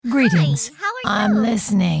Greetings. Hi, how are I'm you?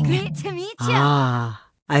 listening. Great to meet you.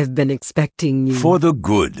 I've been expecting you. For the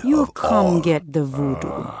good You've of come all. get the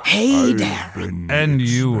voodoo. Hey there. And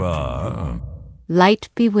you are? Light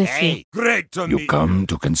be with Hey, great to You meet come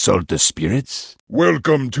to consult the spirits?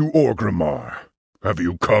 Welcome to Orgrimmar. Have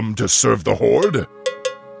you come to serve the Horde?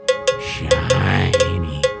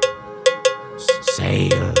 Shiny.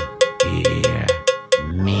 Sail here,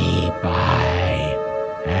 me buy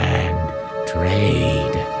and trade.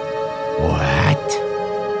 What?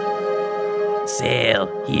 Sail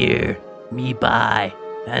here, me buy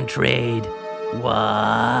and trade.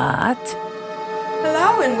 What?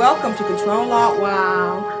 Hello and welcome to Ctrl Alt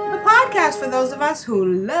WoW, the podcast for those of us who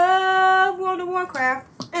love World of Warcraft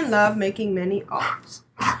and love making many alts.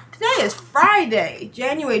 Today is Friday,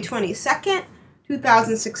 January 22nd,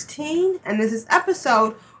 2016, and this is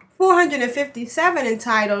episode 457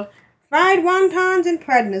 entitled Fried Wontons and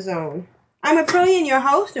Prednisone. I'm Aprillian, your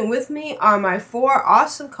host, and with me are my four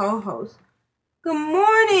awesome co-hosts. Good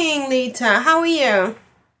morning, Lita. How are you?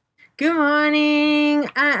 Good morning.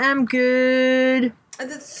 I am good.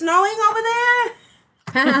 Is it snowing over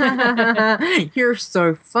there? You're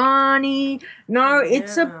so funny. No,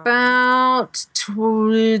 it's about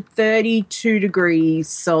 32 degrees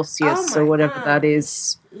Celsius Oh or my whatever God. that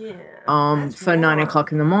is. Yeah. that's For 9 warm.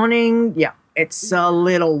 o'clock in the morning. Yeah, it's a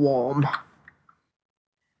little warm.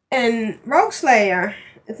 And Rogue Slayer,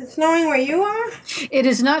 is it snowing where you are? It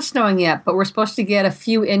is not snowing yet, but we're supposed to get a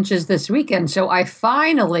few inches this weekend. So I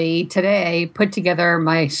finally, today, put together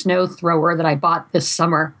my snow thrower that I bought this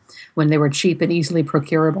summer when they were cheap and easily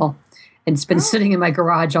procurable. And it's been sitting in my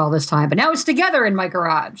garage all this time. But now it's together in my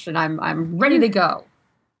garage, and I'm ready to go.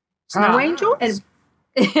 Snow angels?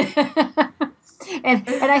 And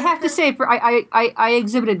I have to say, I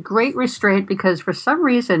exhibited great restraint because for some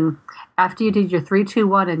reason, after you did your 3, 2,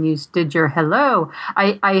 1 and you did your hello,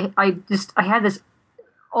 I had this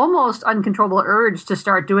almost uncontrollable urge to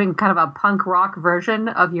start doing kind of a punk rock version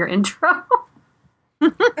of your intro.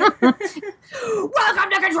 Welcome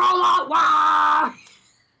to Control Alt WoW!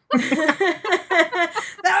 The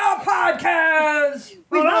podcast!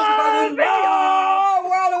 We love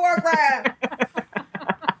World of Warcraft!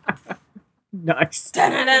 Nice.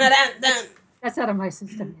 Dun, dun, dun, dun, dun. That's out of my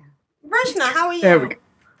system now. Vrishna, how are you? There we go.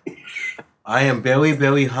 I am very,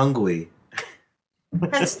 very hungry.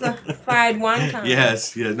 That's the fried wonton.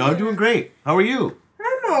 Yes. No, I'm doing great. How are you?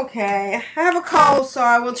 I'm okay. I have a cold, so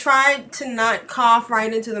I will try to not cough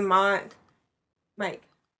right into the mic.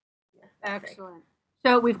 Excellent.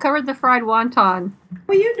 So we've covered the fried wonton.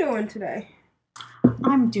 What are you doing today?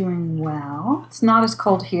 I'm doing well. It's not as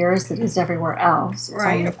cold here as it is everywhere else. It's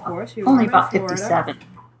Right, only of course. You only are in about Florida. 57.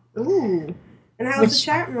 Ooh. And how's the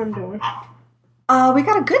chat room doing? We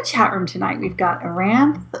got a good chat room tonight. We've got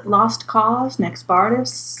Aranth, Lost Cause, Nexbardis,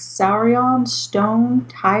 Saurion, Stone,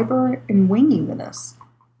 Tiber, and Wingy with us.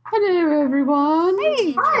 Hello, everyone.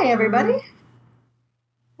 Hey, hi, everybody.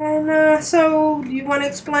 And so, do you want to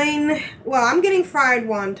explain? Well, I'm getting fried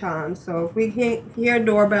wonton, so if we can't hear a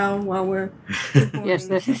doorbell while we're Yes,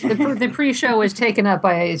 the pre-show was taken up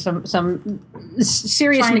by some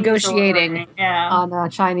serious Chinese negotiating ordering, yeah. on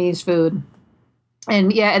Chinese food, and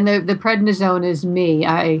the prednisone is me.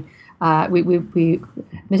 We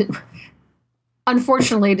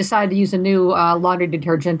unfortunately decided to use a new laundry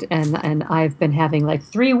detergent, and I've been having like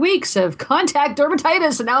 3 weeks of contact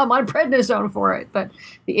dermatitis, and now I'm on prednisone for it. But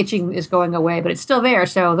the itching is going away, but it's still there.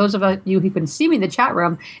 So those of you who can see me in the chat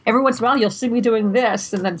room, every once in a while you'll see me doing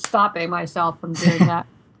this and then stopping myself from doing that.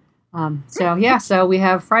 So we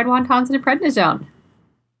have fried wontons and a prednisone.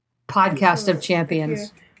 Podcast of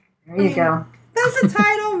champions. There you go. Does the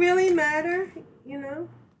title really matter? You know?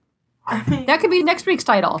 I mean, That could be next week's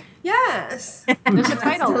title. yes. Does the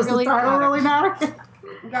title Does really the title matter? really matter?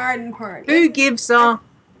 Garden party. Who gives a...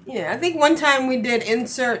 Yeah, I think one time we did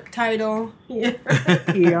insert title. Yeah.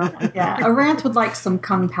 Yeah, Aranth would like some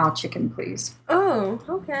Kung Pao chicken, please. Oh,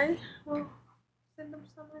 okay. Well, send them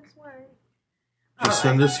some this way. Just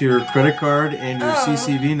send us your credit card and your Oh,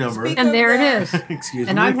 CCV number. speak- And there it is. Excuse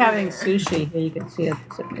And me. I'm having sushi. Here you can see it.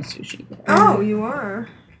 It's my sushi. Oh, you are.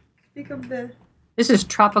 Speak of the... This is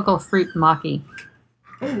tropical fruit maki.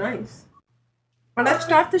 Oh, nice. Well, let's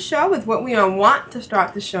start the show with what we want to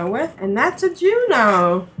start the show with, and that's a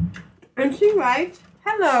Juno. And she writes,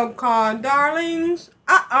 "Hello, card darlings.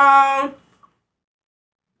 Uh-oh.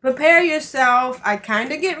 Prepare yourself. I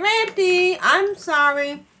kind of get ranty. I'm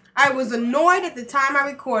sorry. I was annoyed at the time I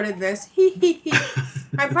recorded this.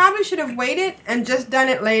 I probably should have waited and just done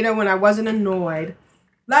it later when I wasn't annoyed.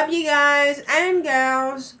 Love you guys and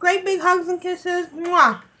gals. Great big hugs and kisses.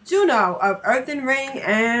 Mwah. Juno of Earth and Ring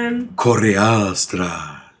and...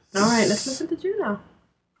 Coriastra. All right, let's listen to Juno.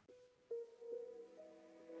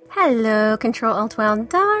 Hello, Control Alt Wild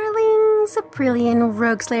darlings, Brilliant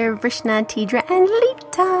Rogue Slayer, Vrishna, Tidra, and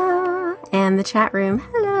Lita, and the chat room.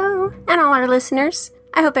 Hello, and all our listeners.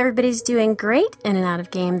 I hope everybody's doing great in and out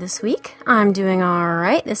of game this week. I'm doing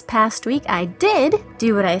alright. This past week I did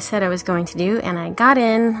do what I said I was going to do, and I got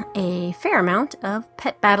in a fair amount of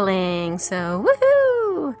pet battling. So,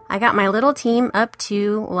 woohoo! I got my little team up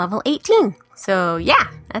to level 18. So yeah,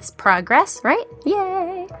 that's progress, right?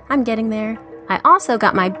 Yay! I'm getting there. I also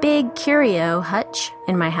got my big curio hutch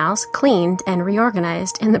in my house cleaned and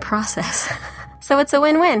reorganized in the process. So it's a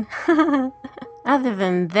win-win. Other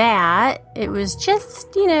than that, it was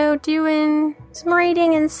just, doing some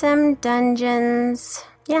raiding and some dungeons.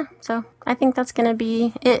 Yeah, so I think that's going to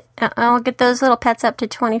be it. I'll get those little pets up to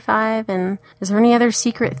 25. And is there any other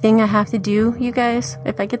secret thing I have to do, you guys?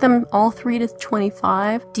 If I get them all 3 to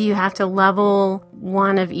 25, do you have to level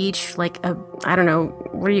one of each, I don't know,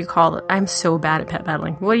 what do you call it? I'm so bad at pet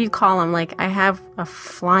battling. What do you call them? I have a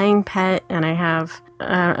flying pet and I have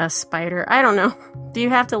a spider. I don't know. Do you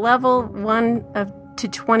have to level one to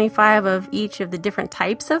 25 of each of the different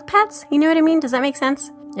types of pets? You know what I mean? Does that make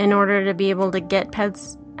sense? In order to be able to get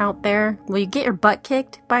pets out there, will you get your butt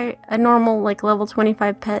kicked by a normal, level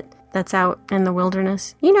 25 pet that's out in the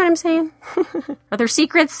wilderness? You know what I'm saying? Are there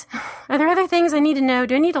secrets? Are there other things I need to know?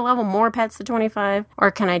 Do I need to level more pets to 25? Or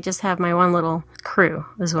can I just have my one little crew,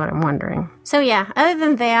 is what I'm wondering. So yeah, other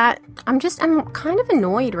than that, I'm kind of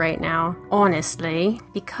annoyed right now, honestly,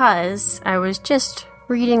 because I was just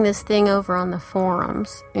reading this thing over on the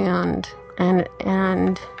forums, and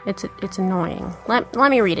it's annoying. Let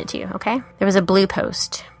me read it to you, okay? There was a blue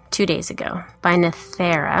post 2 days ago by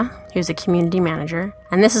Nethera, who's a community manager.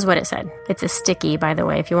 And this is what it said. It's a sticky, by the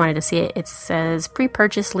way, if you wanted to see it. It says,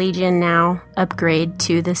 pre-purchase Legion now, upgrade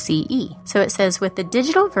to the CE. So it says, with the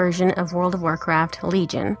digital version of World of Warcraft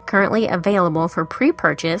Legion currently available for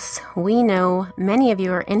pre-purchase, we know many of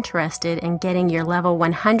you are interested in getting your level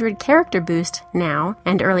 100 character boost now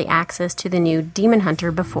and early access to the new Demon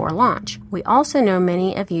Hunter before launch. We also know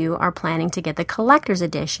many of you are planning to get the collector's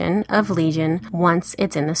edition of Legion once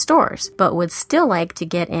it's in the stores, but would still like to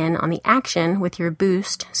get in on the action with your boost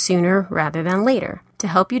sooner rather than later. To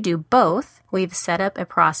help you do both, we've set up a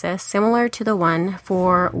process similar to the one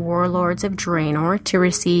for Warlords of Draenor to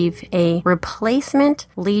receive a replacement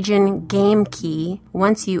Legion game key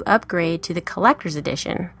once you upgrade to the Collector's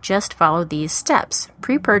Edition. Just follow these steps.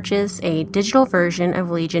 Pre-purchase a digital version of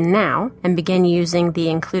Legion now and begin using the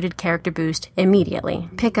included character boost immediately.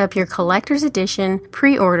 Pick up your Collector's Edition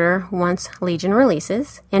pre-order once Legion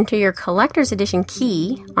releases. Enter your Collector's Edition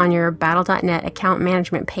key on your Battle.net account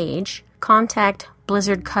management page. Contact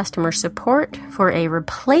Blizzard customer support for a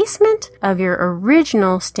replacement of your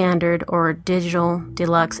original standard or digital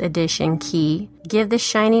deluxe edition key. Give the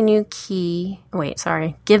shiny new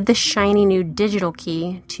digital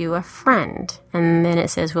key to a friend. And then it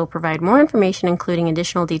says we'll provide more information, including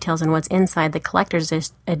additional details on what's inside the collector's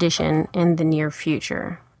edition in the near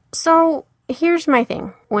future. So here's my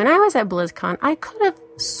thing. When I was at BlizzCon, I could have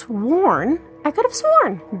sworn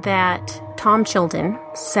that Tom Chilton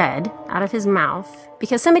said out of his mouth,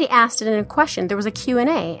 because somebody asked it in a question, there was a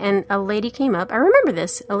Q&A, and a lady came up, I remember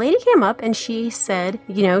this, a lady came up and she said,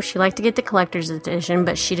 she liked to get the collector's edition,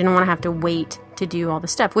 but she didn't want to have to wait to do all the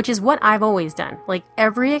stuff, which is what I've always done.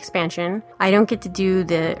 Every expansion, I don't get to do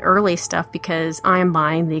the early stuff because I'm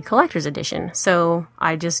buying the collector's edition. So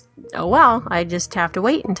I just have to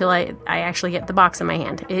wait until I actually get the box in my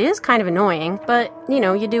hand. It is kind of annoying, but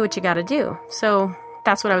you do what you gotta do. So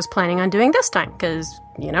that's what I was planning on doing this time, because,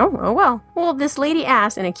 Well, this lady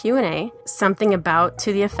asked in a Q&A something about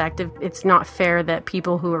to the effect of it's not fair that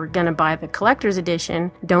people who are going to buy the collector's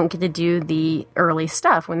edition don't get to do the early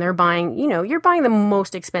stuff when they're buying, you're buying the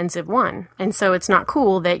most expensive one. And so it's not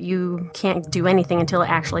cool that you can't do anything until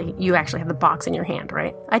you actually have the box in your hand,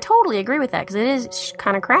 right? I totally agree with that, because it is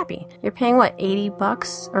kind of crappy. You're paying,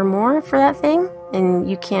 $80 or more for that thing? And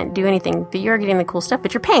you can't do anything, but you're getting the cool stuff,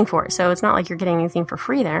 but you're paying for it, so it's not like you're getting anything for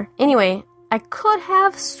free there. Anyway, I could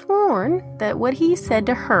have sworn that what he said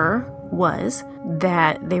to her was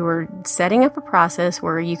that they were setting up a process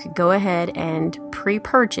where you could go ahead and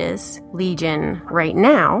pre-purchase Legion right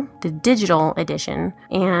now, the digital edition,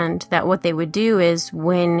 and that what they would do is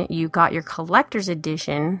when you got your collector's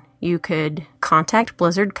edition, you could contact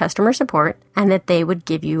Blizzard customer support and that they would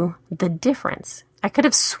give you the difference. I could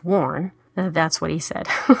have sworn that's what he said.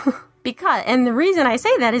 And the reason I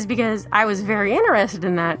say that is because I was very interested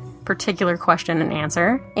in that particular question and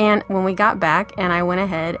answer. And when we got back, and I went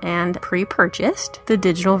ahead and pre-purchased the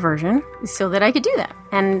digital version so that I could do that.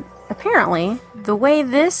 And apparently, the way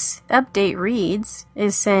this update reads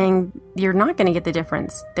is saying you're not going to get the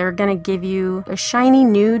difference. They're going to give you a shiny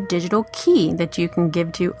new digital key that you can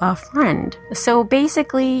give to a friend. So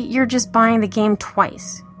basically, you're just buying the game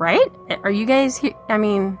twice, right? Are you guys, I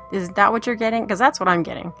mean, is that what you're getting? Because that's what I'm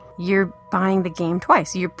getting. You're buying the game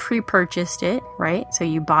twice. You pre-purchased it, right? So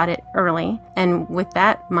you bought it early. And with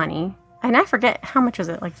that money, and I forget, how much was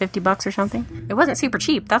it? Like $50 or something? It wasn't super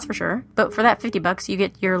cheap, that's for sure. But for that $50, you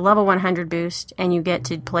get your level 100 boost and you get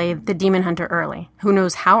to play the Demon Hunter early. Who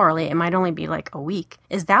knows how early? It might only be like a week.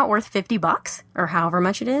 Is that worth $50 or however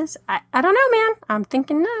much it is? I don't know, man. I'm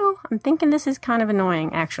thinking no. I'm thinking this is kind of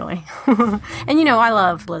annoying, actually. And you know, I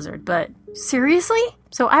love Blizzard, but seriously?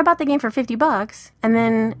 So I bought the game for $50, and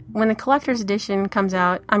then when the collector's edition comes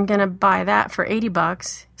out, I'm gonna buy that for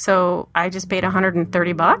 $80. So I just paid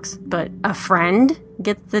 $130, but a friend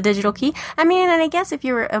gets the digital key. I mean, and I guess if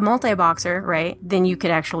you're a multi-boxer, right, then you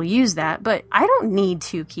could actually use that, but I don't need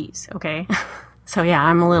 2 keys, okay? So yeah,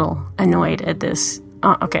 I'm a little annoyed at this.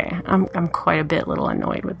 Okay, I'm quite a bit little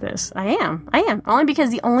annoyed with this. I am. Only because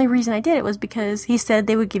the only reason I did it was because he said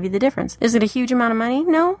they would give you the difference. Is it a huge amount of money?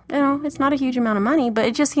 No, it's not a huge amount of money, but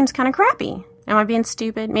it just seems kind of crappy. Am I being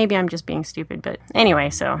stupid? Maybe I'm just being stupid, but anyway,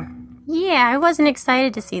 so yeah, I wasn't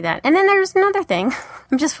excited to see that. And then there's another thing.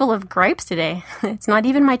 I'm just full of gripes today. It's not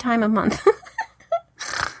even my time of month.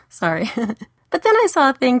 Sorry. But then I saw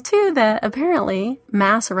a thing too that apparently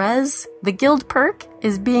Mass Res, the guild perk,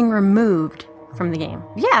 is being removed from the game.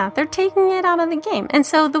 Yeah, they're taking it out of the game. And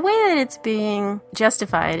so the way that it's being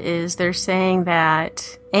justified is they're saying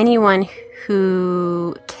that anyone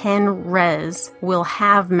who can res will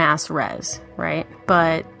have mass res, right?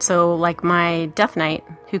 But so like my Death Knight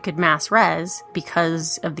who could mass res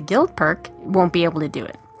because of the guild perk won't be able to do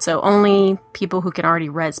it. So only people who can already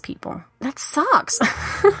res people. That sucks.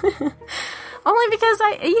 Only because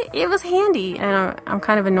it was handy, and I'm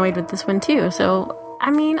kind of annoyed with this one too. So I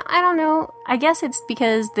mean, I don't know. I guess it's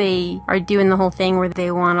because they are doing the whole thing where they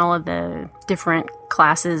want all of the different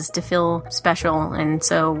classes to feel special, and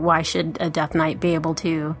so why should a Death Knight be able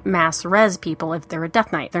to mass res people if they're a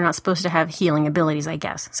Death Knight? They're not supposed to have healing abilities, I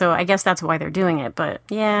guess. So I guess that's why they're doing it, but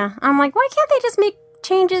yeah. I'm like, why can't they just make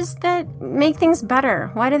changes that make things better?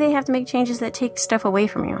 Why do they have to make changes that take stuff away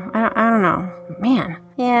from you? I don't know. Man.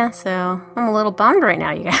 Yeah, so I'm a little bummed right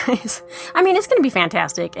now, you guys. I mean, it's going to be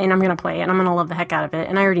fantastic, and I'm going to play it, and I'm going to love the heck out of it,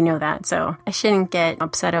 and I already know that, so I shouldn't get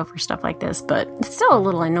upset over stuff like this, but it's still a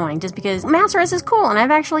little annoying, just because Mass Res is cool, and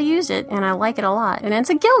I've actually used it, and I like it a lot, and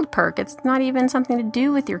it's a guild perk. It's not even something to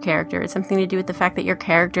do with your character. It's something to do with the fact that your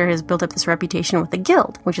character has built up this reputation with the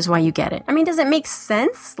guild, which is why you get it. I mean, does it make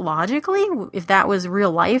sense, logically? If that was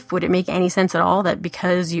real life, would it make any sense at all that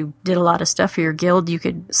because you did a lot of stuff for your guild, you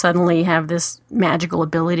could suddenly have this magical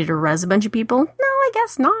ability to res a bunch of people? No, I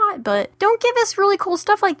guess not, but don't give us really cool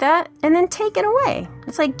stuff like that and then take it away.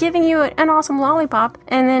 It's like giving you an awesome lollipop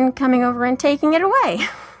and then coming over and taking it away.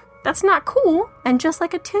 That's not cool. And just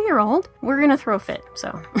like a 2-year-old, we're gonna throw a fit,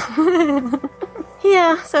 so.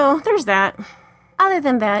 Yeah, so there's that. Other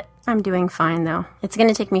than that, I'm doing fine though. It's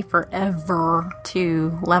gonna take me forever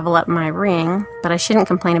to level up my ring, but I shouldn't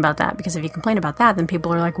complain about that, because if you complain about that, then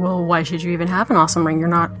people are like, well, why should you even have an awesome ring? You're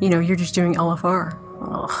not, you're just doing LFR.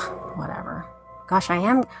 Ugh, whatever. Gosh,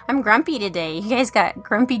 I'm grumpy today. You guys got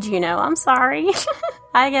grumpy Juno. I'm sorry.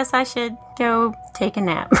 I guess I should go take a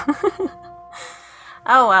nap.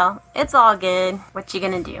 Oh well, it's all good. What you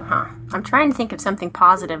gonna do, huh? I'm trying to think of something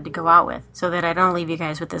positive to go out with so that I don't leave you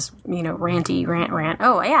guys with this, ranty rant.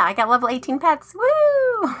 Oh yeah, I got level 18 pets.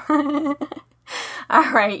 Woo!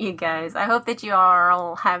 Alright, you guys. I hope that you are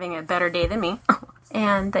all having a better day than me.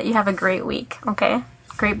 And that you have a great week, okay?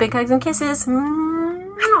 Great big hugs and kisses.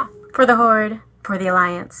 For the Horde, for the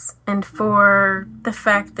Alliance, and for the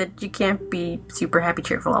fact that you can't be super happy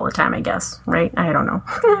cheerful all the time, I guess, right? I don't know.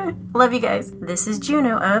 Love you guys. This is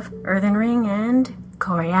Juno of Earthen Ring and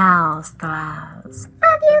Corialstras.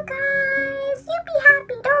 Love you guys. You be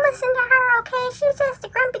happy. Don't listen to her, okay? She's just a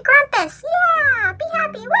grumpy grumpus. Yeah, be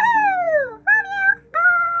happy. Woo! Love you.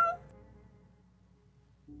 Bye.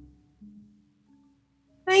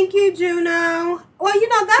 Thank you, Juno. Well,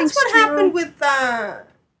 that's Thanks, what Juno. happened with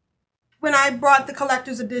when I brought the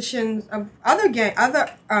collector's editions of other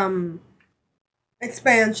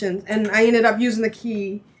expansions, and I ended up using the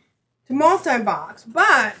key to multi-box.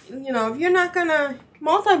 But if you're not gonna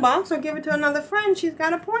multi-box or give it to another friend, she's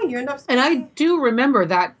got a point. You end up. And I do remember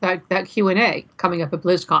that Q&A coming up at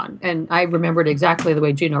BlizzCon, and I remembered exactly the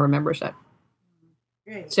way Juno remembers it.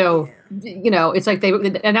 So, it's like they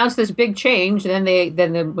announced this big change, and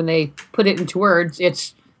then when they put it into words,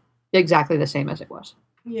 it's exactly the same as it was.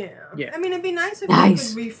 Yeah. Yeah. I mean, it'd be nice if Nice.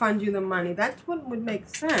 they could refund you the money. That's what would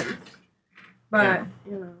make sense. But,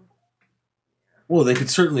 you know. Well, they could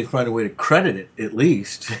certainly find a way to credit it at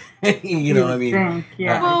least. You know, I mean, think,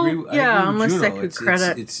 yeah. I agree, Well, I yeah, agree with unless they Juno. could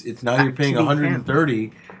credit It's now you're paying back to the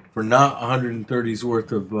 130 for not 130's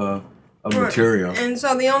worth of material. And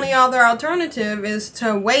so the only other alternative is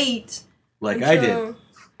to wait. Like I until- did.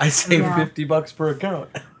 I saved Yeah. $50 per account.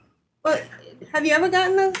 But have you ever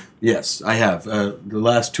gotten those? Yes, I have. The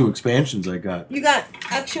last 2 expansions I got. You got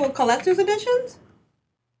actual collector's editions?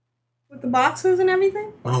 With the boxes and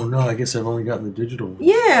everything? Oh no, I guess I've only gotten the digital.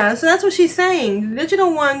 Yeah, so that's what she's saying. The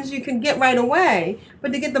digital ones you can get right away,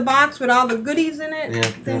 but to get the box with all the goodies in it,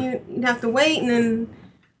 Yeah, then you'd have to wait, and then,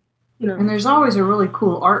 you know. And there's always a really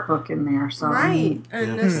cool art book in there, so I Right, mean,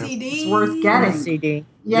 and the CD. it's worth getting. CD.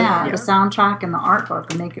 Yeah, Yeah. the soundtrack and the art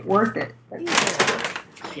book make it worth it.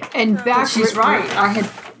 And But back she's right.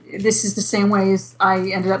 This is the same way as I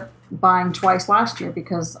ended up buying twice last year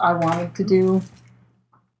because I wanted to do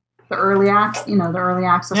the early access for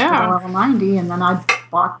the Yeah. level 90, and then I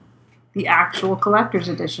bought the actual collector's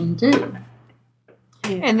edition too.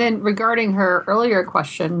 And then regarding her earlier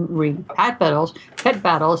question, pet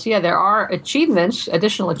battles, yeah, there are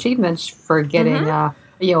additional achievements for getting, a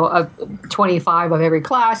 25 of every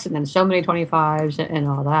class, and then so many 25s and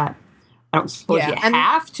all that. I don't suppose Yeah, you and-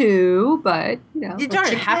 have to, but You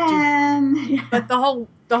don't have to. But the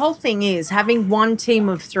whole thing is having one team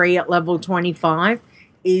of 3 at level 25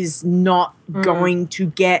 is not going to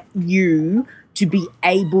get you to be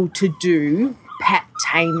able to do pet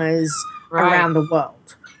tamers around the world.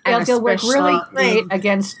 They'll work really great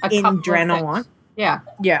against a in couple of Draenor. things. Yeah.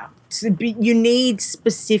 Yeah. You need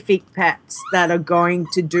specific pets that are going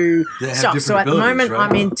to do That have stuff. different So at the abilities, moment, right?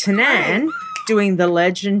 I'm in Tanan doing the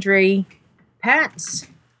legendary pets,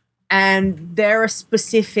 and they're a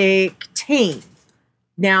specific team.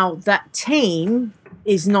 Now, that team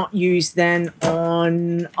is not used then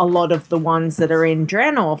on a lot of the ones that are in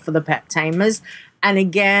Draenor for the pet tamers. And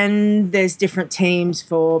again, there's different teams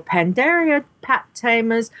for Pandaria pet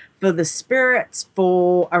tamers, for the spirits,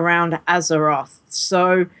 for around Azeroth.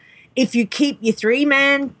 So if you keep your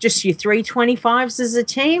 3-man, just your 325s as a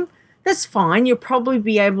team, that's fine. You'll probably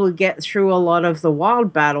be able to get through a lot of the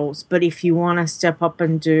wild battles. But if you want to step up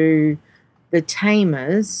and do the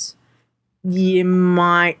tamers, you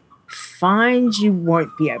might find you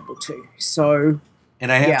won't be able to. So,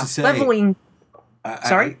 And I have to say, leveling.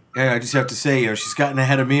 I just have to say, she's gotten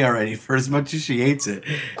ahead of me already for as much as she hates it.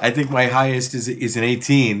 I think my highest is an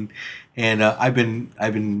 18, and I've been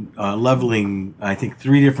leveling, I think,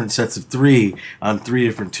 3 different sets of 3 on 3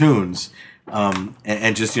 different tunes,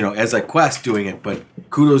 and just as I quest doing it. But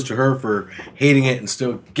kudos to her for hating it and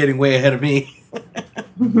still getting way ahead of me.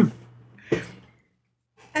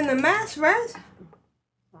 And the mass res?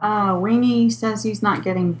 Wingy says he's not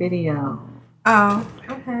getting video. Oh,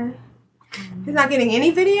 okay. He's not getting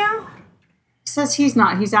any video? He says he's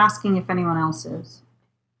not. He's asking if anyone else is.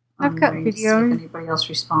 I've got waiting to see video. if anybody else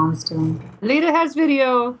responds to him. Lita has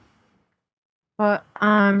video. But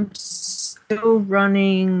I'm still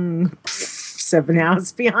running 7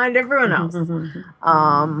 hours behind everyone else.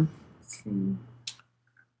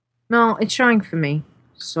 No, it's showing for me.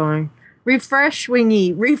 So refresh,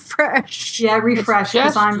 Wingy, refresh. Yeah, refresh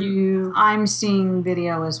because Just you. I'm seeing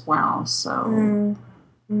video as well. So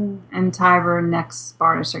and Tiber and next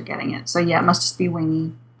Spartus are getting it. So yeah, it must just be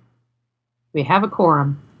Wingy. We have a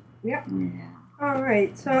quorum. Yep. Yeah. All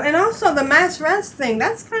right. So, and also the mass res thing,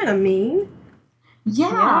 that's kind of mean. Yeah,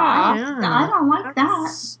 I don't like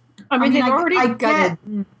that. I mean, they've already I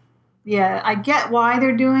gutted. Yeah, I get why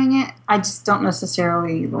they're doing it. I just don't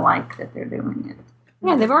necessarily like that they're doing it.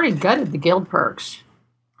 Yeah, they've already gutted the guild perks.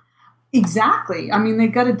 Exactly. I mean, they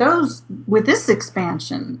gutted those with this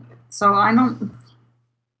expansion. So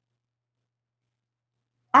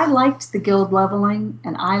I liked the guild leveling,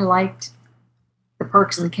 and I liked the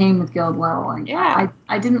perks that came with guild leveling. Yeah.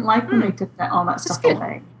 I didn't like when they took all that stuff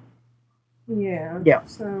away. Yeah. Yeah.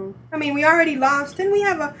 So, I mean, we already lost. Didn't we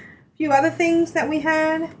have a few other things that we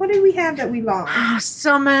had? What did we have that we lost?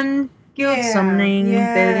 Summon, guild summoning.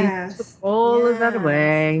 Yes. They took all of that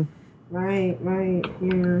away. Right,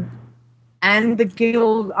 yeah. And the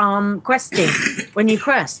guild questing. When you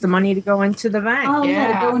quest, the money to go into the bank. Oh,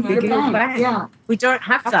 yeah, to go into the guild bank. Yeah. We don't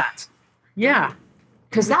have that. Yeah.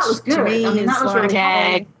 Because that was good. To me I mean, that is was like- really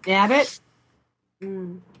Tag, dab it.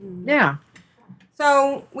 Yeah.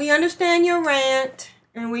 So, we understand your rant,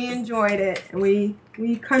 and we enjoyed it, and we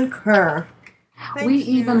concur. We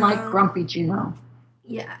even like Grumpy Juno.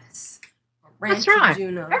 Yes. That's Ranty right.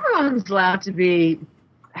 Juno. Everyone's allowed to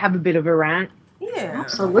have a bit of a rant. Yeah.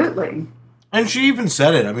 Absolutely. And she even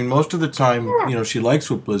said it. I mean, most of the time, she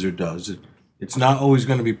likes what Blizzard does. It's not always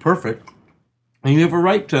going to be perfect. And you have a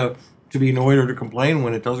right to be annoyed or to complain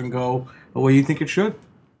when it doesn't go the way you think it should.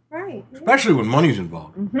 Right. Especially when money's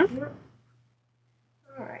involved. Mm-hmm.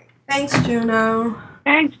 All right. Thanks, Juno.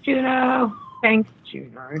 Thanks, Juno.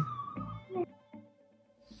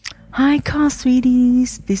 Hi, car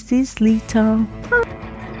sweeties. This is Lito.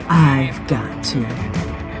 I've got to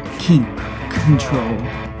keep control.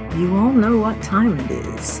 You all know what time it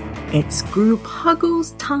is. It's group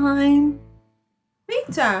huggles time.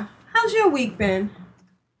 Rita, how's your week been?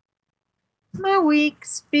 My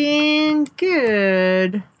week's been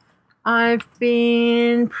good. I've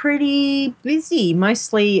been pretty busy.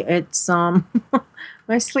 Mostly it's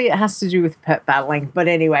mostly it has to do with pet battling. But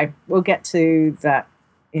anyway, we'll get to that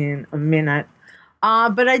in a minute.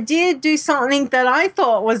 But I did do something that I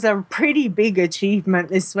thought was a pretty big achievement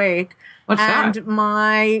this week. What's that? And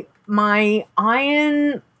my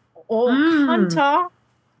Iron Orc Hunter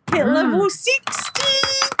hit level 60.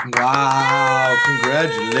 Wow!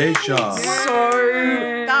 Congratulations.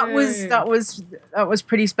 So that was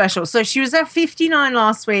pretty special. So she was at 59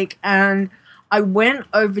 last week, and I went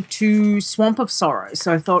over to Swamp of Sorrow.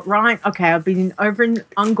 So I thought, right, okay, I've been over in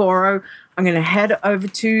Ungoro. I'm going to head over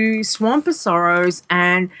to Swamp of Sorrows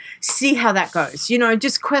and see how that goes.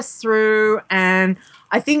 Just quest through. And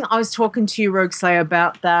I think I was talking to you, Rogueslayer,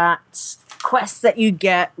 about that quest that you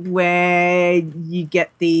get where you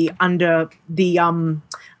get the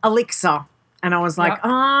elixir. And I was like,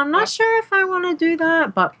 I'm not sure if I want to do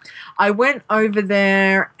that. But I went over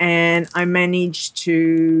there and I managed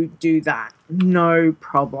to do that. No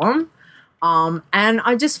problem. And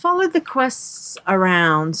I just followed the quests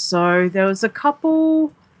around. So there was a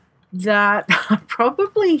couple that I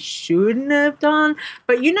probably shouldn't have done.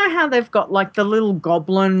 But you know how they've got like the little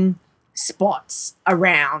goblin spots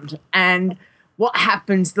around and what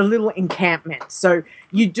happens, the little encampment. So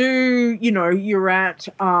you do, you're at,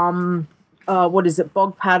 what is it,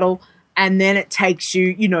 Bog Paddle. And then it takes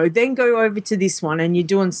you, then go over to this one and you're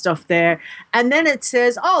doing stuff there. And then it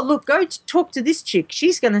says, oh, look, go talk to this chick.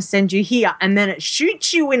 She's going to send you here. And then it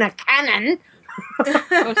shoots you in a cannon.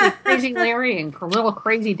 Crazy Larry and little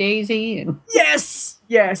Crazy Daisy. And Yes.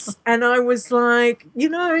 And I was like,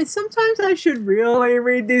 sometimes I should really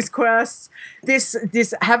read these quests.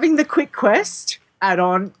 This having the quick quest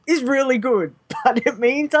add-on is really good. But it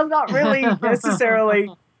means I'm not really necessarily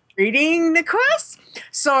reading the quest.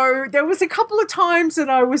 So there was a couple of times that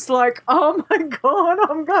I was like, oh my God,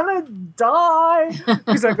 I'm going to die.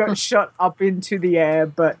 Because I got shot up into the air.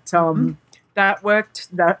 But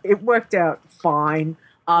it worked out fine.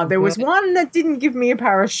 There was one that didn't give me a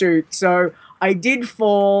parachute. So I did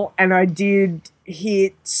fall and I did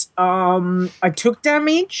hit, I took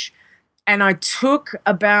damage and I took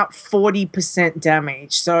about 40%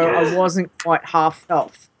 damage. So I wasn't quite half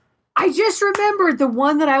health. I just remembered the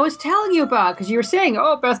one that I was telling you about because you were saying,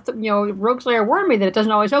 "Oh, Beth, Rogueslayer warned me that it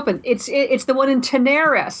doesn't always open." It's the one in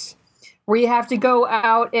Teneris where you have to go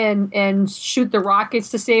out and shoot the rockets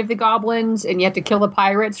to save the goblins, and you have to kill the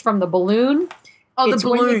pirates from the balloon. Oh, the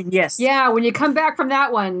balloon, yes. Yeah, when you come back from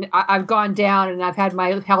that one, I've gone down and I've had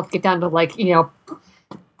my health get down to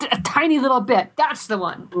a tiny little bit. That's the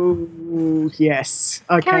one. Ooh, yes.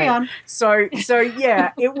 Okay. Carry on. So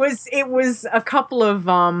yeah, it was a couple of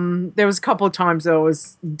there was a couple of times I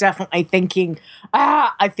was definitely thinking,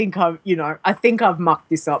 I think I've mucked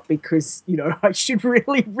this up because, I should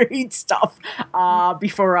really read stuff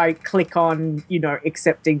before I click on,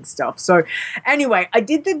 accepting stuff. So anyway, I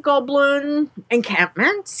did the goblin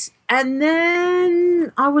encampment and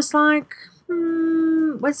then I was like,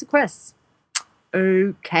 where's the quest?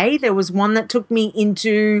 Okay, there was one that took me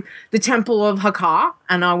into the Temple of Hakar,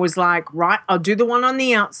 and I was like, right, I'll do the one on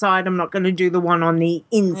the outside. I'm not going to do the one on the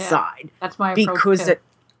inside. Yeah, that's my approach because too.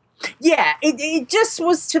 it just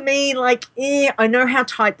was to me like, I know how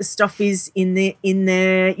tight the stuff is in there,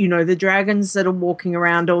 the dragons that are walking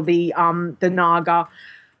around or the Naga.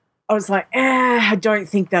 I was like, I don't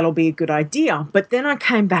think that'll be a good idea. But then I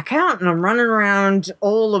came back out and I'm running around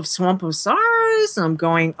all of Swamp of Sorrows and I'm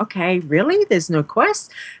going, okay, really? There's no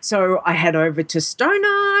quest? So I head over to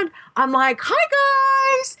Stonard. I'm like,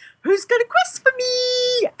 hi guys, who's got a quest for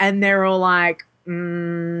me? And they're all like,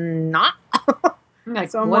 nah.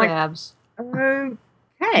 So I'm whatevs. Like,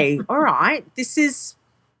 okay, all right. This is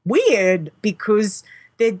weird because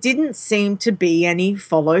there didn't seem to be any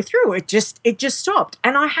follow through. It just stopped.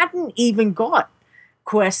 And I hadn't even got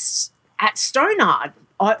quests at Stonard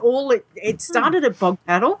It started at Bog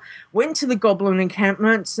Battle, went to the Goblin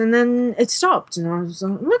encampments, and then it stopped. And I was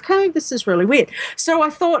like, okay, this is really weird. So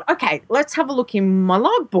I thought, okay, let's have a look in my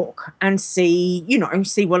logbook and see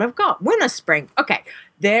what I've got. Winter, spring. Okay,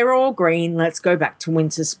 they're all green. Let's go back to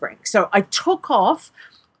winter, spring. So I took off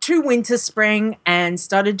to winter, spring and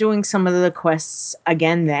started doing some of the quests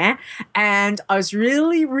again there. And I was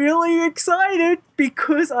really, really excited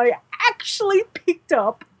because I actually picked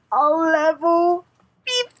up a level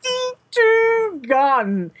 52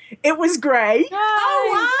 gun. It was great.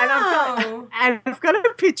 Oh, wow. And I've got a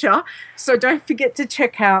picture. So don't forget to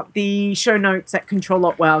check out the show notes at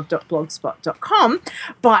control.wow.blogspot.com.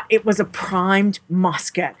 But it was a primed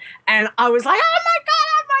musket. And I was like, oh my God,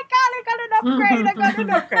 I got an upgrade.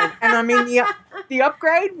 And I mean, the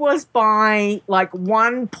upgrade was by like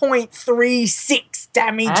 1.36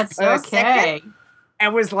 damage per second.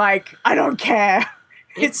 It was like, I don't care.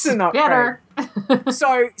 It's an upgrade.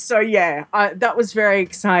 So yeah, that was very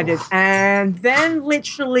excited. And then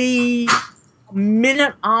literally a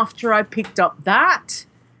minute after I picked up that,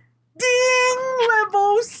 ding,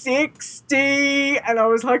 level 60. And I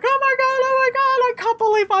was like, oh my God, I can't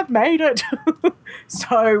believe I've made it.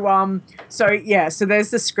 So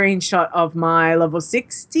there's the screenshot of my level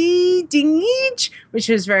 60 dingage, which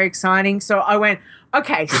was very exciting. So I went,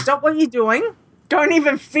 okay, stop what you're doing. Don't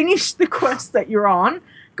even finish the quest that you're on.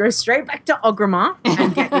 Go straight back to Ogrimmar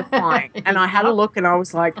and get your flying. And I had a look and I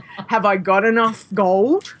was like, have I got enough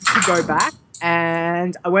gold to go back?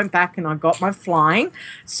 And I went back and I got my flying.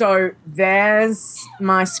 So there's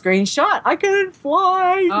my screenshot. I can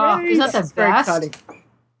fly. Oh, is that the best? Very exciting.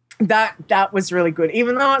 That was really good.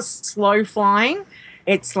 Even though it's slow flying,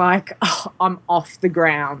 it's like I'm off the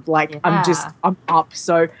ground. Like I'm up.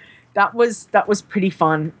 So that was pretty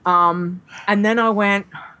fun. And then I went,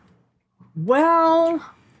 well,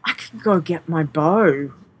 I could go get my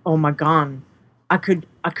bow or my gun. I could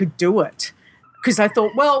do it. Because I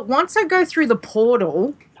thought, well, once I go through the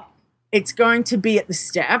portal, it's going to be at the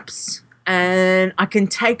steps and I can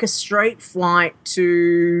take a straight flight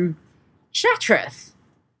to Shattrath.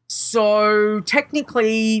 So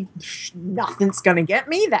technically, nothing's going to get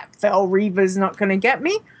me. That Fell Reaver's not going to get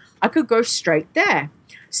me. I could go straight there.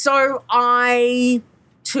 So and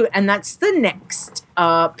that's the next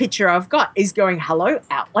picture I've got is going, hello,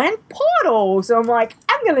 Outland Portal. So I'm like,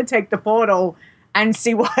 I'm going to take the portal and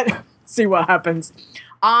see what happens.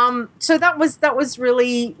 So that was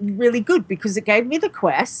really, really good because it gave me the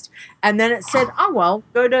quest and then it said, oh, well,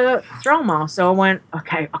 go to Threlmar. So I went,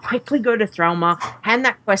 okay, I'll quickly go to Threlmar, hand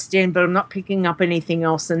that quest in, but I'm not picking up anything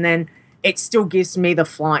else. And then it still gives me the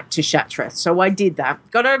flight to Shattrath. So I did that.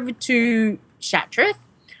 Got over to Shattrath.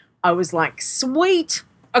 I was like, sweet.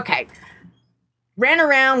 Okay. Ran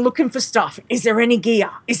around looking for stuff. Is there any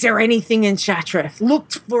gear? Is there anything in Shattrath?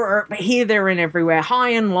 Looked for it, but here, there, and everywhere. High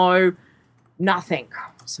and low, nothing.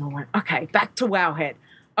 So I went, okay, back to Wowhead.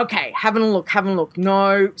 Okay, having a look.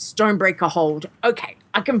 No, Stonebreaker Hold. Okay,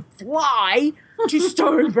 I can fly to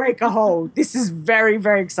Stonebreaker Hold. This is very,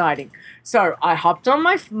 very exciting. So I hopped on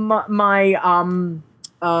my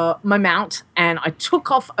mount and I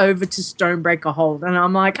took off over to Stonebreaker Hold and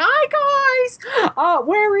I'm like, hi guys,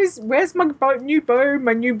 where's my new bow,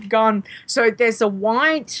 my new gun? So there's a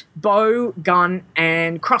white bow, gun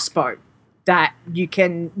and crossbow that you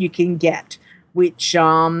can get, which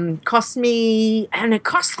cost me, and it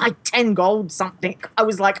cost like 10 gold something. I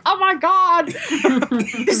was like, oh my God,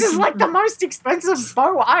 this is like the most expensive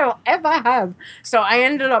bow I'll ever have. So I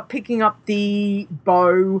ended up picking up the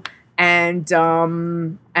bow and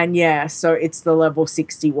yeah, so it's the level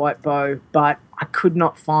 60 white bow, but I could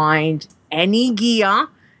not find any gear,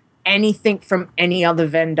 anything from any other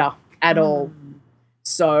vendor at all.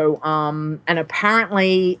 So, and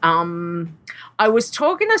apparently, I was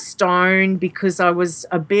talking to Stone because I was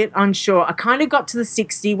a bit unsure. I kind of got to the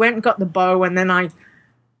 60, went and got the bow, and then I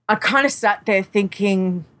kind of sat there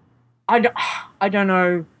thinking, I don't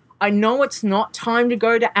know. I know it's not time to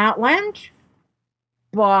go to Outland,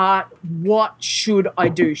 but what should I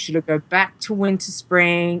do? Should I go back to Winter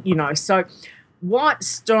Spring? So what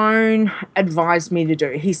Stone advised me to do,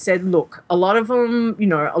 he said, look, a lot of them,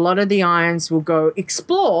 a lot of the Irons will go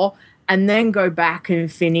explore and then go back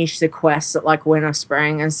and finish the quests at like Winter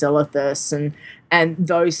Spring and Silithus and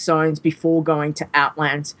those zones before going to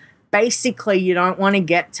Outlands. Basically, you don't want to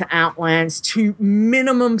get to Outlands to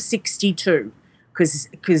minimum 62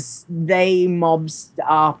 because they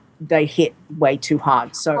hit way too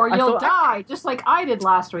hard. So or you'll die, just like I did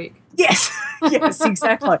last week. Yes,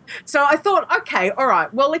 exactly. So I thought, okay, all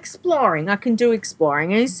right, well, exploring, I can do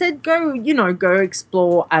exploring. And he said, go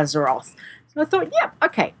explore Azeroth. So I thought, yeah,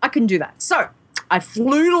 okay, I can do that. So I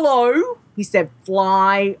flew low. He said,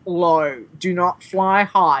 fly low. Do not fly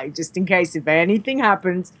high, just in case if anything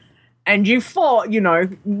happens. And you fall,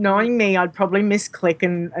 knowing me, I'd probably misclick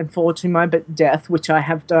and fall to my death, which I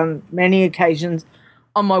have done many occasions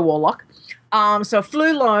on my warlock. So I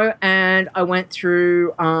flew low and I went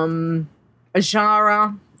through Ajara,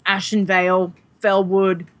 Ashenvale,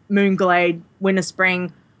 Fellwood, Moonglade, Winter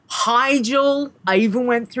Spring, Hyjal. I even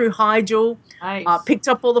went through Hyjal. Nice. Picked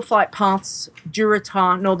up all the flight paths,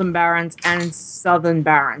 Durotar, Northern Barrens, and Southern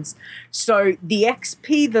Barrens. So the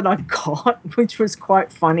XP that I got, which was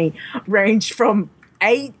quite funny, ranged from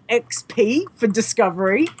 8 XP for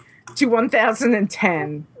Discovery to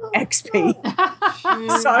 1010 XP.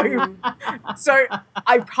 so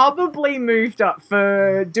I probably moved up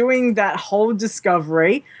for doing that whole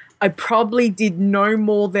Discovery. I probably did no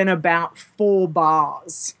more than about 4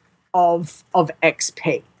 bars of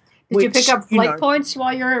XP. Did you pick up flight points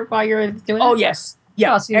while you're doing it? Oh yes,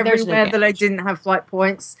 yeah. Oh, so Everywhere that I didn't have flight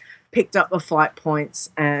points, picked up the flight points,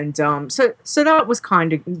 and so that was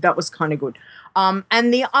kind of good.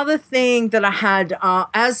 And the other thing that I had,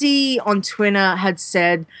 Azzy on Twitter had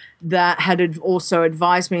said that had also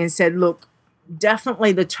advised me and said, look,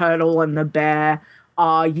 definitely the turtle and the bear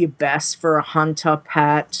are your best for a hunter,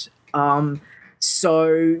 Pat.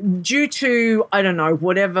 So due to, I don't know,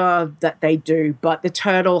 whatever that they do, but the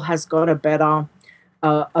turtle has got a better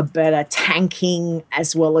tanking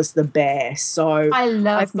as well as the bear. So I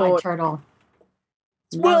love my turtle.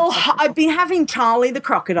 Well, I've been having Charlie the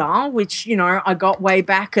crocodile, which, I got way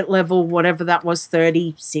back at level whatever that was,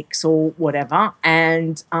 36 or whatever.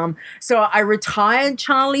 And so I retired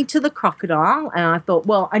Charlie to the crocodile, and I thought,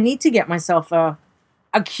 well, I need to get myself a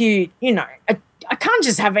cute, I can't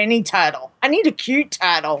just have any turtle. I need a cute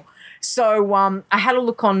turtle. So I had a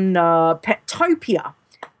look on Petopia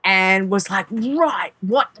and was like, right,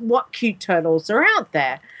 what cute turtles are out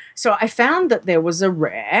there? So I found that there was a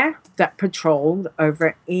rare that patrolled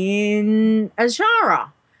over in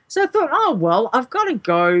Ajara. So I thought, oh, well, I've got to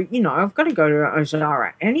go to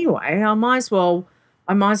Ajara anyway. I might as well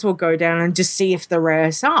go down and just see if the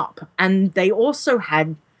rare's up. And they've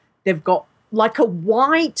got like a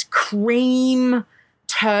white cream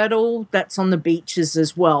turtle that's on the beaches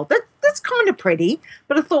as well. That's kind of pretty.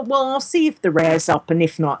 But I thought, well, I'll see if the rare's up, and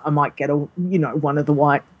if not, I might get one of the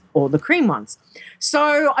white or the cream ones.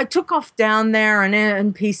 So I took off down there, and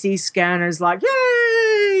NPC scanner's like,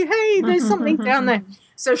 yay, hey, there's something down there.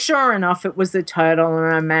 So sure enough, it was the turtle,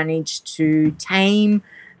 and I managed to tame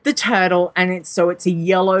the turtle, and it's a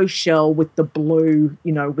yellow shell with the blue,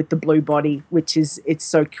 with the blue body, it's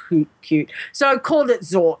so cute. So I called it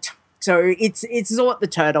Zort. So it's Zort the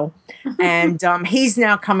turtle, and he's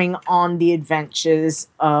now coming on the adventures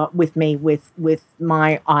with me with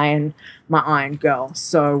my iron girl.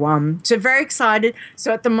 So so very excited.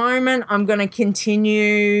 So at the moment, I'm going to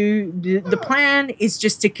continue. The plan is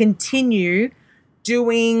just to continue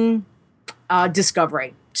doing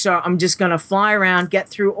Discovery. So I'm just going to fly around, get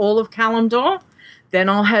through all of Kalimdor, then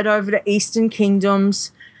I'll head over to Eastern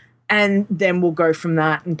Kingdoms, and then we'll go from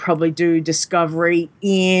that and probably do Discovery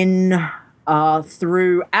in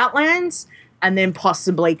through Outlands, and then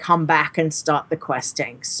possibly come back and start the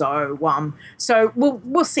questing. So so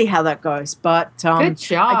we'll see how that goes. But good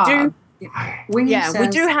job. We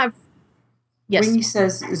do have. Yes. Wingy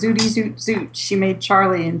says, "Zooty zoot zoot." She made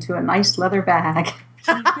Charlie into a nice leather bag.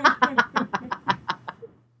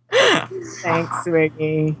 Thanks,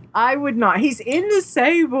 Ricky. I would not. He's in the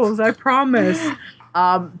sables, I promise.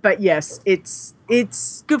 But yes, it's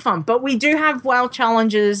good fun. But we do have WoW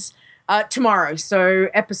challenges tomorrow. So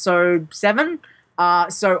episode 7.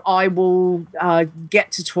 So I will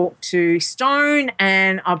get to talk to Stone,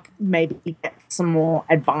 and I'll maybe get some more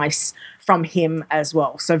advice from him as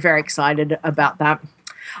well. So very excited about that.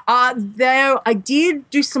 Though I did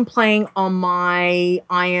do some playing on my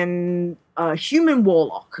Iron human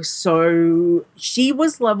warlock. So she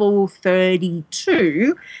was level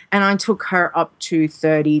 32 and I took her up to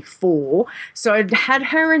 34. So I'd had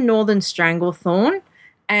her in Northern Stranglethorn,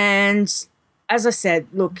 and as I said,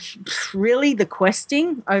 look, really the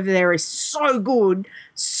questing over there is so good.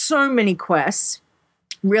 So many quests.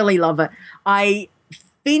 Really love it. I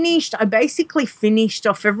basically finished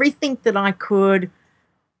off everything that I could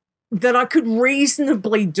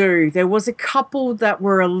reasonably do. There was a couple that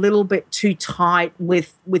were a little bit too tight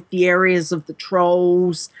with the areas of the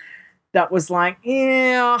trolls. That was like,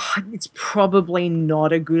 yeah, it's probably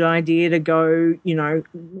not a good idea to go,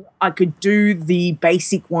 I could do the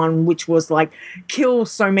basic one, which was like kill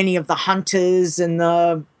so many of the hunters and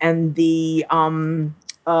the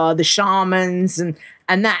the shamans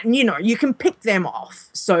and that, and, you can pick them off,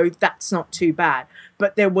 so that's not too bad.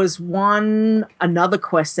 But there was another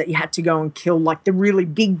quest that you had to go and kill like the really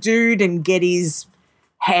big dude and get his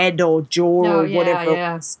head or jaw or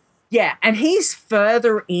whatever. Yeah, and he's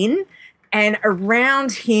further in, and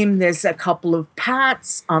around him there's a couple of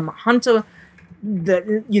pats, hunters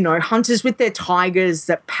with their tigers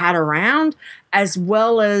that pat around, as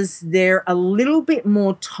well as they're a little bit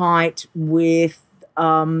more tight with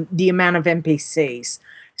the amount of NPCs.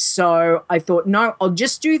 So I thought, no, I'll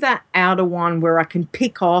just do that outer one where I can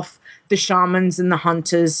pick off the shamans and the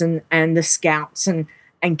hunters and the scouts and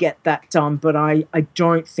get that done. But I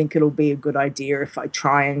don't think it'll be a good idea if I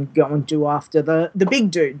try and go and do after the big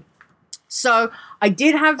dude. So I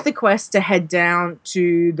did have the quest to head down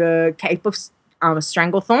to the Cape of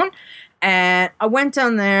Stranglethorn. And I went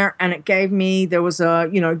down there and it gave me, there was a,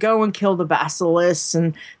 go and kill the basilisks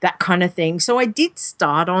and that kind of thing. So I did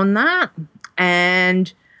start on that.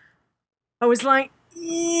 And I was like,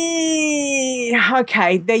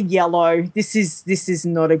 okay, they're yellow. This is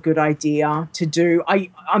not a good idea to do. I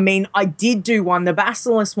mean, I did do one. The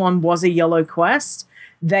basilisk one was a yellow quest.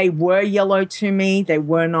 They were yellow to me. They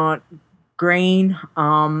were not green.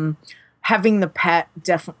 Having the pet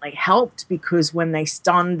definitely helped because when they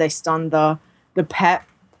stunned the pet.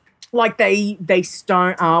 Like they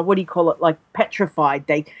stone, what do you call it? Like petrified.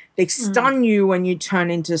 They stun you when you turn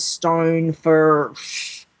into stone for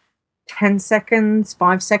 10 seconds,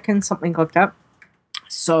 5 seconds, something like that.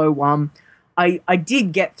 So I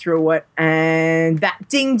did get through it, and that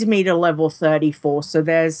dinged me to level 34. So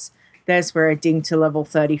there's where I dinged to level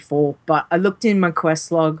 34. But I looked in my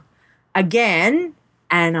quest log again,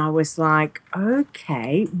 and I was like,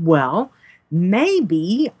 okay, well,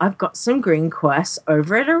 maybe I've got some green quests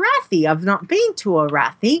over at Arathi. I've not been to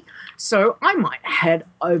Arathi, so I might head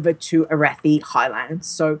over to Arathi Highlands.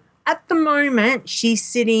 So at the moment, she's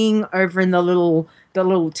sitting over in the little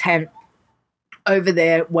tent over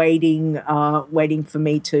there waiting for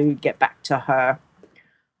me to get back to her.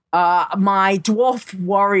 My dwarf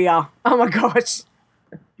warrior. Oh my gosh.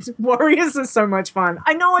 Warriors are so much fun.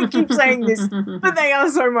 I know I keep saying this, but they are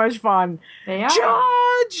so much fun. They are.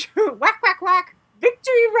 Charge! Whack, whack, whack!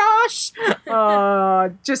 Victory rush!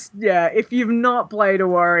 If you've not played a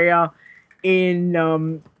warrior in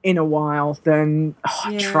a while, then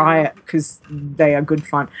try it because they are good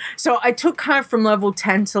fun. So I took her from level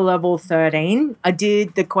 10 to level 13. I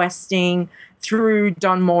did the questing through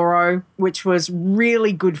Dunmorrow, which was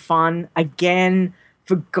really good fun. Again,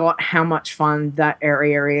 forgot how much fun that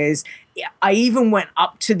area is. I even went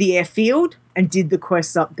up to the airfield and did the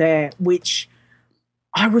quest up there, which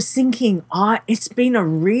I was thinking, it's been a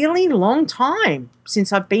really long time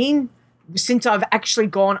since I've actually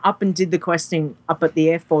gone up and did the questing up at the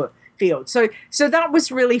airfield. So that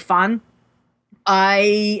was really fun.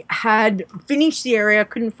 I had finished the area,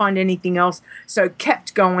 couldn't find anything else, so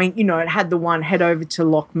kept going. It had the one head over to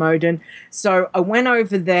Loch Moden. So I went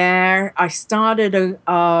over there. I started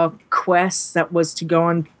a quest that was to go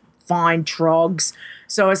and find trogs.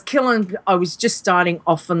 So I was just starting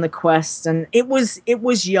off on the quest, and it was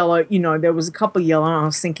yellow. There was a couple yellow, and I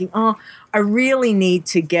was thinking, I really need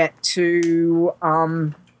to get to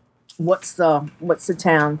what's the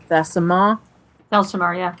town? Thassamar,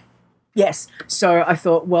 yeah. Yes. So I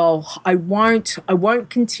thought, well, I won't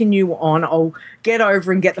continue on. I'll get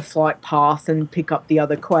over and get the flight path and pick up the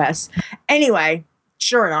other quests. Anyway,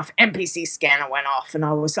 sure enough, NPC scanner went off, and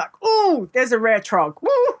I was like, oh, there's a rare trog.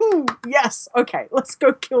 Woohoo! Yes. Okay, let's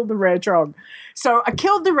go kill the rare trog. So I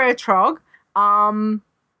killed the rare trog.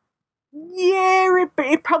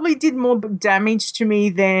 It probably did more damage to me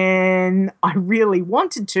than I really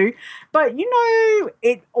wanted to. But,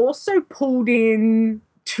 it also pulled in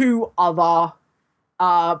 2 other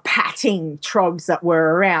patting trogs that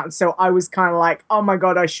were around. So I was kind of like, oh my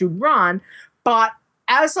God, I should run. But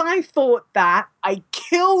as I thought that, I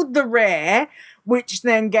killed the rare, which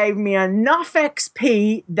then gave me enough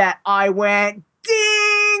XP that I went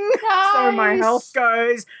ding! Nice. So my health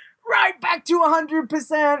goes right back to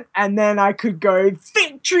 100%. And then I could go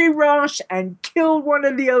victory rush and kill one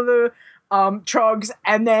of the other trogs,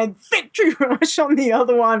 and then victory rush on the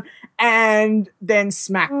other one, and then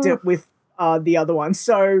smacked it with the other one.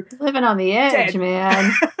 So living on the edge,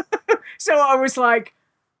 man. So I was like,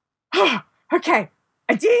 okay,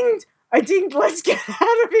 I dinged. Let's get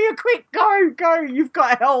out of here. Quick, go. You've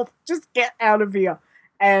got health. Just get out of here.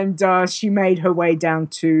 And she made her way down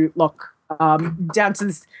to down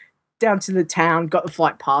to the town, got the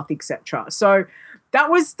flight path, etc. So that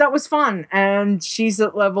was fun, and she's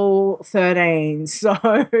at level 13. So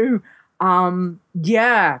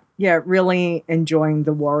Yeah, really enjoying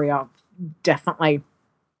the warrior, definitely.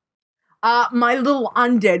 My little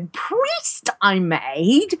undead priest I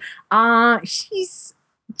made, she's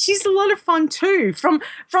a lot of fun too. From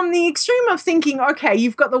the extreme of thinking, okay,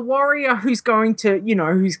 you've got the warrior who's going to,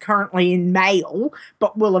 who's currently in mail,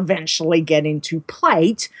 but will eventually get into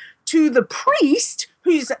plate, to the priest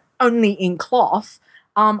who's only in cloth.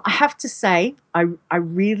 I have to say, I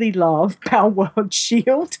really love Power World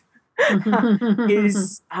Shield.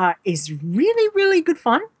 is really, really good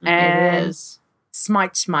fun. It is.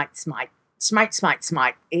 Smite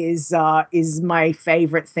is my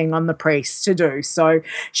favorite thing on the priest to do. So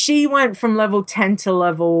she went from level 10 to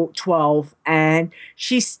level 12, and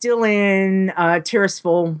she's still in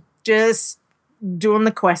Tirisfal, just doing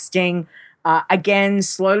the questing. Again,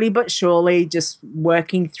 slowly but surely, just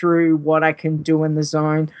working through what I can do in the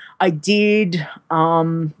zone. I did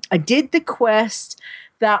the quest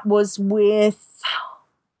that was with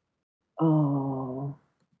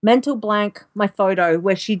mental blank my photo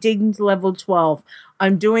where she digged level 12.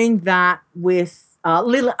 I'm doing that with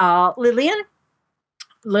Lillian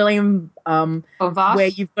where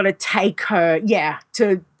you've got to take her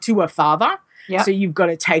to her father. Yep. So you've got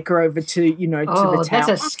to take her over to to the tower. That's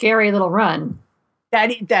a scary little run.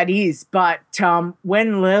 That is, but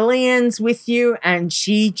when Lillian's with you and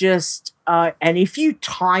she just and if you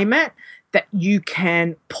time it that you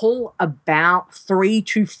can pull about 3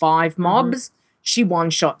 to 5 mobs, she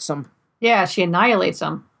one-shots them. Yeah, she annihilates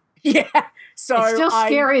them. Yeah. So it's still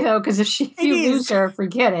scary though, because if you lose her,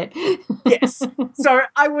 forget it. Yes. So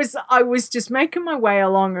I was just making my way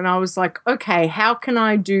along, and I was like, okay, how can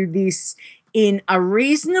I do this in a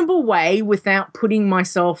reasonable way without putting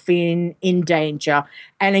myself in danger?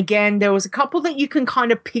 And again, there was a couple that you can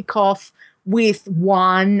kind of pick off with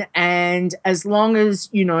one, and as long as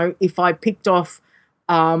if I picked off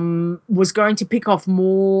was going to pick off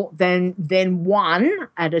more than one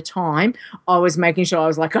at a time, I was making sure I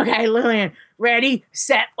was like, okay, Lillian, ready,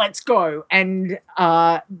 set, let's go. And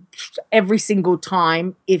every single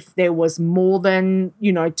time, if there was more than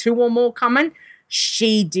 2 or more coming,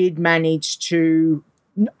 she did manage to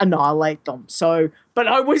annihilate them. So, but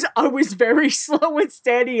I was very slow and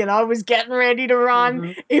steady, and I was getting ready to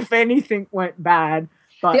run if anything went bad.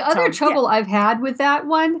 But the other trouble I've had with that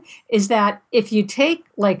one is that if you take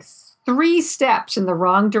like 3 steps in the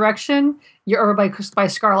wrong direction, you're over by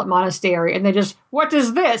Scarlet Monastery, and they just, what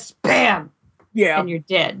is this? Bam! Yeah. And you're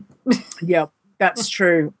dead. Yep, that's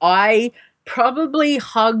true. I probably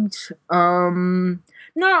hugged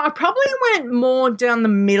no, I probably went more down the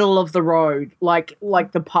middle of the road, like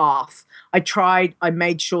the path. I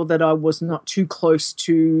made sure that I was not too close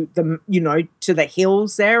to to the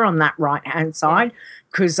hills there on that right-hand side,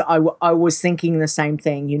 because I was thinking the same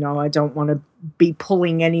thing. I don't want to be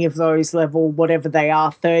pulling any of those level, whatever they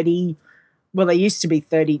are, 30. Well, they used to be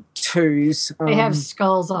 32s. They have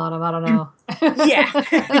skulls on them. I don't know.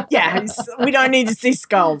 Yeah. We don't need to see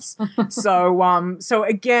skulls. So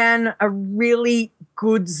again, a really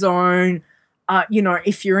good zone.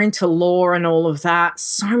 If you're into lore and all of that,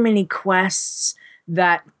 so many quests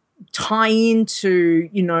that tie into,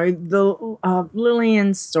 the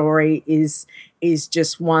Lillian's story is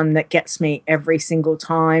just one that gets me every single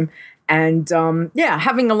time. And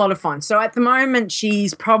having a lot of fun. So at the moment,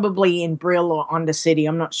 she's probably in Brill or Undercity.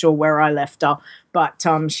 I'm not sure where I left her, but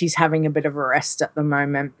she's having a bit of a rest at the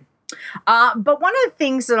moment. But one of the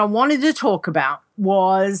things that I wanted to talk about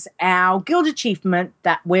was our guild achievement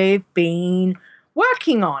that we've been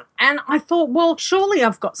working on. And I thought, well, surely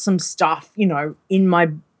I've got some stuff, in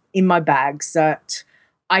my bags that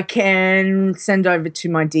I can send over to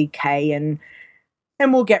my DK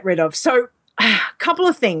and we'll get rid of. So a couple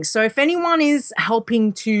of things. So if anyone is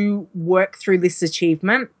helping to work through this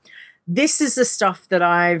achievement, this is the stuff that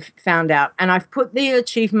I've found out. And I've put the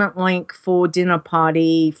achievement link for dinner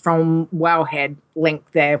party from Wowhead link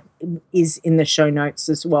there is in the show notes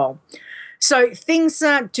as well. So things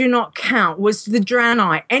that do not count was the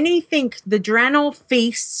Draenei. Anything, the Draenei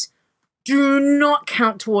feasts do not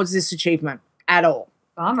count towards this achievement at all.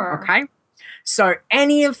 Bummer. Okay. So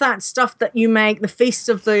any of that stuff that you make, the Feast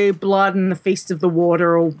of the Blood and the Feast of the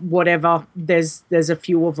Water or whatever, there's a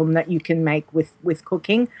few of them that you can make with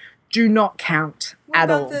cooking, do not count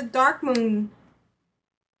at all. What about the Dark Moon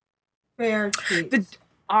Fair treats?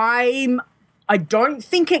 I don't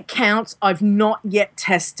think it counts. I've not yet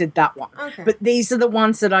tested that one. Okay. But these are the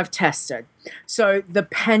ones that I've tested. So the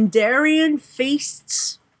Pandarian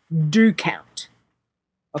feasts do count.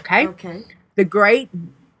 Okay? Okay. The Great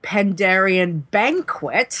Pandarian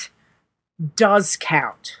banquet does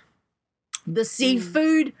count. The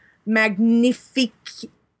seafood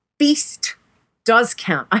feast does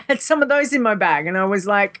count. I had some of those in my bag and I was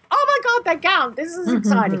like, oh my God, they count. This is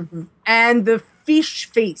exciting. And the fish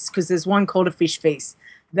feast, because there's one called a fish feast,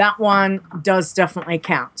 that one does definitely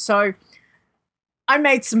count. So I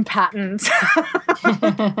made some patterns.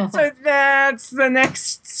 So that's the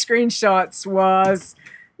next screenshots was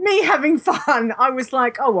me having fun. I was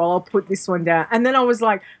like, oh, well, I'll put this one down. And then I was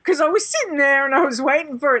like, because I was sitting there and I was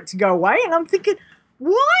waiting for it to go away. And I'm thinking, why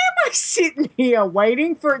am I sitting here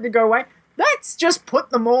waiting for it to go away? Let's just put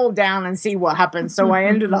them all down and see what happens. So I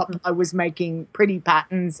ended up, I was making pretty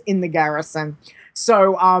patterns in the garrison.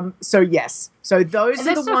 So yes. So those and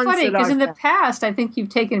are that's the so ones funny that because I in the found. past, I think you've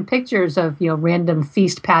taken pictures of random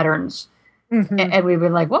feast patterns, and we've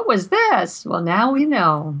been like, "What was this?" Well, now we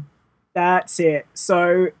know. That's it.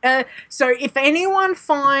 So if anyone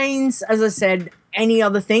finds, as I said, any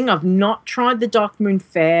other thing, I've not tried the Dark Moon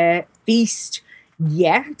Fair feast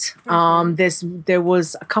yet. There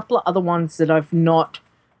was a couple of other ones that I've not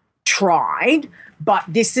tried, but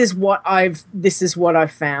this is what I've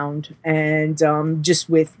found, and just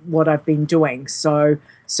with what I've been doing. So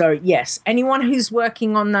yes, anyone who's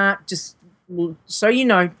working on that, just so you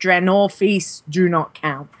know, Draenor feasts do not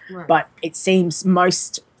count. Right. But it seems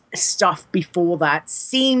most stuff before that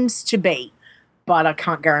seems to be, but I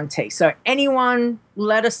can't guarantee. So anyone,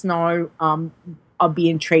 let us know. I'll be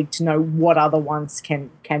intrigued to know what other ones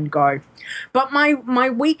can go. But my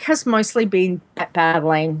week has mostly been pet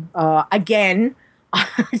battling. Again,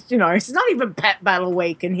 it's not even pet battle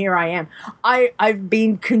week, and here I am. I've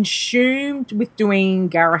been consumed with doing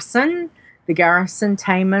the garrison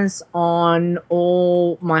tamers on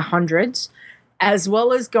all my hundreds, as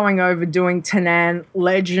well as going over doing Tanan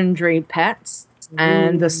legendary pets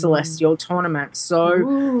and the Celestial tournament.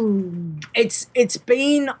 So it's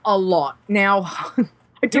been a lot. Now,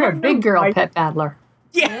 You're a big girl pet battler.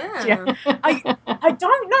 Yeah. I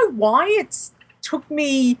don't know why it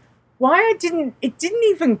didn't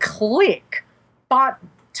even click, but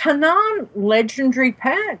Tanan legendary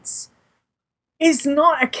pets is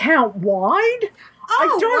not account wide.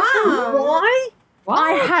 I don't know why.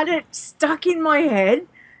 I had it stuck in my head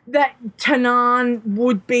that Tanan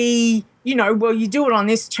would be, well, you do it on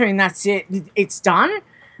this tune, that's it, it's done.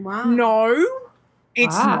 Wow. No,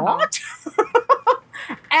 it's not.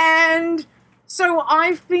 And so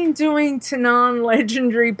I've been doing Tanan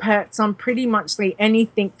legendary pets on pretty much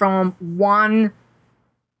anything from 1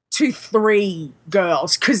 to 3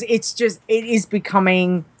 girls, because it is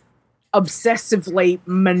becoming obsessively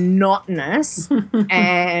monotonous.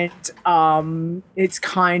 And it's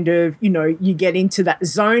kind of, you get into that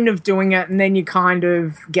zone of doing it, and then you kind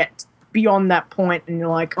of get beyond that point and you're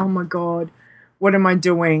like, oh my God, what am I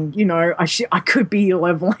doing? I could be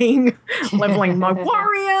leveling my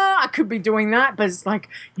warrior. I could be doing that, but it's like,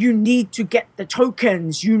 you need to get the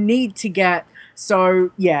tokens. You need to get,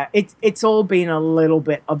 so yeah, it's all been a little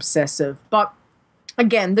bit obsessive. But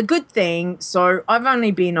again, the good thing, so I've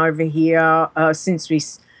only been over here since we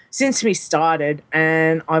started,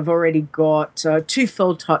 and I've already got 2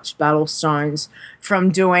 full touch battle stones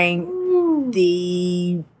from doing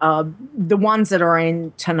the ones that are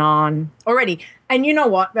in Tanan already. And you know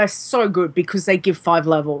what? They're so good because they give 5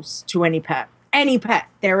 levels to any pet. Any pet.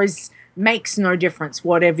 Makes no difference,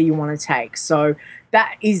 whatever you want to take. So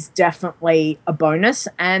that is definitely a bonus,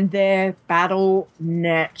 and they're battle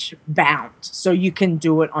net bound. So you can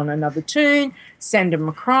do it on another tune, send them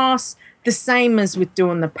across. The same as with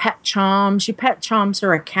doing the pet charms. Your pet charms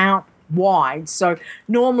are account wide. So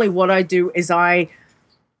normally what I do is I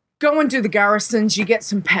go and do the garrisons, you get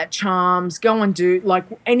some pet charms, go and do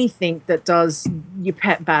anything that does your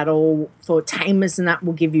pet battle for tamers, and that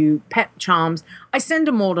will give you pet charms. I send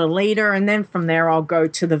them all to leader, and then from there I'll go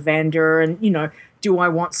to the vendor and, do I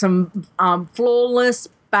want some flawless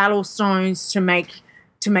battle stones to make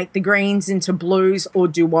the greens into blues, or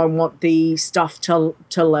do I want the stuff to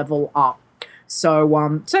level up?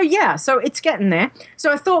 So yeah, so it's getting there.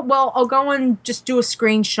 So I thought, well, I'll go and just do a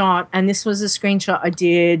screenshot, and this was a screenshot I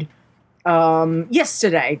did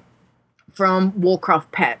yesterday from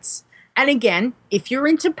Warcraft Pets. And again, if you're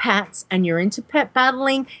into pets and you're into pet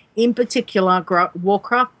battling, in particular,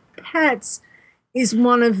 Warcraft Pets is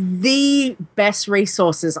one of the best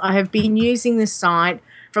resources. I have been using this site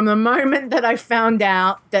from the moment that I found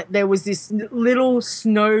out that there was this little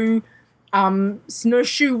snowshoe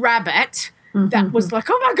rabbit that was like,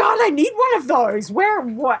 oh my God, I need one of those.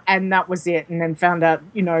 What? And that was it. And then found out,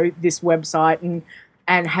 this website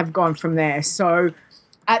and have gone from there. So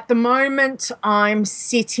at the moment, I'm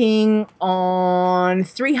sitting on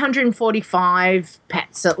 345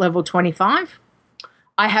 pets at level 25.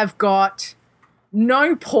 I have got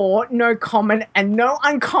no port, no common, and no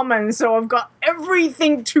uncommon. So I've got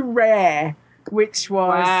everything to rare, which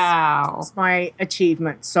was my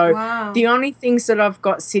achievement. So the only things that I've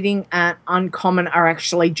got sitting at uncommon are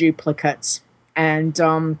actually duplicates. And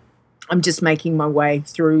I'm just making my way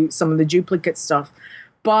through some of the duplicate stuff.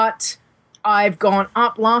 But I've gone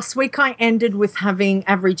up. Last week I ended with having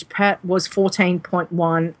average pet was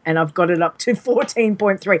 14.1 and I've got it up to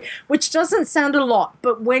 14.3, which doesn't sound a lot.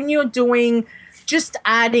 But when you're doing just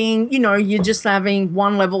adding, you're just having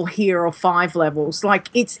one level here or 5 levels. Like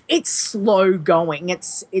it's slow going.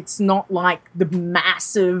 It's not like the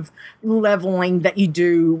massive leveling that you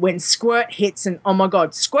do when Squirt hits and oh my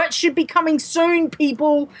God, Squirt should be coming soon,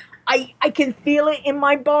 people. I can feel it in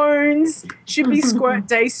my bones. Should be Squirt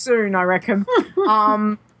day soon, I reckon.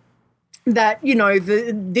 That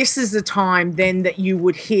this is the time then that you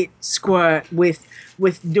would hit Squirt with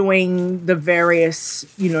doing the various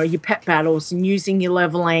your pet battles and using your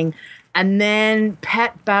leveling, and then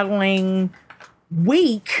pet battling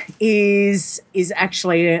week is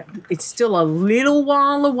actually it's still a little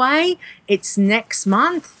while away. It's next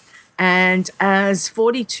month. And as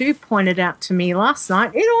 42 pointed out to me last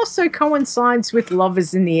night, it also coincides with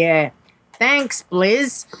Lovers in the Air. Thanks,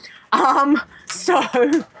 Blizz. So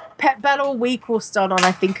Pet Battle Week will start on,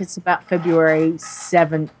 I think it's about February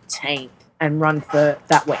 17th and run for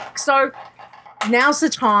that week. So now's the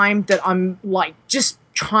time that I'm like just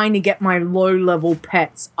trying to get my low-level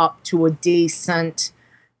pets up to a decent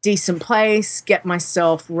place, get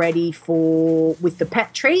myself ready with the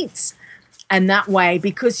pet treats. And that way,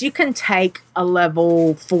 because you can take a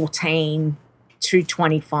level 14 to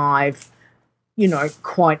 25,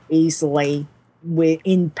 quite easily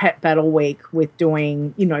in Pet Battle Week with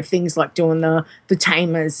doing, things like doing the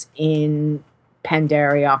tamers in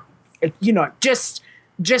Pandaria,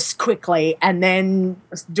 just quickly, and then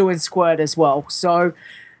doing Squirt as well. So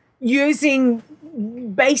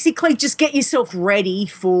basically just get yourself ready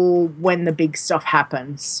for when the big stuff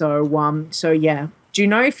happens. So yeah. Do you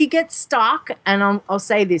know if you get stuck, and I'll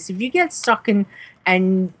say this, if you get stuck and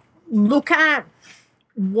look at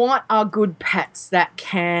what are good pets that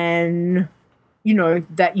can,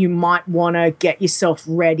 that you might want to get yourself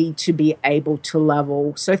ready to be able to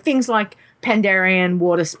level. So things like Pandarian,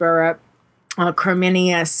 Water Spirit,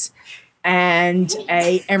 Crominius, and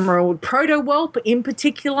a Emerald Proto-Whelp in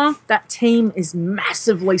particular. That team is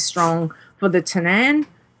massively strong for the Tanan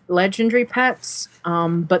legendary pets,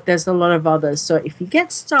 but there's a lot of others. So if you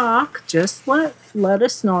get stuck, just let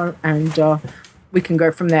us know, and we can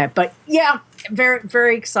go from there. But yeah, very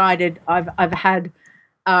very excited. I've had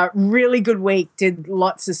a really good week. Did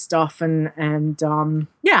lots of stuff and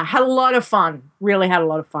yeah, had a lot of fun. Really had a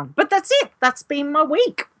lot of fun. But that's it. That's been my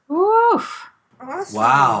week. Oof. Awesome.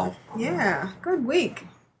 Wow. Yeah, good week.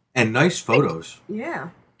 And nice photos. Yeah.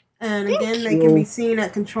 And Thank again, you. they can be seen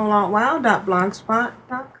at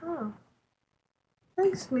controlaltwow.blogspot.com.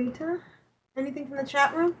 Thanks, Lita. Anything from the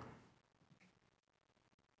chat room?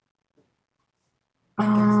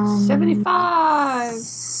 75. Let's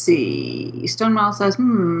see. Stonewall says,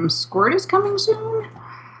 Squirt is coming soon?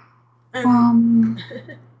 And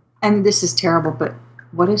this is terrible, but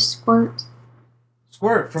what is Squirt?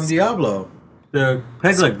 Squirt from Diablo. The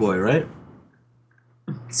peg leg boy, right?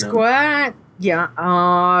 Squirt. Yeah,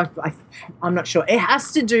 I'm not sure. It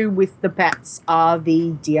has to do with the pets are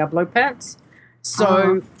the Diablo pets.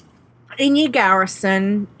 So in your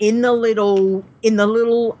garrison, in the little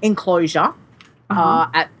enclosure,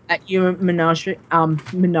 at your menagerie.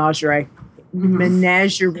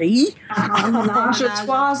 Menage a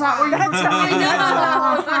trois, is that what you're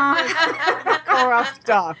That's Crossed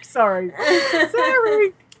Dark. Sorry.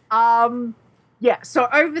 Yeah, so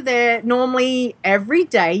over there, normally every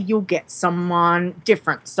day you'll get someone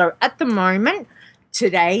different. So at the moment,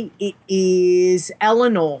 today it is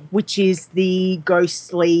Eleanor, which is the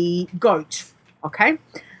ghostly goat, okay?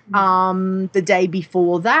 The day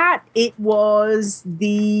before that, it was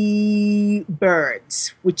the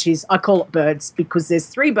birds, which is, I call it birds because there's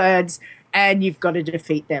 3 birds and you've got to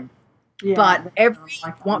defeat them. Yeah, but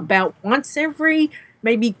about once every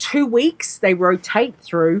maybe 2 weeks, they rotate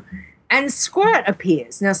through. And Squirt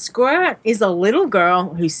appears. Now, Squirt is a little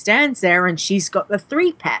girl who stands there and she's got the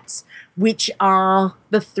 3 pets, which are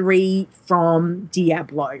the 3 from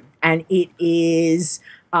Diablo. And it is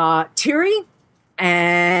Tiri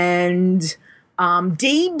and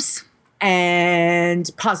Deebs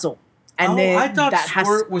and Puzzle. And I thought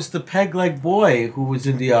Squirt was the peg leg boy who was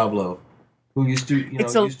in Diablo. Who used to,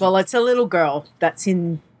 it's a little girl that's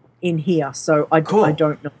in here, so I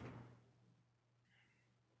don't know.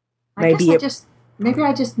 Maybe I just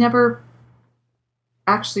never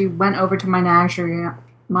actually went over to my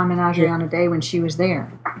menagerie on a day when she was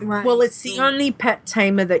there. Right. Well, it's the only pet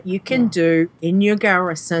tamer that you can do in your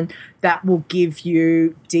garrison that will give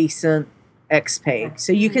you decent XP.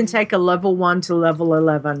 So you can take a level 1 to level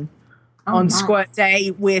 11 on nice. squirt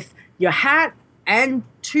day with your hat and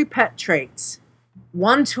 2 pet treats.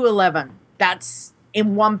 1 to 11. That's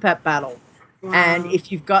in one pet battle. Wow. And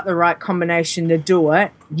if you've got the right combination to do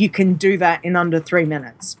it, you can do that in under 3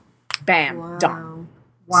 minutes. Bam, done.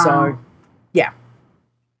 Wow. So, yeah.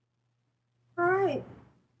 All right.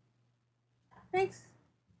 Thanks,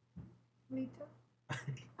 Lita.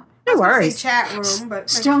 No worries. Chat room, but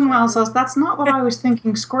Stonewall says, that's not what I was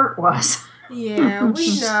thinking squirt was. yeah,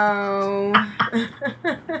 we know.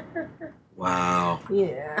 Wow.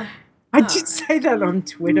 Yeah. I did say that on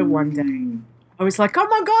Twitter one day. I was like, oh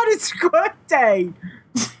my God, it's squirt day.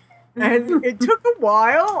 And it took a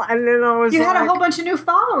while, and then I was You like... had a whole bunch of new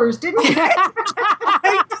followers, didn't you?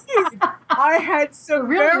 I did. I had some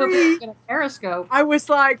Really hope a Periscope. I was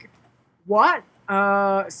like, what?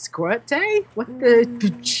 Squirt day? What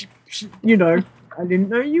the... You know, I didn't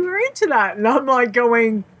know you were into that. And I'm like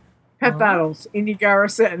going, pet battles, indie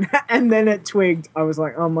garrison. And then it twigged. I was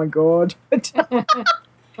like, oh my God.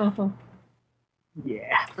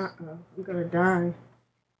 Yeah. Uh-oh. I'm going to die.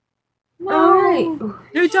 No. All right.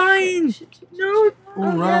 No dying. No. Ooh,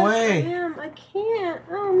 run away. I am. I can't.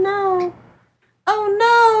 Oh, no.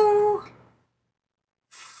 Oh, no.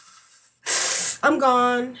 I'm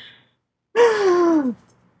gone. Oh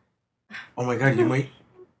my God, you might.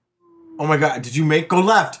 Oh my God, did you make? Go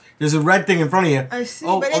left. There's a red thing in front of you. I see,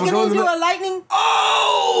 Oh, but it I'm didn't going do to a lightning.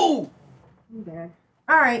 Oh! I'm dead.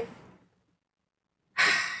 All right.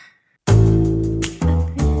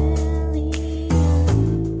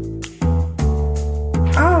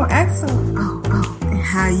 Oh, excellent. Oh.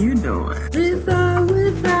 How you doing?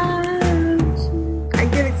 I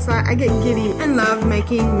get excited. I get giddy and love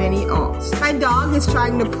making mini alts. My dog is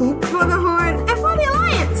trying to poop for the Horde and for the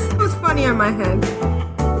Alliance. It was funny on my head.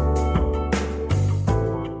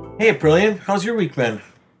 Hey, Brilliant. How's your week been?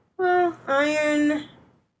 Well,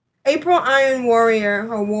 April Iron Warrior,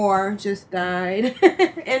 or War, just died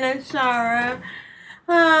in Ashara.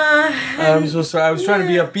 I'm so sorry. I was trying to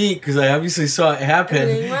be upbeat because I obviously saw it happen,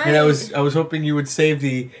 and I was hoping you would save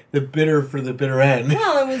the bitter for the bitter end.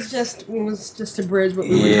 Well, it was just a bridge what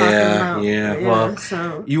we were talking about. Yeah. Well,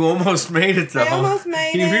 so you almost made it though. I almost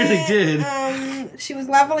made you it. You really did. She was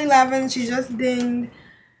level 11. She just dinged.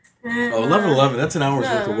 And, level 11. That's an hour's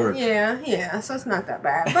worth of work. Yeah. So it's not that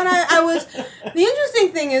bad. But I was. The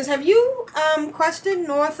interesting thing is, have you quested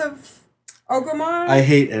north of Orgrimmar? I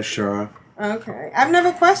hate Ashara. Okay. I've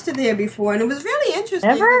never quested here before, and it was really interesting.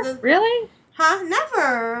 Never? Really? Huh?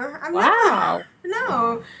 Never. Wow.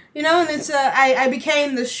 No. You know, and it's I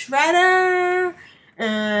became the Shredder,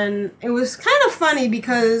 and it was kind of funny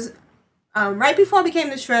because right before I became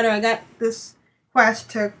the Shredder, I got this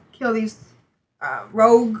quest to kill these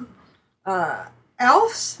rogue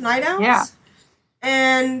elves, night elves. Yeah.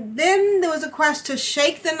 And then there was a quest to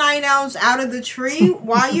shake the night elves out of the tree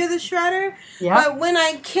while you're the Shredder. Yeah. But when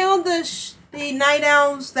I killed the night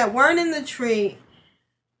elves that weren't in the tree,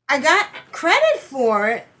 I got credit for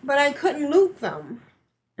it, but I couldn't loot them.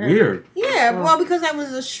 Weird. Yeah, well, because I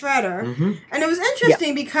was a Shredder. Mm-hmm. And it was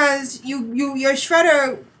interesting because your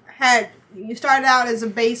Shredder you started out as a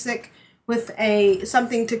basic with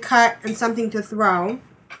something to cut and something to throw.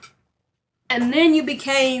 And then you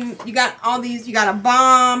got a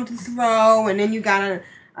bomb to throw, and then you got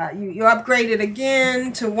you upgraded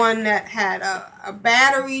again to one that had a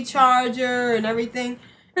battery charger and everything.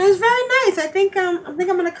 And it was very nice. I think I'm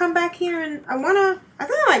gonna come back here, and I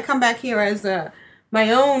think I might come back here as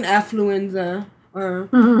my own affluenza, or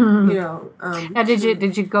Now,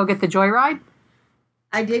 did you go get the joyride?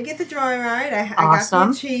 I did get the joyride. I Awesome. got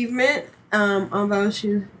the achievement. Although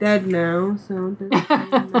she's dead now, so it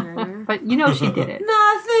doesn't really matter. But you know she did it.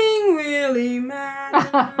 Nothing really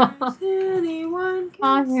matters. Anyone can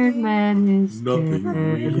Iron Man is Nothing dead.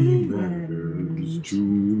 really matters to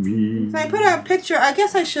me. So I put a picture. I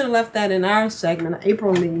guess I should have left that in our segment,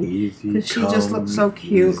 April Lee, because she just looked so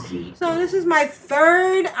cute. So this is my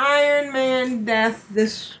third Iron Man death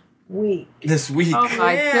this week. This week. Oh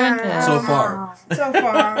my goodness. So far. So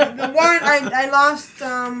far, the one I lost.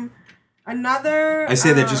 Another. I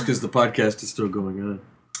say that just because the podcast is still going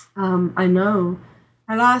on. I know.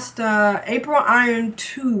 I lost April Iron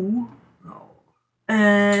 2.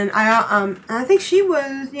 And I think she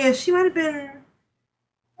was, she might have been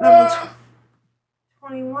level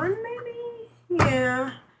 21 maybe?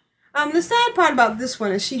 Yeah. The sad part about this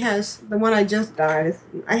one is she has, the one I just died,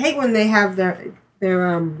 I hate when they have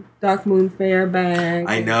their Dark Moon Fair bag.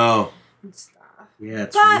 I know. And stuff. Yeah,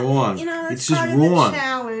 it's But, wrong. That's it's just part of wrong. the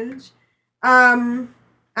challenge. And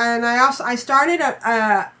I started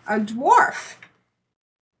a dwarf.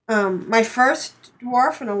 My first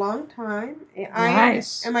dwarf in a long time.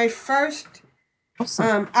 Nice. And my first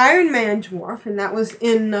Awesome. Iron Man dwarf, and that was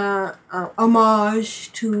in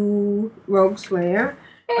homage to Rogue Slayer.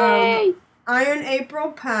 Yay! Iron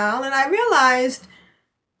April Pal, and I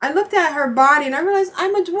looked at her body and I realized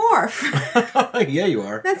I'm a dwarf. Yeah, you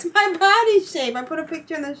are. That's my body shape. I put a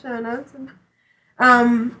picture in the show notes.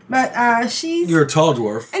 But she's... You're a tall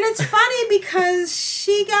dwarf. And it's funny because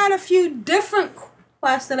she got a few different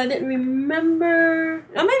quests that I didn't remember.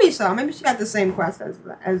 Oh, maybe so. Maybe she got the same quest as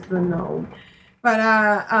the gnome. But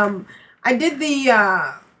I did the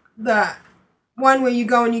one where you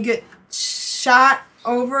go and you get shot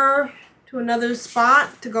over to another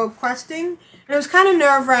spot to go questing. And it was kind of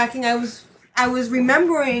nerve-wracking. I was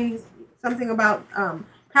remembering something about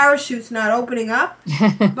parachutes not opening up,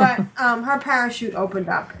 but her parachute opened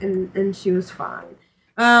up and she was fine.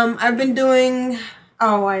 I've been doing...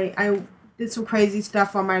 I did some crazy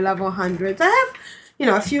stuff on my level 100s. I have...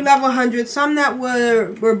 a few level 100s, some that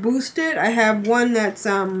were boosted. I have one that's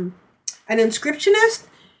an inscriptionist,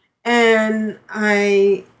 and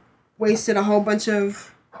I wasted a whole bunch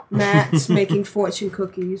of mats making fortune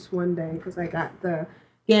cookies one day because I got the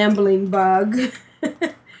gambling bug.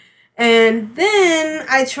 And then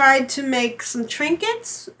I tried to make some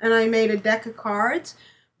trinkets, and I made a deck of cards,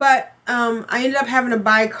 but I ended up having to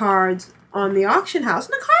buy cards on the auction house,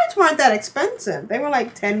 and the cards weren't that expensive. They were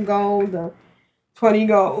like 10 gold or 20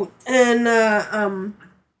 gold. And I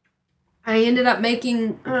ended up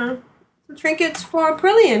making some trinkets for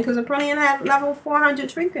Aprillian, because Aprillian had level 400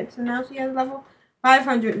 trinkets, and now she has level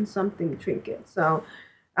 500 and something trinkets. So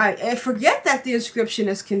I forget that the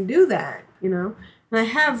inscriptionist can do that, And I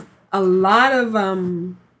have a lot of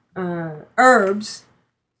herbs,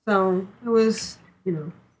 so it was,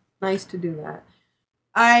 nice to do that.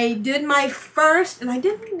 I did my first, and I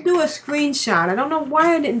didn't do a screenshot. I don't know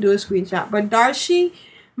why I didn't do a screenshot, but Darcy,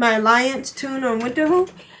 my Alliance tune on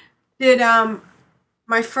Winterhoof, did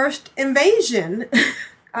my first invasion,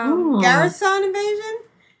 Garrison invasion.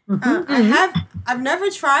 I've never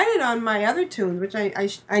tried it on my other tunes, which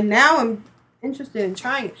I now am interested in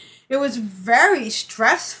trying it. It was very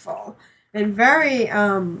stressful and very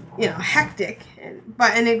hectic,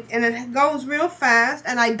 and it goes real fast.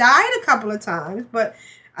 And I died a couple of times, but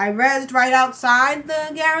I rezzed right outside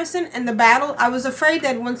the garrison, and the battle. I was afraid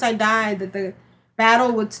that once I died, that the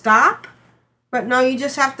battle would stop. But no, you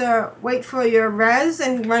just have to wait for your res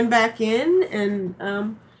and run back in, and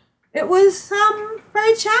it was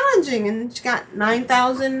very challenging. And she got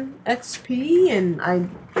 9,000 XP, and I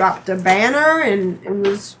dropped a banner, and it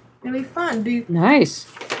was really fun. Nice.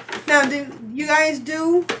 Now, do you guys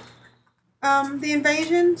do the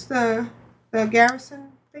invasions, the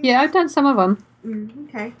garrison thing? Yeah, I've done some of them.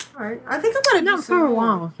 Okay, all right. I think I'm gonna do Not some for a more.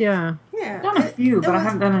 while, yeah. Yeah, I've done a few, but I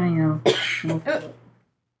haven't done any in a...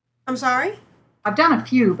 I'm sorry? I've done a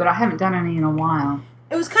few, but I haven't done any in a while.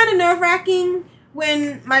 It was kind of nerve-wracking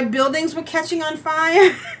when my buildings were catching on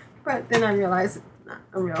fire, but then I realized it's not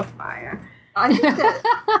a real fire. I think that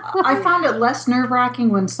I found it less nerve-wracking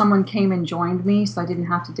when someone came and joined me, so I didn't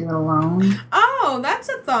have to do it alone. Oh, that's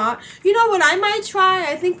a thought. You know what I might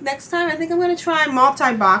try? I think next time, I'm going to try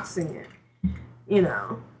multi-boxing it.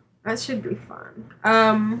 That should be fun.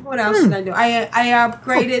 What else did I do? I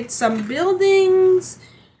upgraded some buildings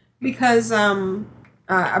because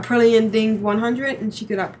Aprillian dinged 100, and she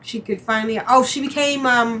could finally. Oh, she became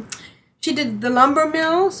she did the lumber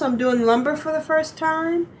mill, so I'm doing lumber for the first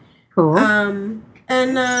time. Cool. And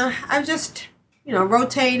I'm just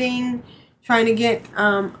rotating, trying to get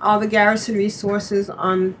all the garrison resources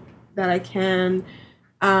on that I can.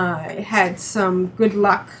 I had some good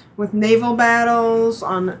luck with naval battles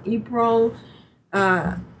on April.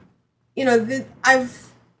 I think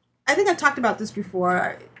I've talked about this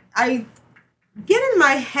before. I get in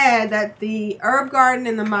my head that the herb garden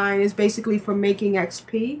and the mine is basically for making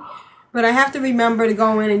XP, but I have to remember to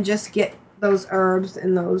go in and just get those herbs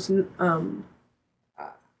and those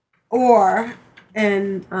ore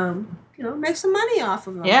and make some money off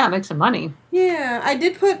of them. Yeah, make some money. Yeah, I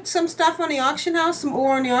did put some stuff on the auction house, some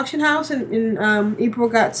ore on the auction house, and April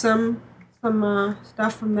got some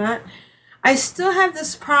stuff from that. I still have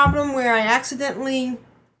this problem where I accidentally,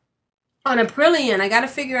 on Aprillian, I got to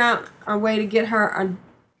figure out a way to get her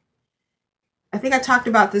I think I talked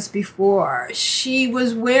about this before. She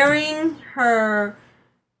was wearing her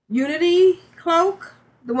Unity cloak,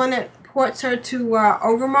 the one that ports her to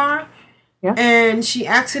Orgrimmar, Yeah. And she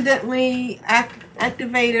accidentally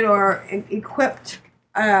activated or equipped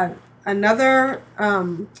another,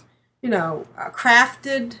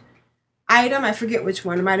 crafted item. I forget which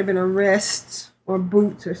one. It might have been a wrist or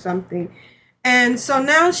boots or something. And so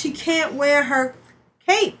now she can't wear her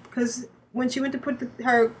cape because when she went to put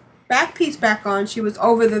her back piece back on, she was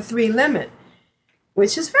over the 3 limit,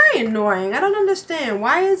 which is very annoying. I don't understand.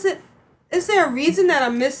 Why is it? Is there a reason that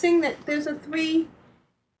I'm missing that there's a 3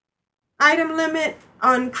 item limit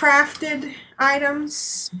on crafted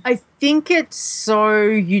items? I think it's so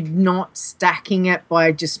you're not stacking it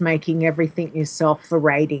by just making everything yourself for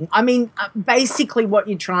raiding. I mean, basically what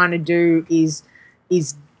you're trying to do is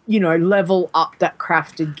level up that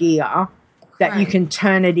crafted gear that you can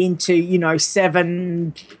turn it into,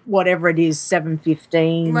 7, whatever it is,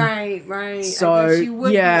 715. Right. So, I guess you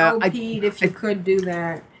would be OP'd if you could do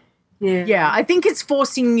that. Yeah, I think it's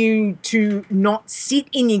forcing you to not sit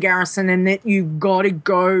in your garrison and that you got to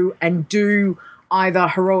go and do either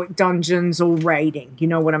heroic dungeons or raiding. You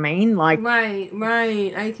know what I mean? Like, right.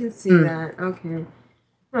 I can see that. Okay,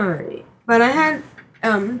 all right. But I had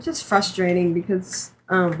just frustrating because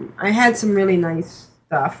I had some really nice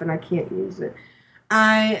stuff and I can't use it.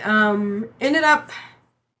 I ended up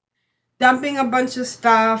dumping a bunch of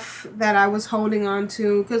stuff that I was holding on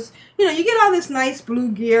to because, you get all this nice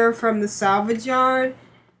blue gear from the salvage yard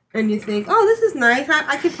and you think, oh, this is nice.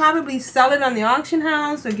 I could probably sell it on the auction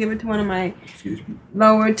house or give it to one of my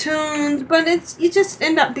lower tunes, but you just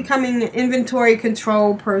end up becoming an inventory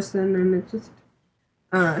control person and it just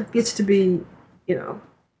gets to be,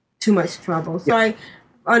 too much trouble. So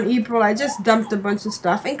on April, I just dumped a bunch of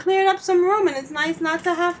stuff and cleared up some room, and it's nice not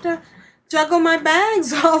to have to juggle my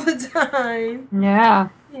bags all the time. Yeah.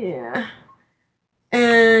 Yeah.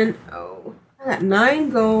 And, I got 9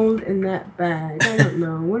 gold in that bag. I don't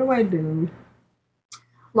know. What do I do?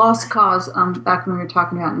 Lost Cause, back when we were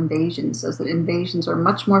talking about invasions, says that invasions are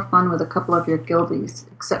much more fun with a couple of your guildies,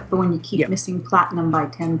 except for when you keep missing platinum by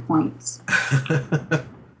 10 points.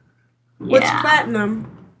 What's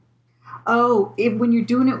platinum? Oh, when you're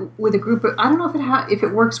doing it with a group, I don't know if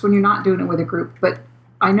it works when you're not doing it with a group, but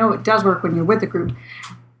I know it does work when you're with a group.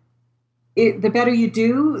 The better you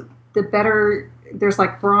do, the better. There's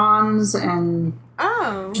like bronze and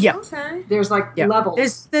okay. There's like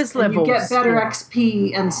levels. There's levels. You get better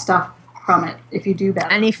XP and stuff from it if you do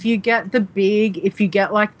better. And if you get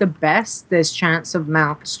like the best, there's chance of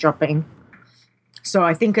mounts dropping. So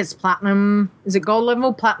I think it's platinum. Is it gold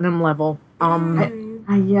level? Platinum level.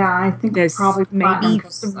 I think there's probably maybe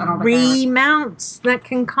 3 mounts that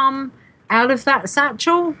can come out of that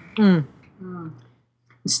satchel.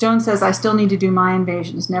 Stone says, I still need to do my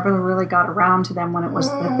invasions. Never really got around to them when it was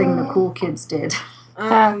the thing the cool kids did.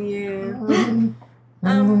 Oh, yeah.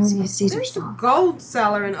 There's a gold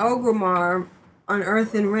seller in Ogrimmar on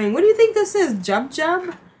Earth and Ring. What do you think this is? Jub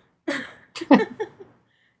Jub? I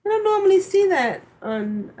don't normally see that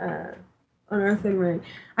on Earth and Ring.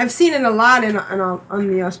 I've seen it a lot on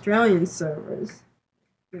the Australian servers.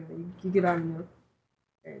 You get on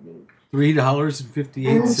the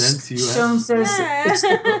 $3.58 US. Stone says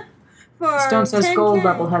Stone says 10K. gold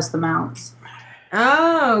level has the mounts.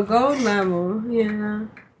 Oh, gold level. Yeah.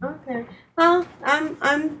 Okay. Well,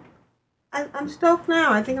 I'm stoked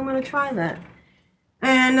now. I think I'm gonna try that.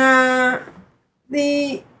 And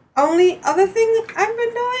the only other thing I've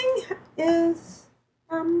been doing is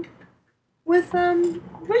with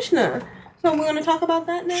Krishna. So we're gonna talk about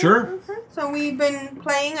that now. Sure. Okay. So we've been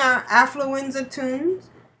playing our Affluenza tunes,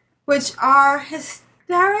 which are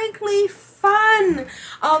hysterically fun.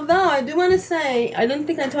 Although I do want to say, I don't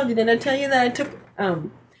think I told you. Did I tell you that I took?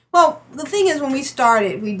 Well, the thing is, when we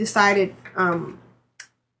started, we decided our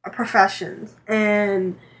professions,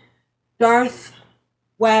 and Darth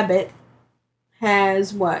Wabbit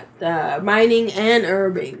has mining and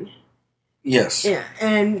herbing. Yes. Yeah,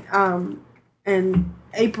 and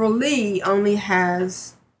April Lee only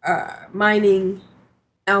has mining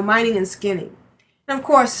and skinning. And of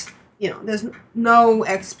course, there's no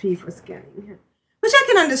XP for skinning, which I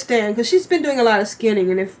can understand because she's been doing a lot of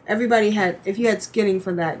skinning. And if you had skinning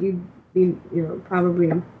for that, you'd be,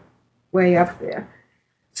 probably way up there.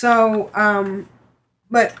 So,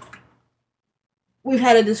 but we've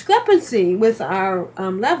had a discrepancy with our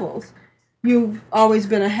levels. You've always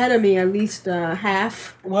been ahead of me, at least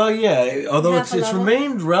half. Well, yeah, although it's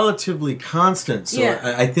remained relatively constant. So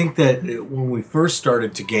yeah. I think that when we first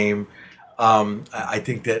started to game, I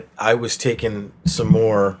think that I was taking some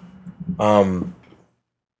more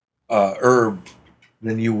herb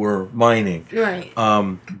than you were mining. Right.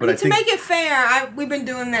 But I to make it fair, we've been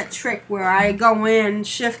doing that trick where I go in,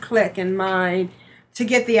 shift click, and mine to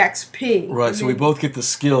get the XP. Right, so we both get the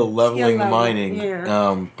skill leveling the level, mining,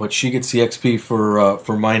 yeah. but she gets the XP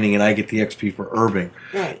for mining, and I get the XP for herbing.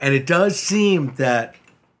 Right. And it does seem that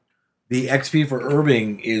the XP for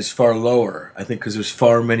herbing is far lower. I think because there's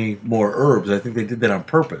far many more herbs. I think they did that on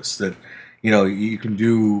purpose. That you can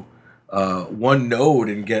do one node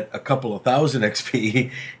and get a couple of thousand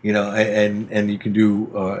XP. And you can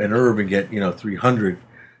do an herb and get 300.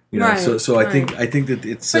 Right, so right. I think that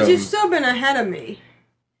it's. But you've still been ahead of me.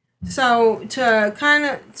 So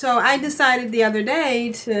I decided the other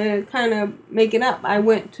day to kind of make it up. I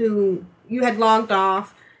went to, you had logged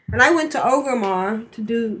off, and I went to Orgrimmar to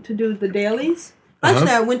do the dailies.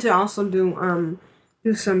 Actually, I went to also do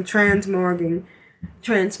some transmogging.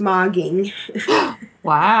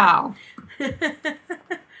 Wow.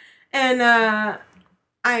 And I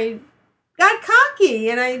got cocky,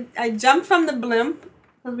 and I jumped from the blimp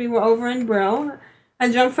because we were over in Brill.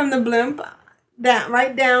 I jumped from the blimp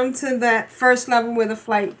right down to that first level where the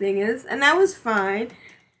flight thing is, and that was fine.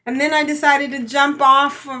 And then I decided to jump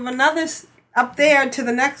off of another up there to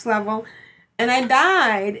the next level, and I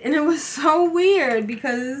died. And it was so weird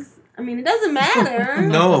because, I mean, it doesn't matter.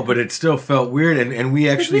 No, but it still felt weird, and we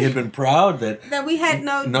actually had been proud that we had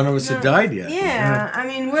none of us had died yet. Yeah, I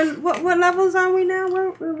mean, what levels are we now?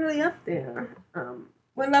 We're really up there.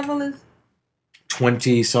 What level is?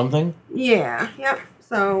 20 something. Yeah. Yep.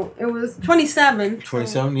 So it was 27.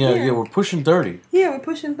 27. Yeah. We're pushing 30. Yeah, we're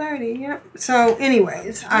pushing 30. Yep. So,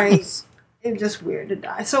 anyways, it's just weird to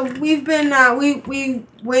die. So we've been we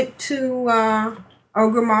went to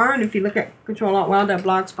Orgrimmar, and if you look at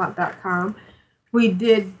control.wild.blogspot.com, we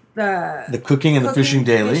did the cooking and the fishing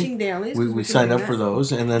daily. Fishing dailies. We signed up for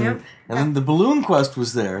those, and then then the balloon quest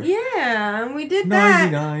was there. Yeah, and we did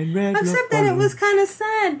that. 99 red Except that it was kind of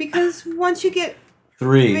sad because once you get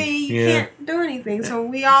three, you can't do anything. So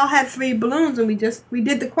we all had 3 balloons, and we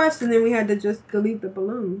did the quest, and then we had to just delete the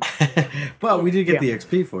balloon. Well, we did get the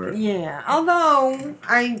XP for it. Yeah, although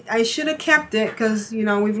I should have kept it because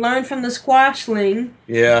we've learned from the squashling.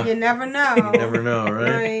 Yeah, you never know. You never know,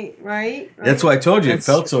 right? Right. That's why I told you it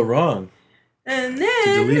felt so wrong. And then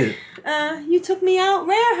to delete it. You took me out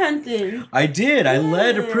rare hunting. I did. I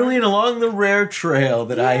led Aprillian along the rare trail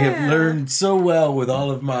that I have learned so well with all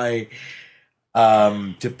of my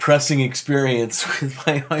depressing experience with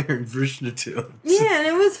my iron Vishnatunes. Yeah, and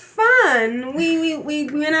it was fun. We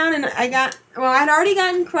went out, and I'd already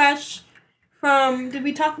gotten Crush from, did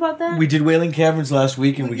we talk about that? We did Wailing Caverns last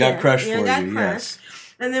week, and we got Crush for you. Yes.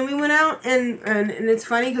 And then we went out, and it's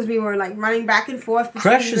funny because we were like running back and forth.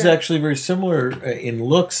 Crush is actually very similar in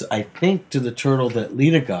looks, I think, to the turtle that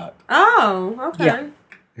Lita got. Oh, okay.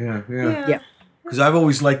 Yeah. Because I've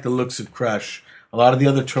always liked the looks of Crush. A lot of the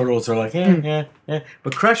other turtles are like,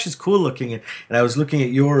 but Crush is cool looking, and I was looking at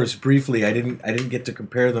yours briefly. I didn't get to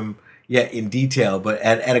compare them yet in detail, but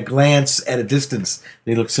at a glance, at a distance,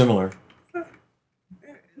 they look similar.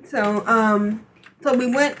 So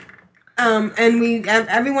we went, and we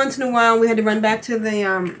every once in a while we had to run back to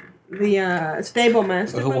the stable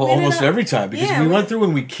master. Well, almost every time because we went through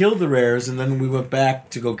and we killed the rares, and then we went back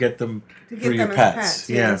to go get them for your pets.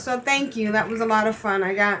 Yeah. So thank you. That was a lot of fun.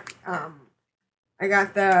 I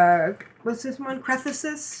got the, what's this one?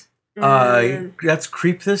 Crethis? That's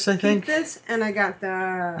Creepthis, I think. Creepthis, and I got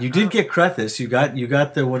the... You did get Crethis. You got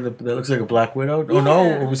the one that looks like a Black Widow. Yeah. Oh,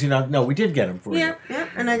 no, or was he not? No, we did get him for you. Yeah,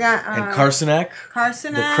 and I got... and Carsonak.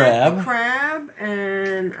 The crab,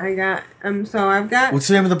 and I got... so I've got... What's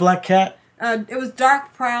the name of the black cat? It was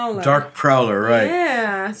Dark Prowler. Dark Prowler, right.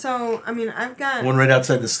 Yeah, so, I mean, I've got... One right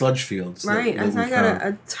outside the sludge fields. Right, so I got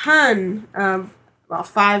a ton of...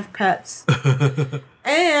 5 pets.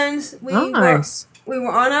 And we were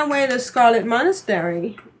on our way to Scarlet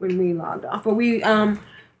Monastery when we logged off. But well,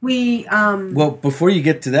 before you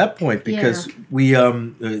get to that point, because we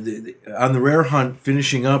on the rare hunt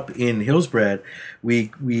finishing up in Hillsbrad, we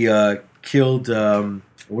killed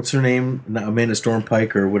what's her name? Amanda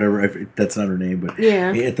Stormpike or whatever. That's not her name, but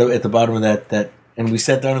at the bottom of that. And we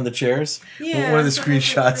sat down in the chairs. Yeah, one of the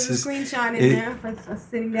screenshots is a screenshot in there of us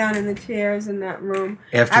sitting down in the chairs in that room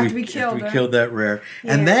after we killed that rare.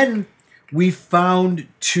 Yeah. And then we found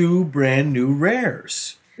 2 brand new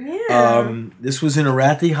rares. Yeah. This was in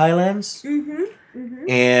Arathi Highlands. Mm-hmm. Mm-hmm.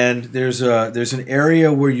 And there's an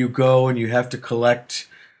area where you go and you have to collect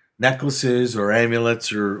necklaces or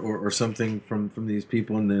amulets or something from these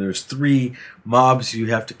people. And then there's 3 mobs you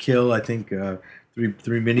have to kill. I think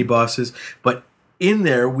 3 mini bosses, but in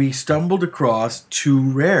there, we stumbled across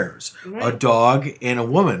 2 rares, a dog and a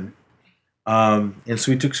woman. And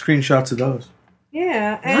so we took screenshots of those.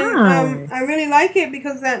 Yeah, and I really like it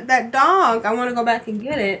because that dog, I want to go back and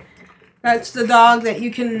get it. That's the dog that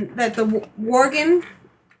the Worgen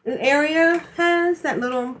area has. That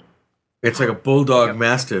little. It's like a bulldog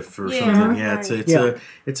mastiff or something. Yeah, right.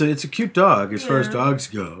 it's a cute dog as far as dogs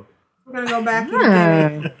go. We're gonna go back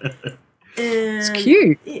and get it. It's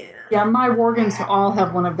cute. Yeah, my Worgans all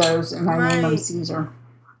have one of those, and I name him Caesar.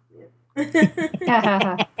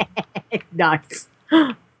 Nice.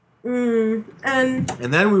 And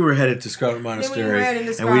then we were headed to Scarlet Monastery, and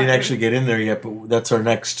we didn't actually get in there yet. But that's our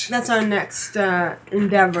next. That's our next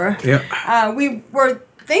endeavor. Yeah. We were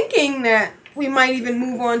thinking that we might even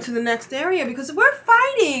move on to the next area because we're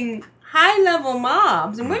fighting high-level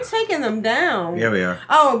mobs and we're taking them down. Yeah, we are.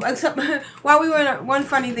 Oh, except while we were in one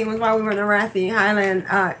funny thing was while we were in Arathi Highland,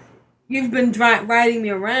 you've been riding me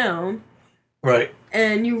around. Right.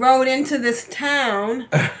 And you rode into this town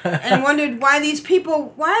and wondered why are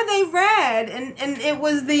they red? And it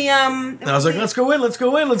was the and I was like, let's go in.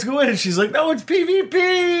 And she's like, no, it's PvP.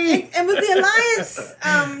 It was the Alliance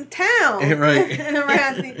town. Right. In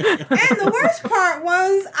Arathi. And the worst part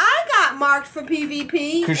was I got marked for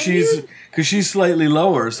PvP. Because she's slightly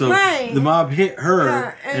lower, so the mob hit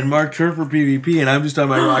her and marked her for PvP, and I'm just on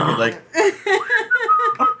my rocket like.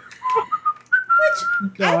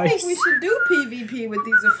 I think we should do PvP with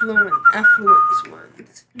these affluent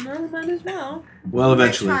ones. No, might as well. Well,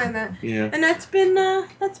 eventually. Try that. Yeah. And that's been my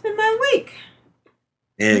week.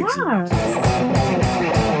 Excellent.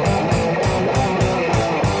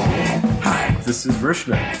 Hi, this is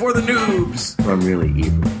Vrishna for the noobs. I'm really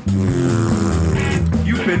evil.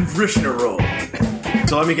 You've been Vrishna rolled.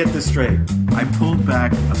 So let me get this straight. I pulled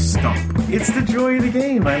back a stump. It's the joy of the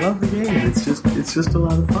game. I love the game. It's just a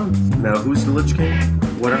lot of fun. Now, who's the Lich King?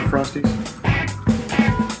 What are Frosties?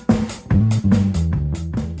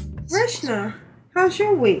 Vrishna, how's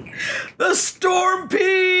your week? The Storm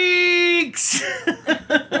Peaks!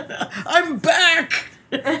 I'm back!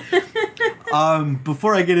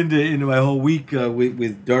 Before I get into my whole week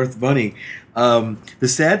with Darth Bunny, the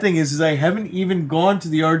sad thing is I haven't even gone to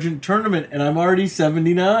the Argent tournament and I'm already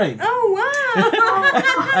 79. Oh wow!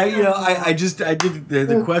 I did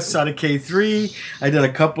the quests out of K3. I did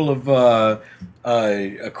a couple of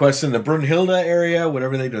quests in the Brunhilde area,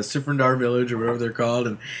 whatever they do, Sifrindar village or whatever they're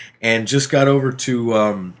called, and just got over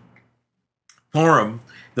to Thorum.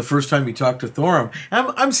 The first time you talked to Thorum,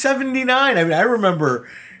 I'm 79. I mean, I remember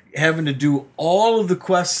having to do all of the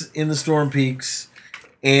quests in the Storm Peaks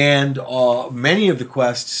and many of the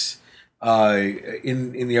quests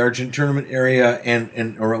in the Argent tournament area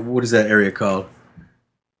and or what is that area called?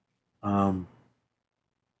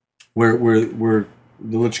 Where the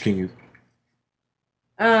Lich King is.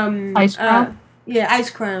 Ice Crown? Yeah, Ice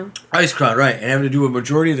Crown. Ice Crown, right. And having to do a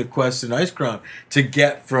majority of the quests in Ice Crown to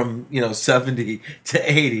get from, 70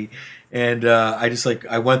 to 80. And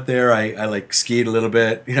I went there, I skied a little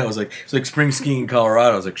bit. It was like spring skiing in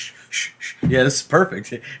Colorado. I was like, shh. Yeah, this is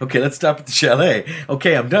perfect. Okay, let's stop at the chalet.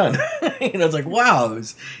 Okay, I'm done. It's like, wow,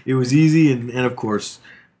 it was easy. And of course,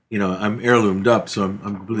 I'm heirloomed up, so I'm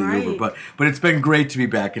completely over. But it's been great to be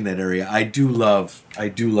back in that area. I do love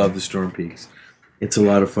the Storm Peaks. It's a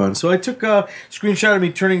lot of fun. So I took a screenshot of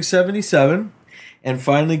me turning 77 and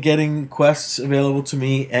finally getting quests available to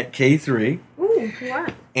me at K3. Ooh,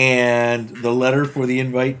 what? And the letter for the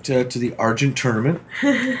invite to the Argent tournament.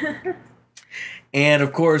 And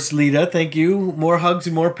of course, Lita, thank you. More hugs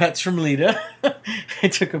and more pets from Lita. I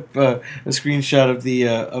took up a screenshot of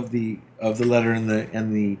the letter and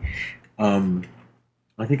the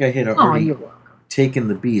I think I had already taken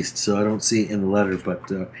the beast, so I don't see it in the letter,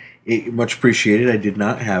 but much appreciated. I did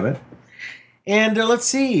not have it. And let's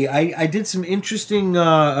see, I did some interesting,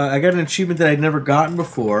 I got an achievement that I'd never gotten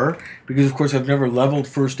before, because of course I've never leveled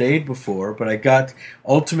first aid before, but I got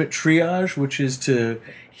Ultimate Triage, which is to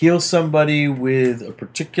heal somebody with a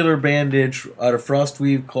particular bandage out of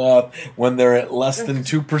frostweave cloth when they're at less than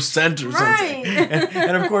 2% or something. Right.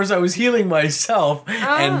 And of course I was healing myself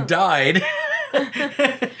and died.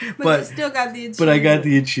 But you still got the achievement. But I got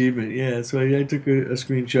the achievement, yeah. So I took a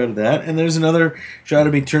screenshot of that. And there's another shot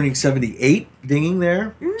of me turning 78, dinging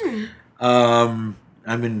there. I'm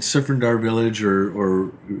in Sifrindar village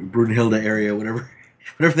or Brunhilde area, whatever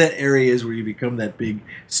that area is where you become that big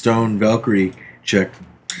stone Valkyrie chick.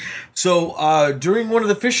 So during one of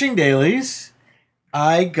the fishing dailies,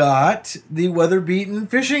 I got the weather-beaten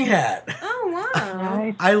fishing hat. Oh,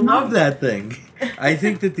 wow. I love that thing. I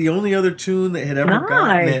think that the only other tune that had ever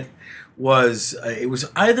gotten it was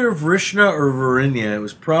either Vrishna or Varinya. It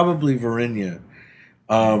was probably Varinya.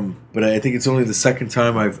 But I think it's only the second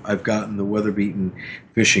time I've gotten the weather-beaten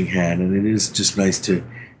fishing hat, and it is just nice to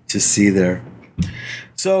see there.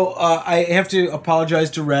 So I have to apologize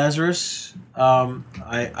to Razarus.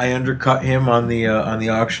 I undercut him on the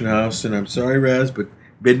auction house, and I'm sorry, Raz, but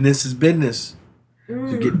business is business.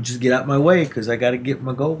 So just get out my way because I got to get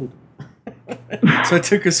my gold. So I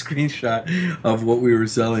took a screenshot of what we were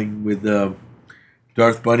selling with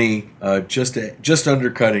Darth Bunny just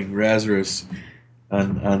undercutting Razarus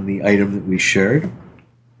on the item that we shared.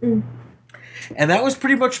 And that was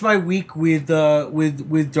pretty much my week with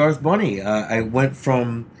Darth Bunny. I went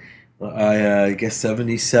from I guess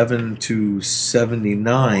 77 to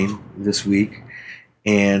 79 this week,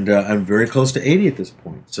 and I'm very close to 80 at this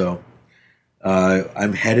point. So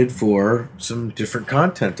I'm headed for some different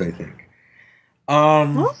content, I think.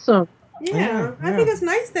 Awesome. Yeah, I think it's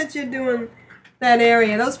nice that you're doing that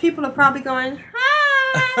area. Those people are probably going,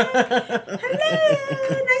 "Hi,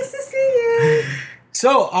 hello, nice to see you."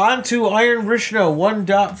 So on to Iron Vrishna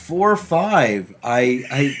 1.45.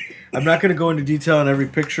 I'm not going to go into detail on every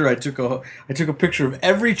picture. I took a picture of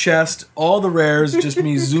every chest, all the rares, just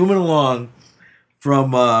me zooming along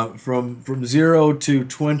from 0 to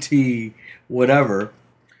 20 whatever.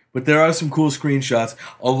 But there are some cool screenshots.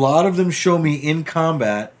 A lot of them show me in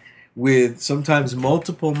combat with sometimes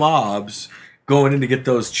multiple mobs going in to get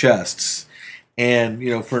those chests. And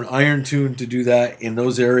for an Iron Tune to do that in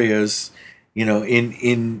those areas,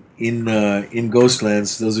 in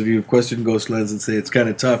Ghostlands, those of you who've questioned Ghostlands and say it's kind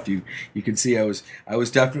of tough, you can see I was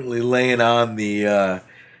definitely laying on the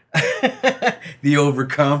the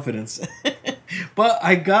overconfidence. But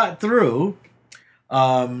I got through.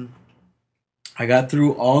 I got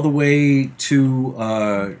through all the way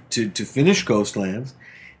to finish Ghostlands,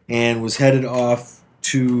 and was headed off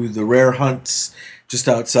to the rare hunts just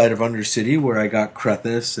outside of Undercity, where I got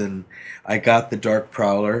Krethus and I got the Dark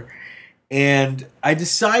Prowler. And I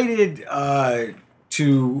decided I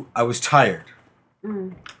was tired.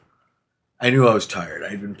 I knew I was tired.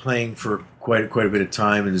 I'd been playing for quite a bit of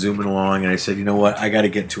time and zooming along, and I said, you know what, I got to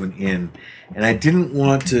get to an inn. And I didn't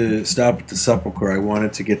want to stop at the Sepulchre. I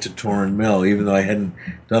wanted to get to Torrin Mill, even though I hadn't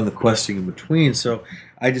done the questing in between. So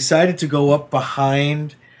I decided to go up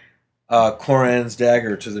behind Koran's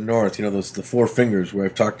Dagger to the north. The four fingers where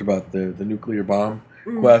I've talked about the nuclear bomb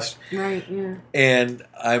quest. Right, yeah. And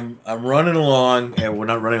I'm running along, and we're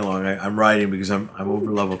not running along. I'm riding because I'm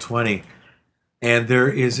over level 20, and there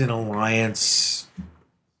is an Alliance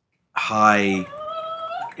high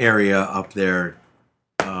area up there.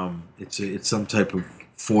 It's some type of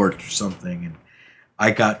fort or something, and I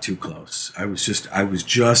got too close. I was just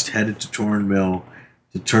headed to Torrin Mill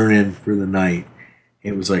to turn in for the night.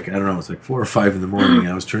 It was like, I don't know, it was like 4 or 5 in the morning.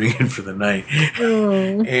 I was turning in for the night.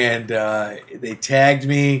 And they tagged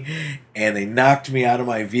me, and they knocked me out of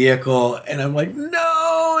my vehicle. And I'm like,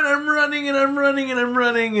 no! And I'm running, and I'm running, and I'm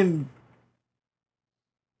running. And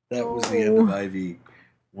that was the end of IV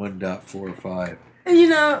 1.45.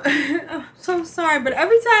 I'm so sorry, but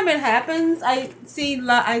every time it happens, I see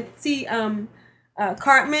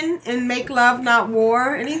Cartman in Make Love Not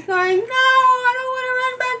War, and he's going, no, I don't want to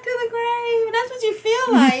run back to the grave. That's what you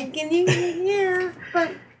feel like, and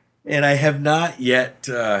but. And I have not yet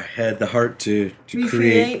had the heart to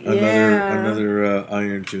create another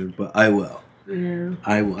Iron Tune, but I will. Yeah.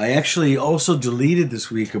 I will. I actually also deleted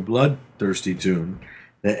this week a Bloodthirsty tune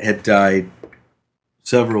that had died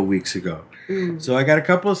several weeks ago. So I got a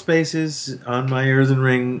couple of spaces on my Earthen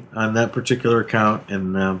Ring on that particular account,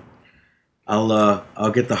 and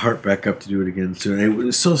I'll get the heart back up to do it again soon. It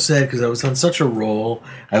was so sad because I was on such a roll.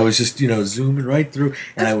 I was just zooming right through,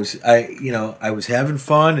 and I was having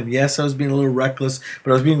fun, and yes, I was being a little reckless,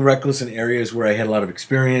 but I was being reckless in areas where I had a lot of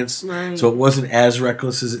experience, right. So it wasn't as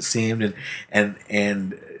reckless as it seemed. And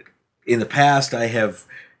in the past, I have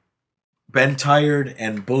been tired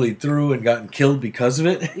and bullied through and gotten killed because of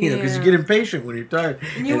it, because you get impatient when you're tired.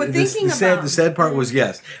 And you were the sad part was,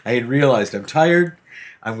 yes, I had realized I'm tired.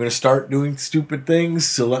 I'm going to start doing stupid things,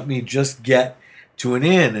 so let me just get to an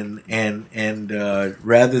inn, and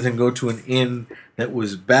rather than go to an inn that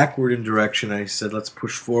was backward in direction, I said let's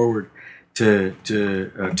push forward to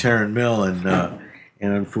Torrin Mill, and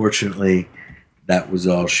unfortunately, that was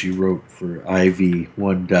all she wrote for IV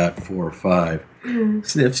 1.45.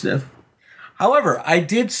 Sniff, sniff. However, I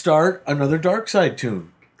did start another Dark Side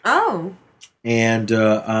tune. Oh. And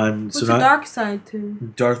What's the Dark Side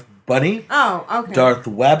tune? Darth Bunny. Oh, okay. Darth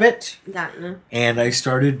Wabbit. Got you. And I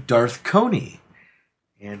started Darth Coney.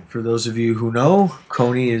 And for those of you who know,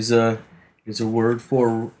 Coney is a word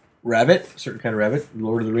for rabbit, a certain kind of rabbit.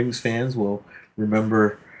 Lord of the Rings fans will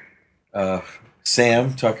remember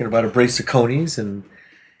Sam talking about a brace of conies and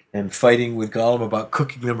fighting with Gollum about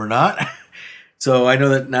cooking them or not. So I know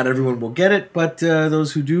that not everyone will get it, but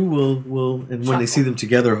those who do will, and when they see them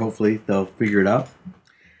together, hopefully they'll figure it out.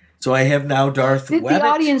 So I have now Darth The Wabbit.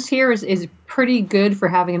 audience here is pretty good for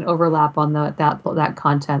having an overlap on that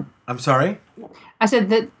content. I'm sorry? I said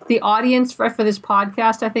that the audience for this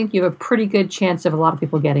podcast, I think you have a pretty good chance of a lot of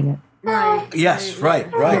people getting it. Right. Yes,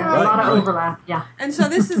 right. A lot of overlap, yeah. And so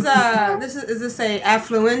this is is this a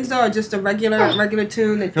affluenza or just a regular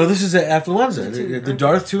tune? That No, this is an affluenza. The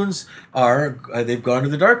Darth tunes are, they've gone to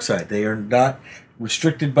the dark side. They are not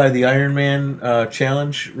restricted by the Iron Man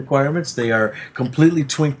challenge requirements. They are completely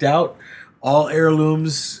twinked out. All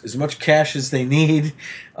heirlooms, as much cash as they need.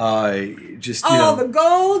 The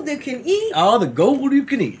gold you can eat. All the gold you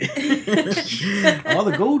can eat. All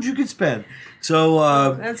the gold you can spend.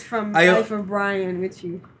 So that's from Life of Brian with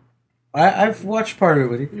you. I've watched part of it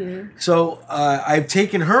with you. Yeah. So I've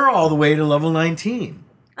taken her all the way to level 19.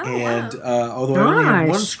 And although I only have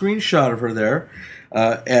one screenshot of her there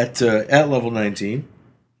at level 19,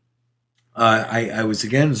 I was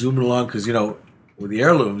again zooming along because, with the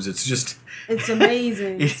heirlooms, it's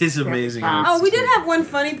amazing. It is amazing. We did have one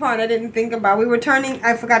funny part I didn't think about.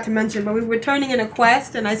 I forgot to mention, but we were turning in a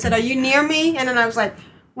quest, and I said, "Are you near me?" And then I was like,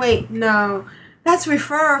 "Wait, no, that's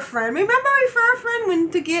refer a friend." Remember refer a friend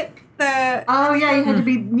when to get the? Oh yeah, you had to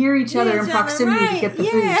be near each other in proximity to get the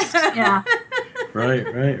boost. Yeah.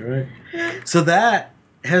 Right. So that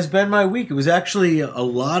has been my week. It was actually a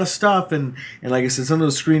lot of stuff, and like I said, some of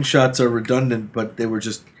those screenshots are redundant, but they were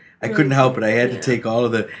just. I couldn't help it. I had to take all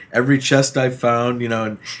of every chest I found,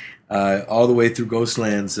 and all the way through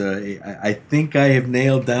Ghostlands. I think I have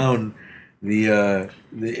nailed down the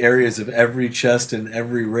areas of every chest and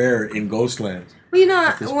every rare in Ghostlands.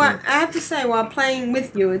 Well, I have to say, while playing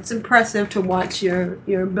with you, it's impressive to watch your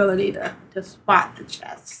ability to spot the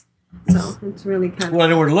chests. So it's really kind of. Well, I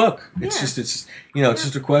know where to look. It's just it's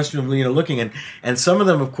just a question of looking, and some of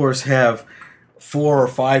them, of course, have 4 or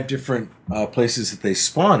 5 different places that they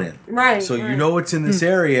spawn in. Right. So you know it's in this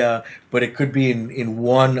area, but it could be in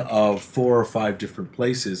one of 4 or 5 different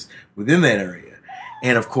places within that area.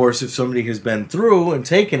 And of course, if somebody has been through and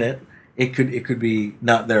taken it, it could be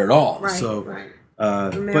not there at all. Right. So, right.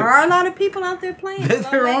 And there are a lot of people out there playing.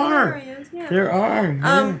 There are. Areas. Yeah. There are.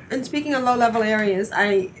 Yeah. And speaking of low-level areas,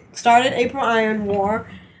 I started April Iron War,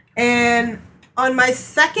 and on my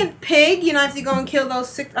second pig, I have to go and kill those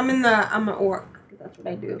 6. I'm an orc. That's what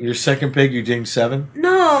I do. Your second pig, you dinged 7?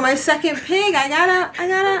 No, my second pig, I got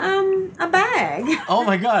a bag. Oh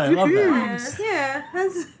my god, I love that. Yeah,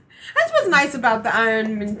 that's what's nice about the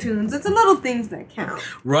Iron Man tunes. It's the little things that count.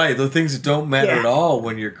 Right, the things that don't matter at all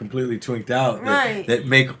when you're completely twinked out. That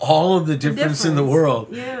make all of the difference in the world.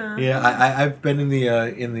 Yeah. Yeah, I've been in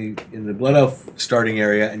the Blood Elf starting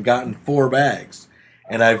area and gotten 4 bags,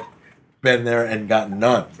 and I've been there and gotten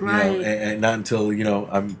none. And not until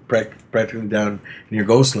I'm practically down near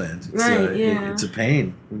Ghostlands. It's a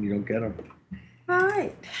pain when you don't get them. All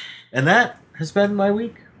right. And that has been my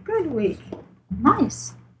week. Good week.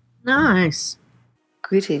 Nice.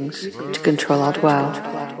 Greetings to Control Alt WoW.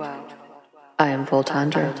 I am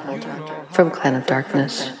Voltandra from Clan of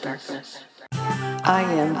Darkness. I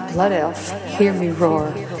am Blood Elf. Hear me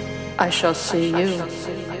roar. I shall see you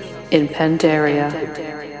in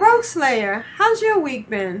Pandaria. Rogue Slayer, how's your week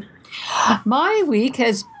been? My week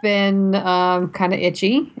has been kind of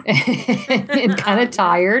itchy and kind of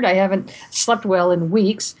tired. I haven't slept well in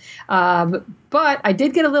weeks, but I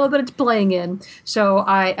did get a little bit of playing in. So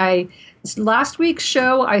I last week's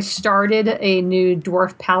show, I started a new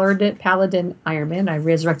Dwarf Paladin Ironman. I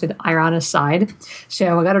resurrected Irana's side.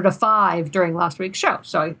 So I got her to 5 during last week's show.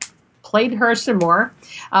 So I played her some more.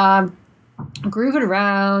 Grooving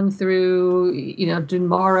around through,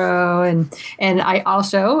 Dunmorrow, and I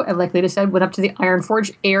also, like Lita said, went up to the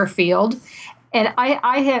Ironforge airfield, and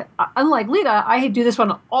I had, unlike Lita, I do this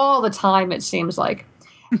one all the time. It seems like,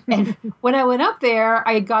 and when I went up there,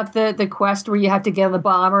 I got the quest where you have to get on the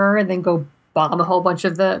bomber and then go bomb a whole bunch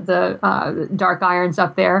of the Dark Irons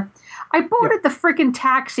up there. I boarded the freaking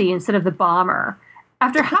taxi instead of the bomber.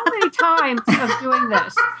 After how many times of doing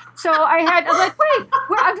this? So I'm like, wait,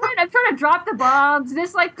 I'm trying to drop the bombs, and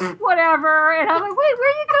it's like, whatever. And I'm like, wait, where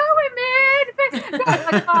are you going, man?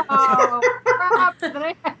 Like, oh, crap. And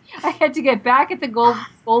then I had to get back at the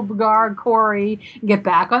Gold Guard Quarry, and get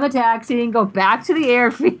back on the taxi, and go back to the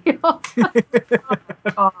airfield.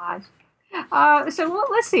 Oh, my gosh. So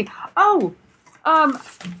let's see.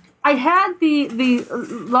 I had the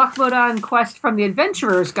Lochmodan quest from the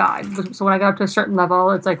Adventurer's Guide. So when I got up to a certain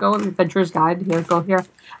level, it's like, oh, the Adventurer's Guide, here, go here.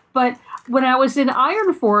 But when I was in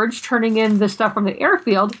Ironforge turning in the stuff from the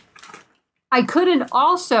airfield, I couldn't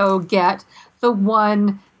also get the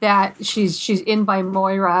one that she's in by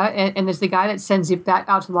Moira, and there's the guy that sends you back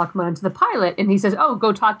out to Lockmon to the pilot, and he says, "Oh,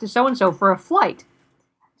 go talk to so and so for a flight."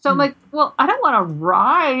 So I'm like, well, I don't want to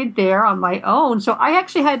ride there on my own. So I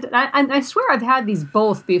actually had, and I swear I've had these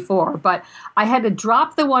both before, but I had to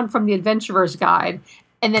drop the one from the Adventurer's Guide,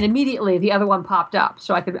 and then immediately the other one popped up,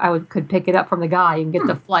 so I could pick it up from the guy and get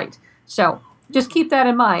the flight. So just keep that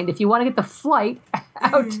in mind. If you want to get the flight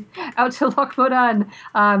out to Loch Modan,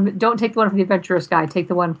 don't take the one from the Adventurer's Guide. Take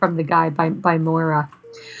the one from the guy by Moira.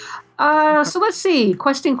 So let's see.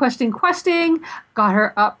 Questing. Got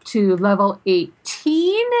her up to level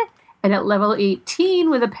 18. And at level 18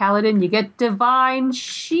 with a paladin, you get Divine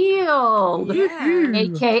Shield.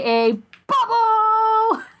 A.K.A.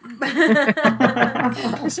 Bubble!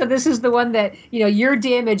 So this is the one that, your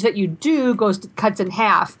damage that you do cuts in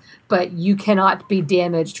half, but you cannot be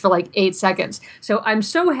damaged for like 8 seconds. So I'm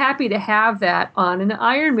so happy to have that on an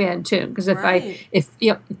Iron Man toon, because if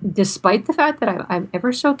despite the fact that I'm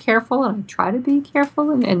ever so careful and I try to be careful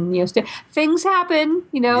and things happen,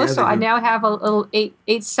 so I now have a little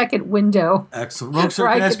 8-second window. Excellent. Rogue, sir,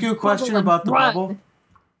 can I ask you a question about the bubble?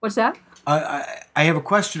 What's that? I have a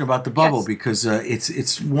question about the bubble, because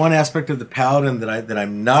it's one aspect of the paladin that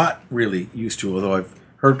I'm not really used to, although I've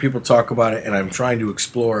heard people talk about it, and I'm trying to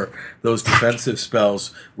explore those defensive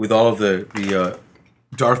spells with all of the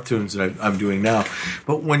Darth tunes that I'm doing now.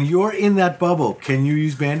 But when you're in that bubble, can you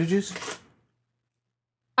use bandages?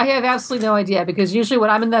 I have absolutely no idea, because usually when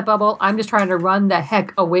I'm in that bubble, I'm just trying to run the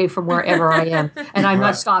heck away from wherever I am, and I'm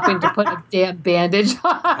not stopping to put a damn bandage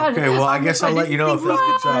on. Okay, well, I guess I'll let you know if this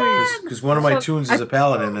gets out, because one of my tunes is a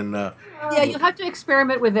paladin, and yeah, you'll have to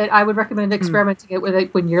experiment with it. I would recommend experimenting with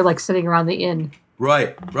it when you're like sitting around the inn.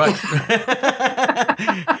 Right.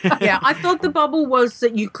 Yeah, I thought the bubble was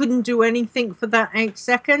that you couldn't do anything for that 8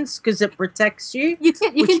 seconds because it protects you. You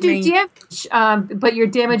can do damage, but your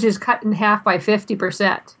damage is cut in half by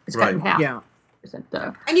 50%. It's cut in half. Yeah.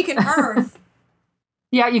 And you can hearth.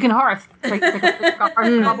 Yeah, you can hearth. I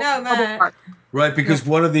know that. Right, because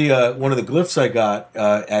one of the glyphs I got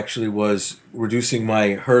actually was reducing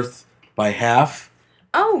my hearth by half.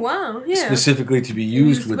 Oh wow! Yeah. Specifically to be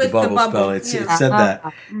used with the bubble spell. It said that.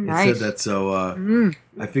 Nice. It said that. So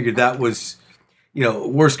I figured that was,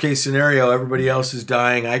 worst case scenario. Everybody else is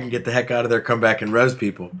dying. I can get the heck out of there. Come back and res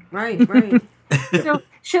people. Right.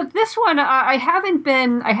 So this one, I haven't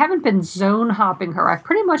been zone hopping her. I've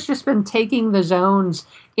pretty much just been taking the zones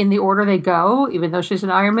in the order they go, even though she's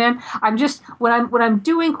an Iron Man. I'm just when I'm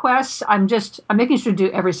doing quests, I'm making sure to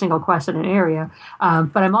do every single quest in an area.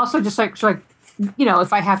 But I'm also just like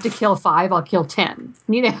if I have to kill 5, I'll kill 10.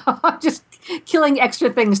 Just killing extra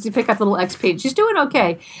things to pick up little XP. She's doing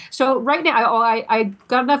okay. So right now, I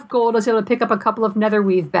got enough gold. I was able to pick up a couple of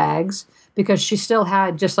netherweave bags because she still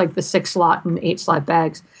had just like the 6-slot and 8-slot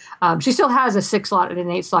bags. She still has a 6-slot and an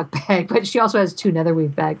 8-slot bag, but she also has 2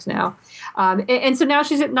 netherweave bags now. And so now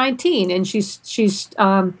she's at 19, and she's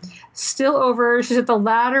still over. She's at the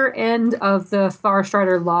latter end of the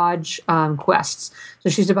Farstrider Lodge quests. So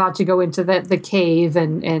she's about to go into the cave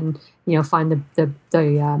and find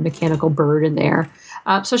the mechanical bird in there.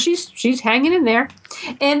 So she's hanging in there.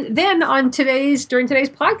 And then during today's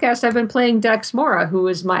podcast, I've been playing Dex Mora, who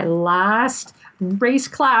is my last race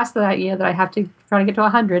class that I have to try to get to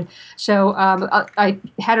 100. So I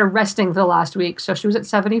had her resting for the last week. So she was at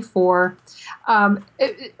 74.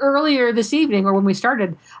 Earlier this evening, or when we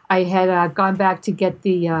started, I had gone back to get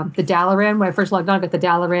the Dalaran. When I first logged on, I got the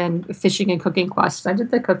Dalaran fishing and cooking quest. I did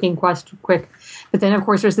the cooking quest quick. But then, of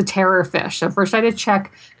course, there's the terror fish. So first I had to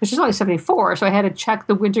check, because she's only 74, so I had to check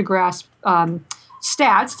the Wintergrass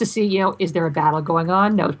stats to see, is there a battle going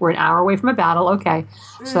on? No, we're an hour away from a battle. Okay.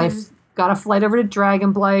 So I got a flight over to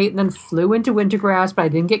Dragonblight and then flew into Wintergrass, but I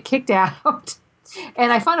didn't get kicked out.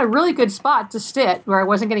 And I found a really good spot to sit where I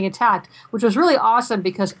wasn't getting attacked, which was really awesome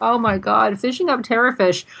because, oh my God, fishing up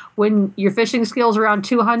terrorfish when your fishing skill's around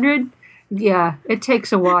 200, yeah, it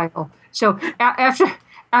takes a while. So after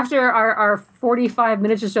our 45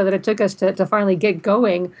 minutes or so that it took us to finally get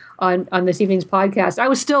going on this evening's podcast, I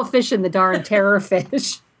was still fishing the darn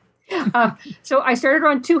terrorfish. So I started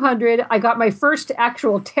around 200. I got my first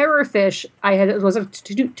actual terrorfish. It was up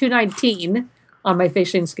to 219 on my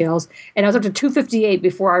fishing skills, and I was up to 258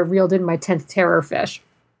 before I reeled in my 10th terrorfish.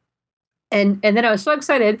 And then I was so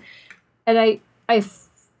excited, and I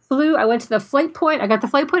flew. I went to the flight point. I got the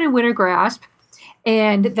flight point in Wintergrasp,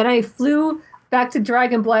 and then I flew back to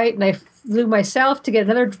Dragonblight, and I flew myself to get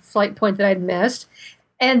another flight point that I'd missed,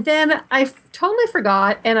 and then I totally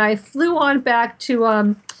forgot, and I flew on back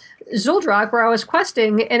to Zuldrak, where I was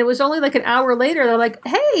questing, and it was only like an hour later that I'm like,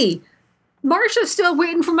 hey, Marsha's still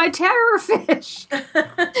waiting for my terror fish.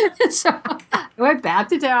 So I went back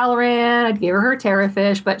to Dalaran. I gave her terror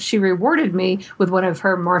fish, but she rewarded me with one of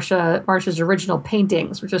her Marsha's original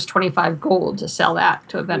paintings, which was 25 gold to sell that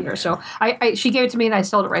to a vendor. Yeah. So she gave it to me, and I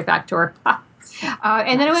sold it right back to her.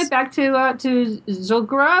 And then I went back to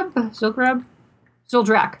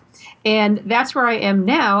Zuldrak, and that's where I am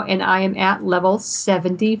now, and I am at level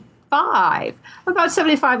 75. About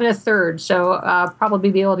 75 and a third, so probably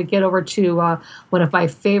be able to get over to one of my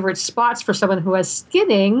favorite spots for someone who has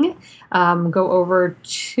skinning, go over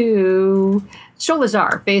to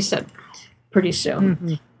Sholazar Basin pretty soon.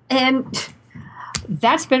 Mm-hmm. And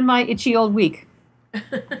that's been my itchy old week.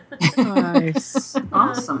 Nice.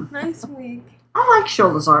 Awesome. Nice week. I like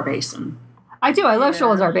Sholazar Basin. I do. I love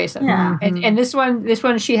Sholazar Basin. Yeah. And this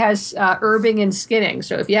one she has herbing and skinning.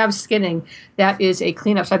 So if you have skinning, that is a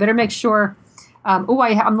cleanup. So I better make sure. I'm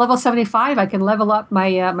level 75. I can level up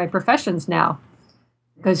my professions now.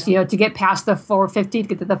 Because, to get past the 450 to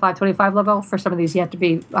get to the 525 level, for some of these you have to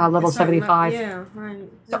be level 75. Yeah, right.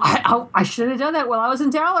 So I should have done that while I was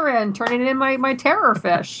in Dalaran, turning in my terror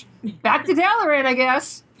fish. Back to Dalaran, I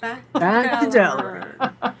guess. Back to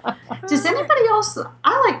Dalaran. Does anybody else?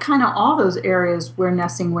 I like kind of all those areas where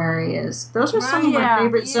Nessingwary is. Those are some of my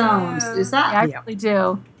favorite zones. Is that? Yeah, I really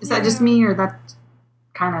do. Is that just me, or that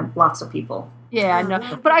kind of lots of people? Yeah, no.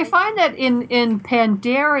 But I find that in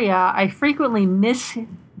Pandaria, I frequently miss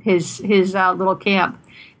his little camp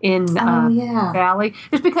in Valley,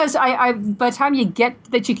 just because I by the time you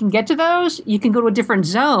can get to those, you can go to a different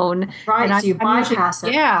zone. Right, so you bypass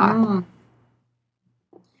it. Yeah. Mm.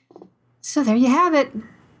 So there you have it.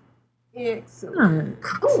 Excellent.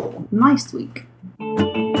 Cool. Nice week.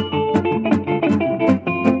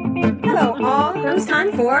 Hello, all. Now it's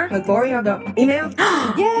time for the glory of the email.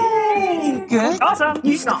 Yay! Good. Awesome.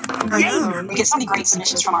 You stop. Yay! We get so many great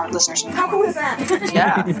submissions from our listeners. How cool is that?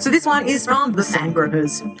 Yeah. So this one is from the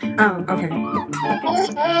Sandgropers. Oh, okay.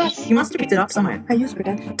 You must have picked it up somewhere. I use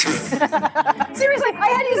protection. Seriously, I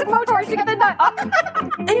had to use a blowtorch to get the nut.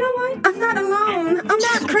 And you know what? I'm not alone. I'm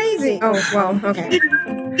not crazy. Oh, well, okay.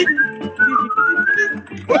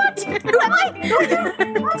 What? Who am I?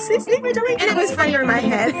 What's this thing we're doing? And it was funnier in my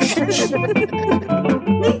head. Nita,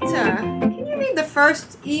 can you read the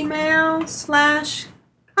first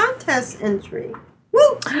email/contest entry?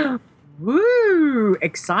 Woo! Woo!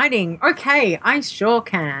 Exciting. Okay, I sure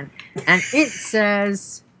can. And it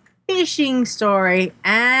says fishing story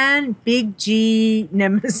and Big G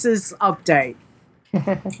Nemesis update.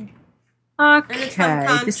 Okay,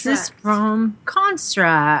 this is from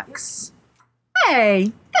Constructs.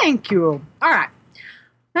 Hey, thank you. All right,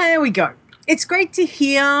 there we go. It's great to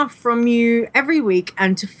hear from you every week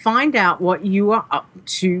and to find out what you are up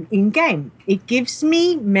to in-game. It gives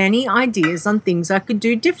me many ideas on things I could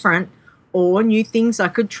do different or new things I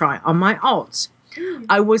could try on my alts.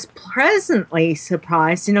 I was pleasantly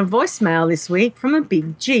surprised in a voicemail this week from a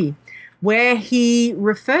Big G, where he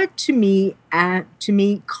referred to me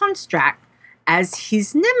Construct as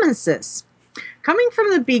his nemesis. Coming from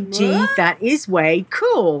the Big G, that is way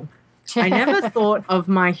cool. I never thought of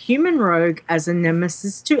my human rogue as a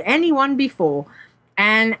nemesis to anyone before,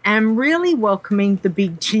 and am really welcoming the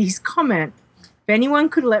Big G's comment. If anyone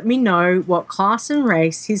could let me know what class and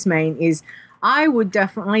race his main is, I would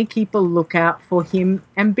definitely keep a lookout for him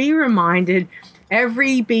and be reminded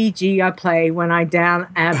every BG I play when I down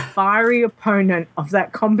a fiery opponent of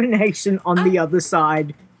that combination on the other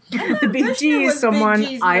side. The Big G is someone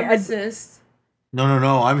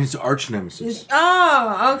No. I'm his arch nemesis.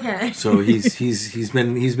 Oh, okay. So he's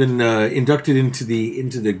been inducted into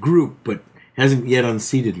the group, but hasn't yet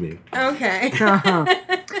unseated me. Okay.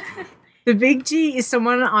 The Big G is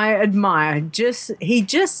someone I admire. He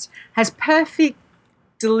just has perfect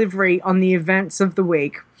delivery on the events of the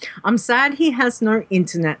week. I'm sad he has no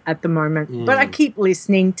internet at the moment, but I keep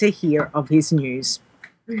listening to hear of his news.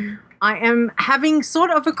 I am having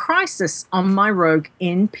sort of a crisis on my rogue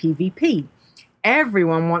in PvP.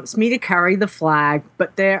 Everyone wants me to carry the flag,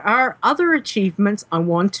 but there are other achievements I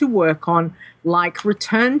want to work on, like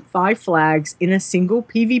return 5 flags in a single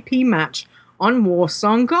PvP match on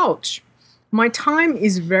Warsong Gulch. My time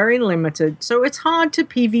is very limited, so it's hard to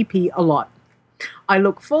PvP a lot. I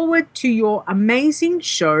look forward to your amazing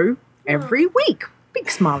show every week. Big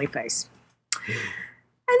smiley face.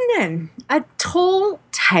 And then a tall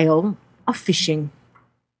tale of fishing.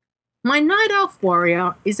 My night elf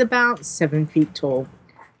warrior is about 7 feet tall,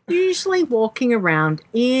 usually walking around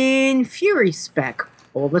in fury spec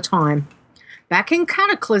all the time. Back in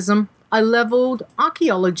Cataclysm, I leveled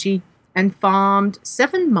archaeology and farmed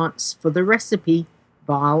 7 months for the recipe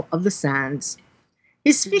Vial of the Sands.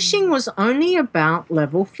 His fishing was only about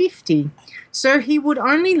level 50, so he would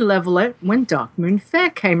only level it when Dark Moon Fair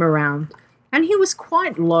came around, and he was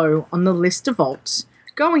quite low on the list of alts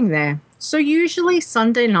going there. So usually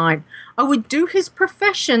Sunday night, I would do his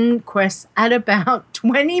profession quest at about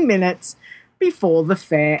 20 minutes before the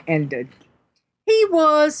fair ended. He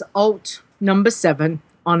was alt number 7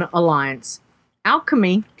 on Alliance.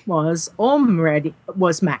 Alchemy was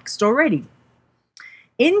maxed already.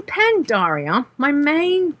 In Pandaria, my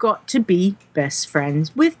main got to be best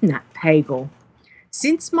friends with Nat Pagel.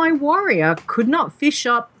 Since my warrior could not fish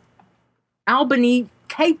up Albany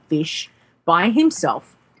cavefish by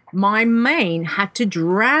himself, my main had to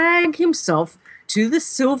drag himself to the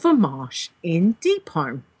Silver Marsh in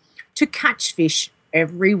Deepholm to catch fish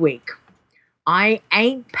every week. I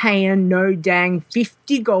ain't paying no dang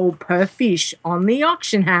 50 gold per fish on the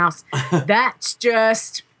auction house. That's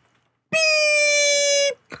just beep.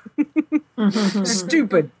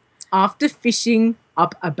 Stupid. After fishing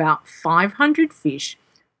up about 500 fish,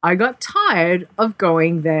 I got tired of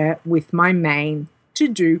going there with my main to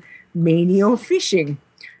do menial fishing.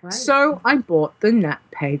 Right. So I bought the Nat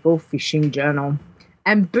Pagel Fishing Journal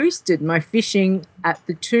and boosted my fishing at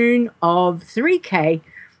the tune of 3k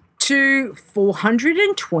to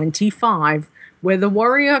 425, where the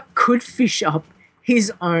warrior could fish up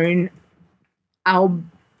his own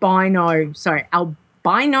albino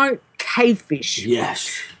cavefish.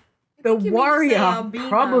 Yes. The warrior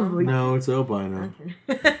probably... No, it's albino.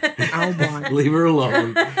 Albino. Leave her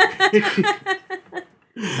alone.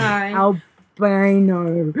 Sorry.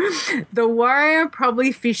 Albino. The warrior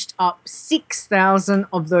probably fished up 6,000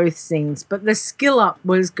 of those things, but the skill up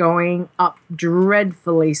was going up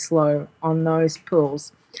dreadfully slow on those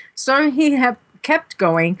pools. So he kept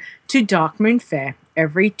going to Dark Moon Fair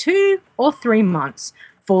every 2 or 3 months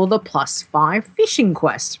for the +5 fishing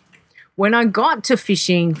quest. When I got to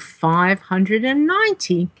fishing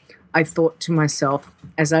 590, I thought to myself,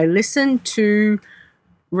 as I listened to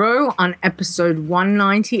Ro on episode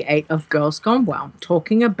 198 of Girls Gone WoW,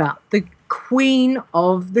 talking about the queen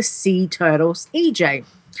of the sea turtles, EJ,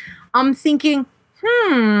 I'm thinking,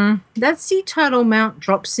 that sea turtle mount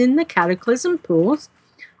drops in the Cataclysm pools.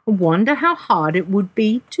 I wonder how hard it would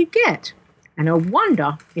be to get. And I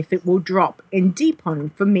wonder if it will drop in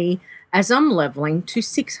Deepholm for me as I'm leveling to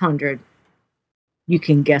 600. You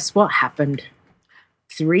can guess what happened.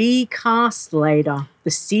 3 casts later,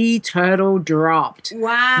 the sea turtle dropped.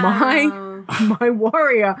 Wow. My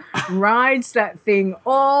warrior rides that thing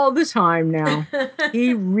all the time now.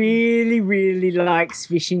 He really, really likes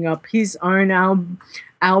fishing up his own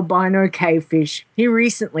albino cavefish. He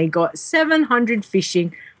recently got 700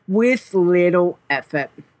 fishing with little effort.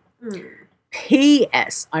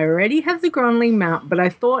 P.S. I already have the Gronling mount, but I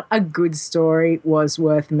thought a good story was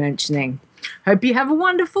worth mentioning. Hope you have a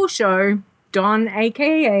wonderful show. Don,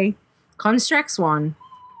 a.k.a. Constructs One.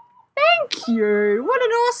 Thank you. What an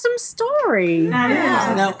awesome story.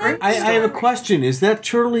 Yeah. Now, I have a question. Is that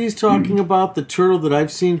turtle he's talking about the turtle that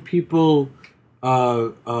I've seen people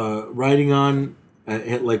riding on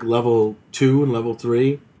at like level 2 and level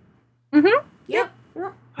 3? Mm-hmm. Yep.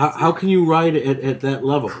 How can you ride at that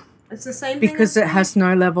level? It's the same thing. Because it has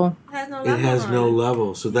no level. It has no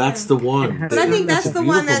level. So that's the one. But I think that's the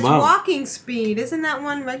one that's walking speed. Isn't that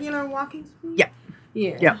one regular walking speed?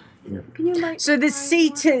 Yep. Yeah. Can you so the sea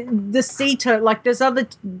turtle, like there's other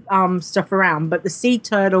stuff around, but the sea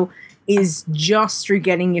turtle is just through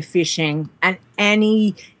getting your fishing, and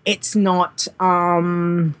it's not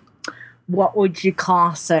what would you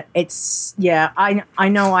class it? It's I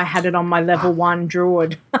know I had it on my level 1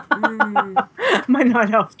 druid. My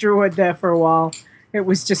night elf druid there for a while. It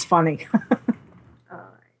was just funny.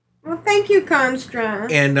 Well, thank you, Constra.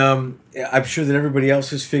 And I'm sure that everybody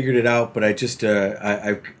else has figured it out, but I just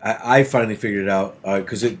I finally figured it out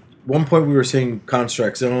because at one point we were saying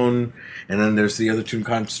Construct Zone, and then there's the other two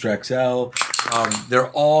Constructs L.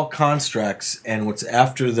 They're all constructs, and what's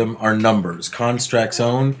after them are numbers. Construct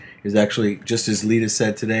Zone is actually, just as Lita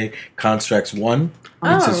said today, Constructs 1.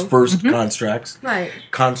 It's his first constructs. Right.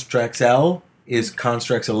 Constructs L is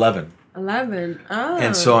Constructs 11. 11. Oh.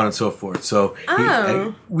 And so on and so forth. So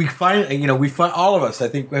we find, all of us, I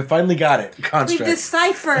think, we finally got it. Constructs. We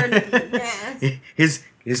deciphered. Yes.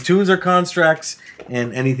 His tunes are constructs,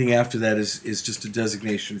 and anything after that is just a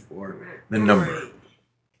designation for the number.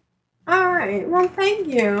 All right. Well, thank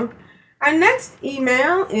you. Our next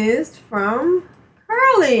email is from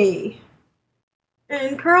Curly.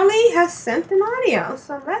 And Curly has sent an audio.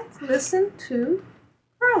 So let's listen to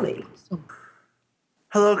Curly.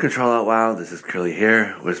 Hello, Control Out WoW. This is Curly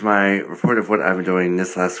here with my report of what I've been doing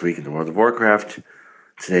this last week in the World of Warcraft.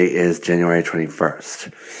 Today is January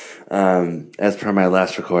 21st. As per my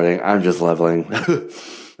last recording, I'm just leveling.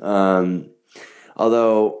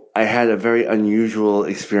 Although I had a very unusual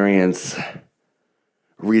experience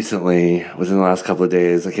recently, within the last couple of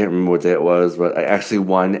days. I can't remember what day it was, but I actually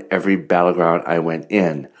won every battleground I went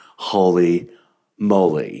in. Holy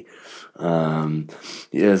moly.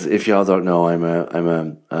 Yes, if y'all don't know, I'm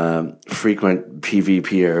a frequent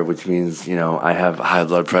PvPer, which means, I have high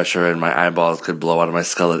blood pressure and my eyeballs could blow out of my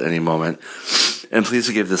skull at any moment. And please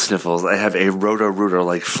forgive the sniffles. I have a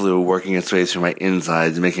roto-rooter-like flu working its way through my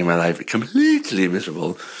insides, making my life completely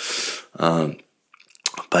miserable. So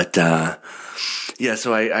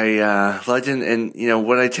I logged in, and,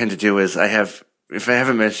 what I tend to do is if I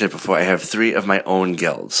haven't mentioned it before, I have 3 of my own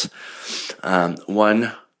guilds.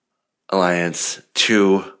 1 Alliance,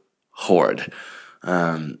 2 Horde.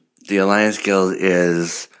 The Alliance guild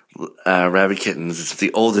is Rabbit Kittens. It's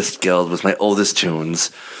the oldest guild with my oldest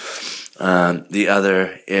tunes. The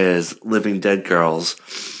other is Living Dead Girls,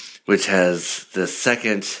 which has the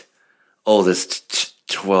second oldest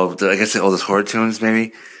 12, I guess the oldest Horde tunes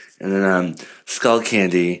maybe. And then Skull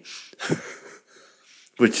Candy,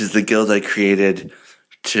 which is the guild I created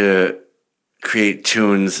to create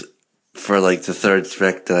tunes for like the 3rd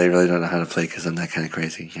spec that I really don't know how to play because I'm that kind of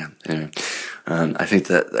crazy. Yeah. Anyway, I think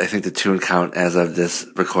the tune count as of this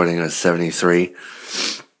recording is 73.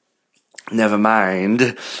 Never mind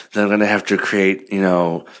that I'm going to have to create,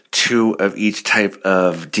 2 of each type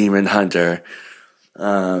of demon hunter.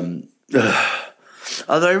 Although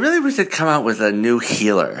I really wish they'd come out with a new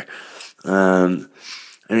healer. I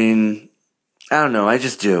don't know. I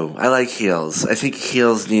just do. I like heals. I think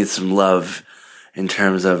heals need some love in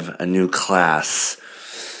terms of a new class.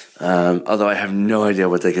 Although I have no idea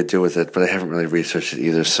what they could do with it, but I haven't really researched it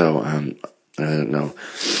either, so I don't know.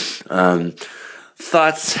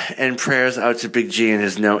 Thoughts and prayers out to Big G and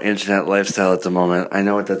his no internet lifestyle at the moment. I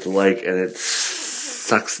know what that's like, and it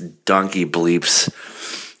sucks donkey bleeps.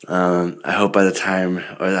 I hope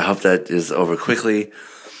that is over quickly.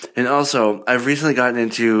 And also, I've recently gotten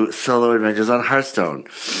into solo adventures on Hearthstone.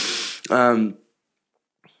 I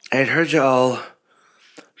had heard y'all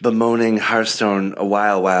bemoaning Hearthstone a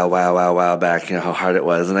while back, how hard it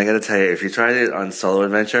was. And I gotta tell you, if you tried it on solo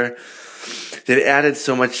adventure, they've added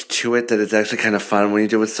so much to it that it's actually kind of fun when you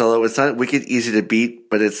do it solo. It's not wicked easy to beat,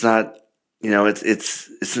 but it's not, it's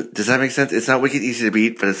does that make sense? It's not wicked easy to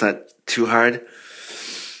beat, but it's not too hard.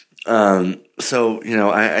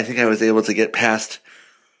 I think I was able to get past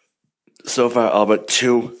so far all but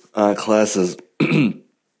 2 classes. Pardon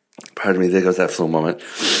me, there goes that flu moment.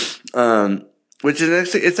 Which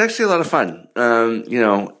is it's actually a lot of fun.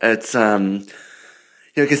 It's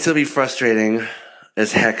it can still be frustrating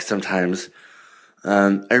as heck sometimes.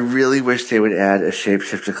 I really wish they would add a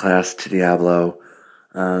shapeshifter class to Diablo.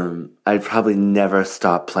 I'd probably never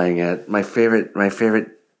stop playing it. My favorite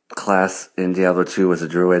class in Diablo 2 was a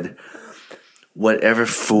druid. Whatever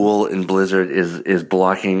fool in Blizzard is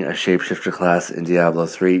blocking a shapeshifter class in Diablo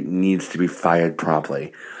 3 needs to be fired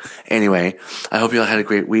promptly. Anyway, I hope you all had a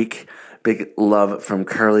great week. Big love from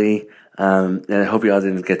Curly. And I hope you all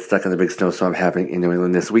didn't get stuck in the big snowstorm happening in New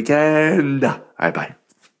England this weekend. All right, bye.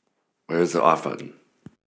 Where's the off button?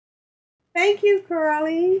 Thank you,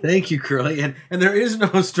 Curly. Thank you, Curly. And there is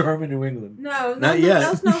no storm in New England. Not yet.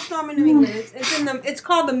 No snowstorm in New England. It's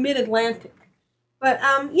called the Mid-Atlantic. But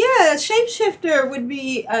shapeshifter would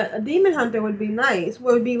be a demon hunter would be nice.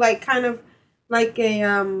 Would be like kind of like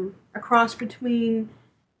a cross between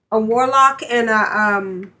a warlock and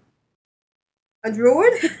a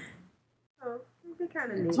druid. Oh, it'd be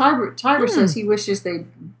kind of neat. Tiber says he wishes they'd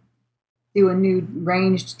do a new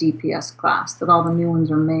ranged DPS class. That all the new ones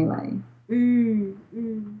are melee.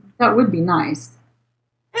 That would be nice.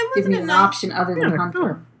 Give me an option other than hunter.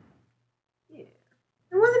 Sure.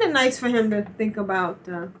 Wasn't it nice for him to think about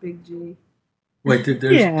Big G? Wait,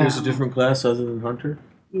 there's a different class other than hunter?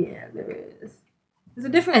 Yeah, there is. There's a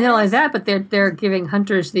different. And not only that, but they're giving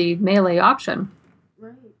hunters the melee option.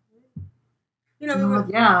 Right.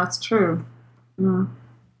 Yeah, that's true. Well,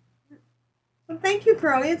 thank you,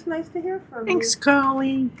 Curly. It's nice to hear from you. Thanks,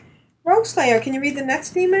 Curly. Rogue Slayer, can you read the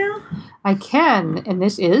next email? I can, and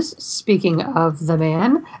this is, speaking of the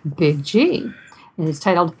man, Big G. And it's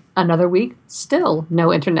titled, Another Week, Still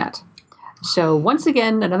No Internet. So once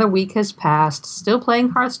again, another week has passed, still playing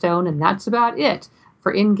Hearthstone, and that's about it,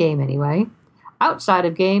 for in-game anyway. Outside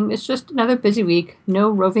of game, it's just another busy week. No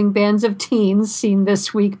roving bands of teens seen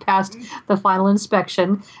this week past the final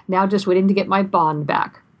inspection. Now just waiting to get my bond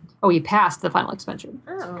back. Oh, he passed the final inspection.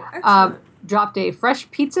 Oh, excellent. Dropped a fresh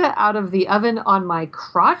pizza out of the oven on my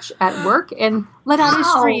crotch at work and let out a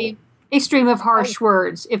scream. a stream of harsh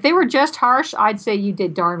words. If they were just harsh, I'd say you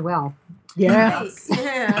did darn well. Yes.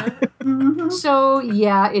 Yeah. So,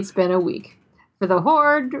 yeah, it's been a week. For the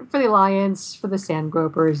Horde, for the Alliance, for the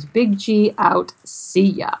Sandgropers, Big G out. See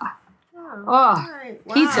ya. Oh,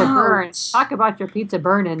 pizza burn. Talk about your pizza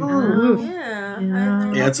burning.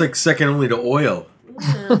 Yeah, it's like second only to oil.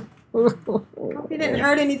 Hope you didn't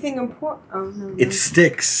hurt anything important. Oh, no. It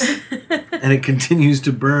sticks, and it continues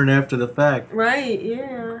to burn after the fact. Right,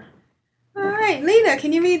 yeah. All right, Lena,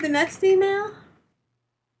 can you read the next email?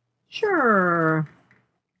 Sure.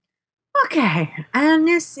 Okay, and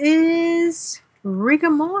this is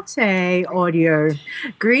Rigamorte audio.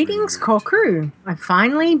 Greetings, core crew. I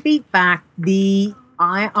finally beat back the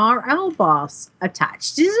IRL boss.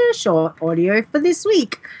 Attached is a short audio for this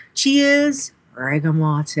week. Cheers,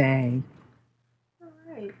 Rigamorte. All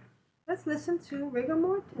right, let's listen to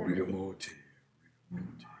Rigamorte.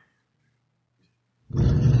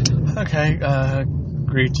 Okay,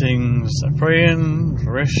 greetings, Brian,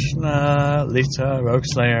 Varishna, Lita,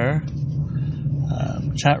 Rogueslayer,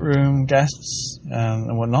 chat room guests,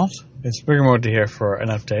 and whatnot. It's Rigamorte here for an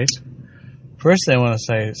update. Firstly, I want to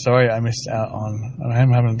say sorry I missed out on.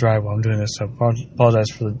 I'm having a drive while I'm doing this, so apologize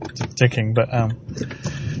for the ticking. But I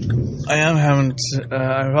am having.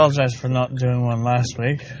 I apologize for not doing one last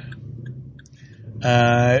week.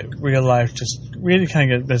 Real life just really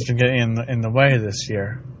kind of has been getting in the way this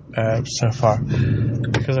year so far,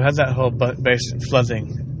 because I've had that whole basement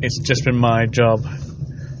flooding. It's just been my job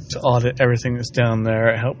to audit everything that's down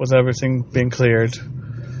there, help with everything being cleared.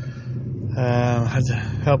 Had to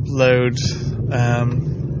help load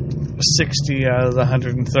 60 out of the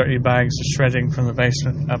 130 bags of shredding from the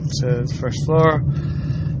basement up to the first floor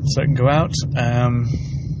so it can go out,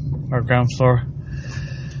 or ground floor.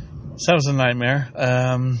 So that was a nightmare.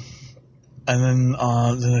 And then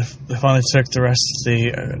they finally took the rest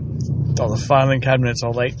of all the filing cabinets,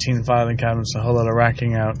 all 18 filing cabinets, a whole lot of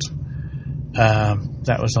racking out.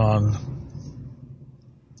 That was on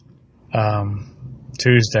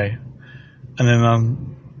Tuesday. And then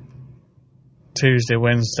on Tuesday,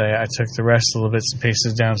 Wednesday, I took the rest of the bits and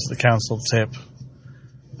pieces down to the council tip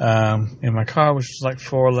in my car, which was like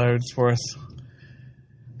 4 loads worth.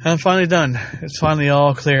 And I'm finally done. It's finally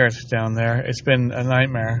all cleared down there. It's been a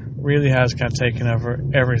nightmare. Really has kind of taken over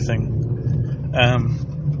everything.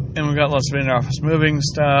 And we've got lots of in-office moving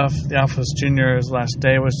stuff. The office junior's last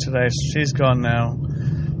day was today, so she's gone now.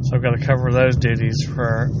 So I've got to cover those duties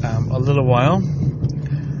for a little while.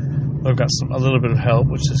 We've got a little bit of help,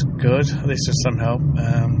 which is good. At least there's some help.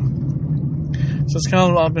 So it's kind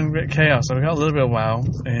of all been a bit chaos. So we got a little bit of WoW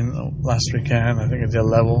in last weekend. I think I did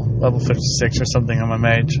level 56 or something on my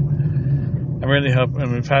mage. I really hope,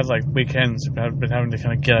 and we've had like weekends, we've been having to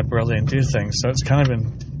kind of get up early and do things. So it's kind of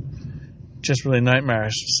been just really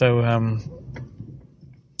nightmarish. So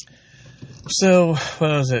what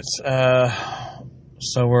was it?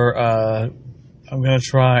 So I'm going to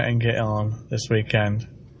try and get on this weekend,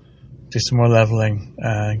 do some more leveling,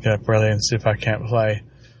 get up early and see if I can't play.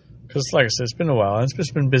 Because, like I said, it's been a while. It's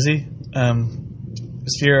just been busy.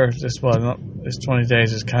 This year, this 20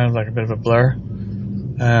 days is kind of like a bit of a blur.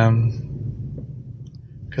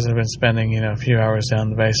 Because I've been spending, a few hours down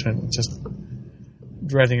in the basement, just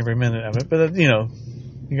dreading every minute of it. But, you got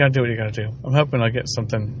to do what you got to do. I'm hoping I'll get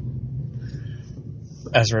something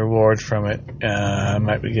as a reward from it. I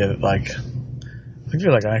might be get it I could do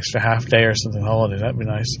like an extra half day or something holiday. That'd be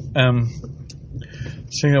nice.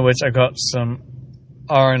 Speaking of which, I got some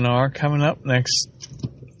R&R coming up next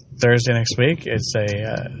Thursday next week. It's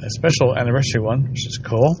a special anniversary one, which is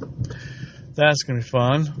cool. That's going to be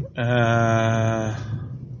fun.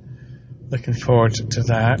 Looking forward to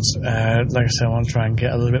that. Like I said, I want to try and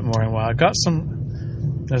get a little bit more in. I got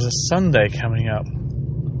there's a Sunday coming up. I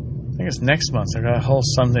think it's next month. I've got a whole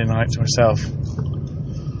Sunday night to myself.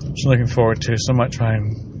 So looking forward to. So I might try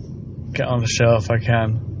and get on the show if I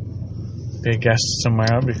can. Be a guest somewhere.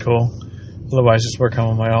 That'd be cool. Otherwise, just work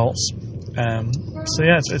on my alts. So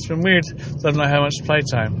yeah, it's been weird. I don't know how much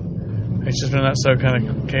playtime. It's just been that so kind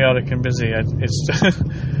of chaotic and busy. It's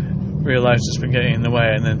realized it's been getting in the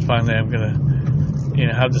way, and then finally I'm gonna,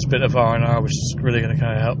 have this bit of R&R, which is really gonna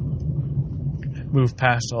kind of help move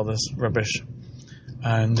past all this rubbish,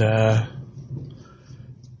 and yeah,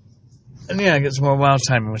 get some more wild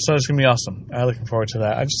time. So it's gonna be awesome. I'm looking forward to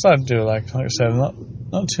that. I just thought I'd do like I said, not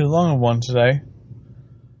too long of one today.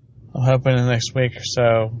 I'm hoping in the next week or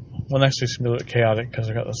so. Well, next week's going to be a little chaotic because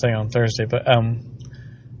I got the thing on Thursday. But I'm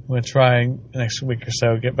going to try next week or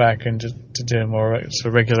so get back into doing more sort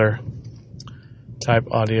of regular type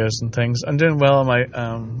audios and things. I'm doing well on my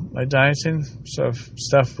my dieting sort of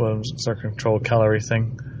stuff. Sort of controlled calorie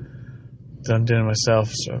thing. done dinner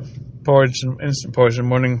myself. So porridge and instant porridge in the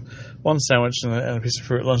morning, one sandwich and a piece of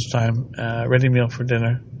fruit at lunchtime. Ready meal for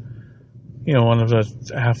dinner. One of the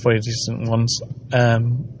halfway decent ones.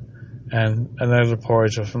 And another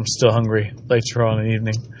porridge if I'm still hungry later on in the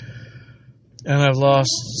evening. And I've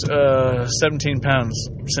lost 17 pounds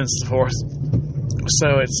since the 4th.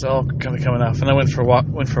 So it's all kind of coming off. And I went for a walk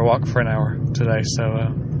for an hour today.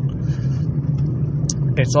 So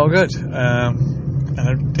it's all good. And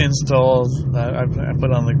I've installed, I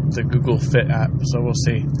put on the Google Fit app. So we'll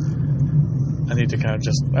see. I need to I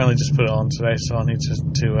only just put it on today. So I'll need to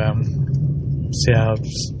see how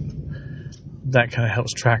that kind of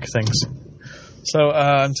helps track things. So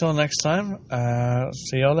until next time,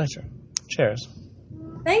 see y'all later. Cheers.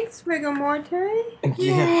 Thanks, Rigor Morte.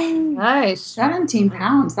 Yeah. Nice. 17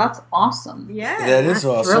 pounds. That's awesome. Yeah. That is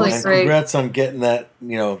awesome. Really and great. congrats on getting that,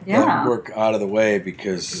 that work out of the way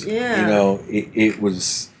because, it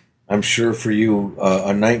was, I'm sure for you,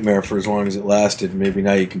 a nightmare for as long as it lasted. Maybe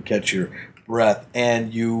now you can catch your breath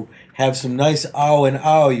and you have some nice you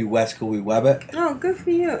Wescally Webbit. Oh, good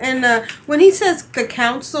for you. And when he says the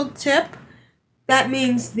council tip, that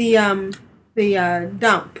means the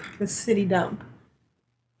dump, the city dump.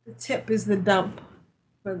 The tip is the dump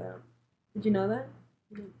for them. Did you know that?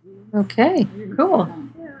 Okay, cool.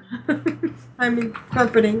 Yeah. I'm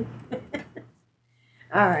interpreting.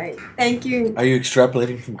 All right. Thank you. Are you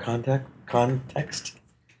extrapolating from context?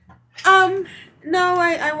 No,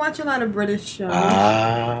 I watch a lot of British shows.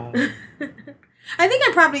 Ah. I think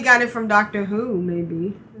I probably got it from Doctor Who,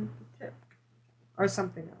 maybe. Or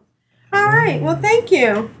something else. All right. Well, thank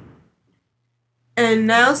you. And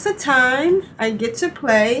now's the time I get to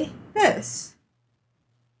play this.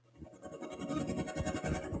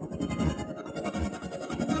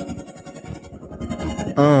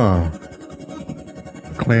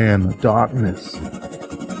 Clan of Darkness.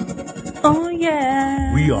 Oh,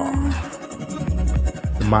 yeah. We are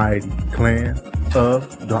the mighty Clan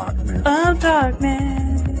of Darkness. Of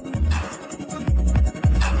darkness.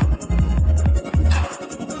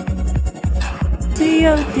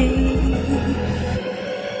 D.O.D.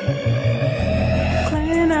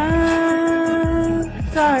 Clan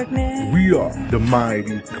of Darkness. We are the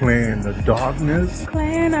mighty Clan of Darkness.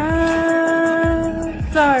 Clan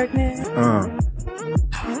of Darkness.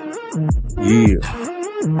 Yeah.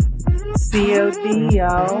 C.O.D.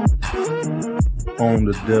 y'all. On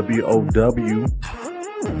the WOW.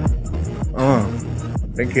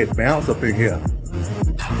 They can't bounce up in here.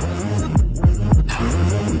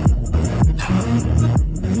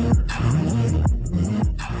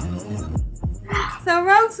 So,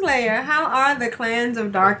 Rogue Slayer, how are the Clans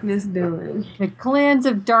of Darkness doing? The Clans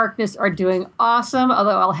of Darkness are doing awesome,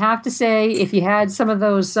 although I'll have to say, if you had some of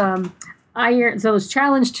those those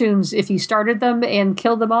challenge tunes, if you started them and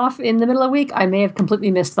killed them off in the middle of the week, I may have completely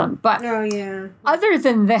missed them. But other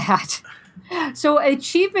than that, so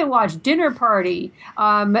Achievement Watch Dinner Party,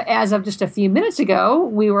 as of just a few minutes ago,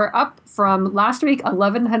 we were up from last week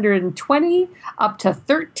 1,120 up to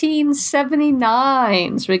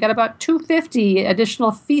 1,379. So we got about 250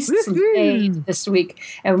 additional feasts made this week.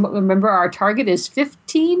 And remember, our target is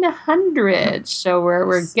 1,500. So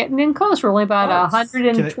we're getting in close. We're only about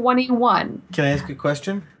 121. Can I ask a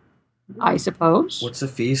question? I suppose. What's a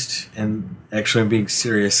feast? And actually, I'm being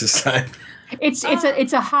serious this time. It's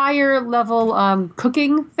a higher level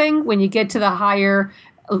cooking thing. When you get to the higher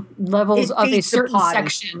levels of a certain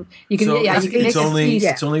section, you can it's only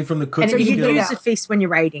from the cooking. So you can use a feast when you're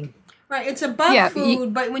raiding. Right, it's above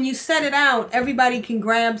food, but when you set it out, everybody can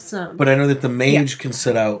grab some. But I know that the mage can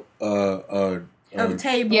set out a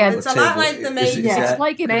table. Yeah, it's a lot like the mage. It's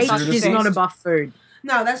like a mage is not above food.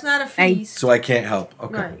 No, that's not a feast. So I can't help.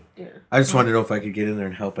 Okay. Right. Yeah. I just wanted to know if I could get in there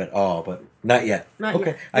and help at all, but not yet. Not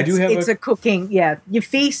okay. yet. I do have It's a cooking. Yeah, your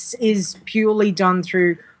feast is purely done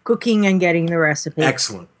through cooking and getting the recipe.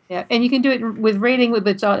 Excellent. Yeah, and you can do it with raiding, but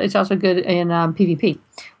it's also good in PvP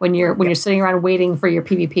when you're sitting around waiting for your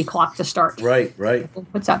PvP clock to start. Right.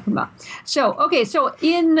 What's up, come on. So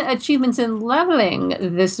in achievements and leveling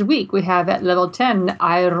this week, we have at level 10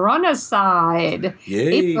 Ironicide,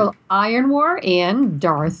 April Iron War, and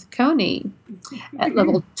Darth Coney. At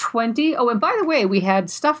level 20, and by the way, we had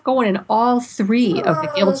stuff going in all three of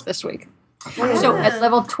the guilds this week. So at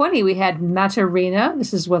level 20, we had Matarina.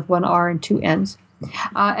 This is with one R and two N's.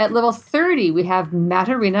 At level 30, we have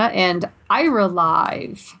Matarina and Ira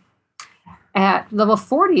Live. At level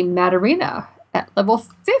 40, Matarina. At level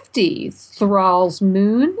 50, Thrall's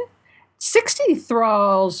Moon. 60,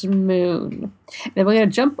 Thrall's Moon. Then we're going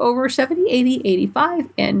to jump over 70, 80, 85,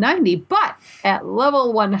 and 90. But at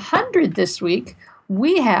level 100 this week,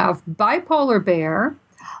 we have Bipolar Bear,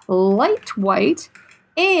 Light White,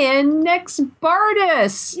 and Next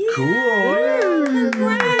Bardus. Cool.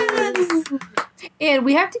 And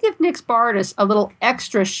we have to give Nix Bardus a little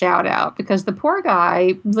extra shout out because the poor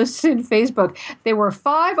guy listed in Facebook, there were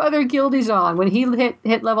 5 other guildies on when he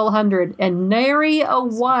hit level 100, and nary a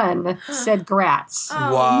one said grats.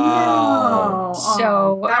 Wow.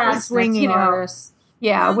 So that was you know,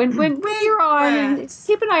 yeah, when you're on,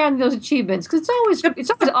 keep an eye on those achievements because it's always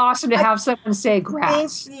awesome to have someone say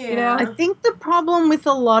grats. You know, I think the problem with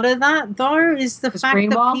a lot of that though is the fact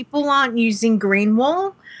that people aren't using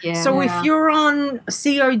Greenwall. Yeah. So if you're on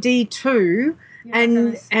COD 2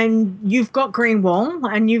 and you've got Greenwall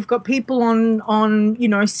and you've got people on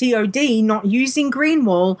COD not using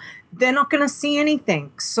Greenwall, they're not going to see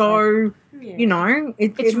anything. So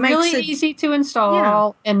it's really easy to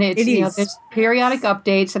install, and it's there's periodic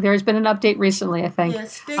updates. So there's been an update recently, I think. Yeah,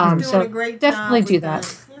 Stig's doing a great definitely job do with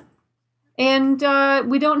that. And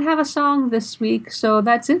we don't have a song this week, so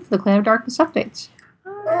that's it for the Clan of Darkness updates.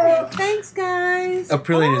 Alright, thanks guys.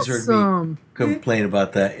 Aprillian has heard me complain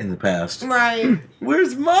about that in the past. Right.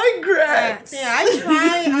 Where's my grats? Yeah,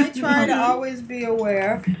 I try to always be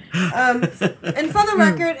aware. And for the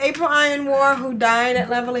record, April Iron War, who died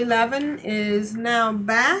at level 11, is now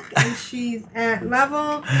back, and she's at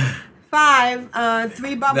level 5,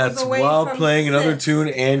 3 bubbles That's away while from playing 6. another tune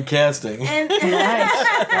and casting.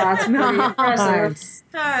 That's pretty impressive.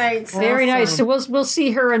 All right, so Very nice. So we'll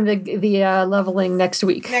see her in the leveling next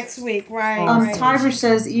week. Next week, right? Tiber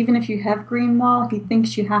says even if you have Greenwall, he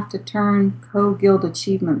thinks you have to turn co-guild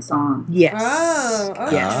achievements on. Yes. Oh,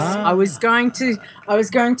 okay. Yes. I was going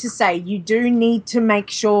to say you do need to make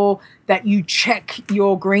sure that you check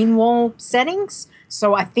your Greenwall settings.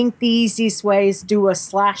 So I think the easiest way is do a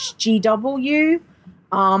 /GW,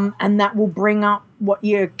 and that will bring up what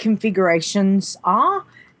your configurations are.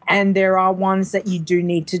 And there are ones that you do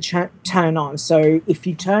need to turn on. So if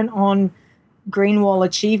you turn on Greenwall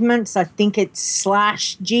achievements, I think it's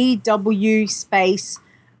 /GW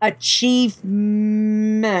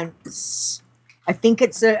achievements. I think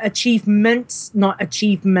it's achievements, not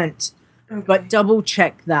achievement. Okay. But double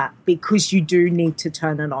check that because you do need to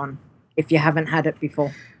turn it on if you haven't had it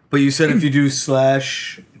before. But you said if you do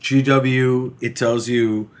 /GW, it tells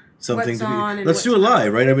you something what's to be. Let's do it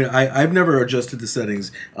live, right? I mean, I've never adjusted the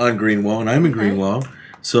settings on Greenwall, and I'm in Greenwall.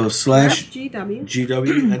 So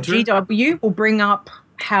 /GW enter. GW will bring up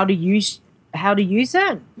how to use it.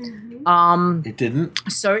 Mm-hmm. It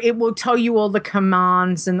didn't. So it will tell you all the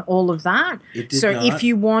commands and all of that. It did so not. if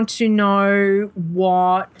you want to know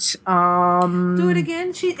what do it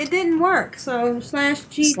again. It didn't work. So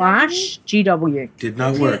 /GW. /GW did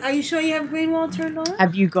not work. Are you sure you have Greenwall turned on?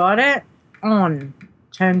 Have you got it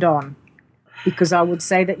turned on? Because I would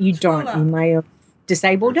say that you don't. You may have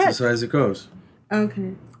disabled it. As far as it goes.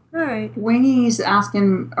 Okay. All right. Wingy's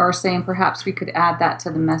asking or saying perhaps we could add that to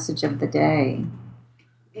the message of the day.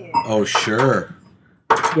 Yeah. Oh, sure.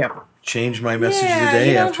 Yep. Change my message of the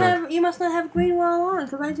day You must not have Greenwall on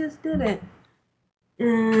because I just did it.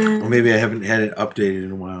 Or maybe I haven't had it updated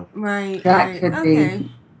in a while. Right. That could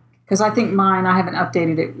be. Because I think mine, I haven't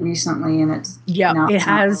updated it recently, and it's it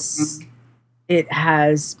has. It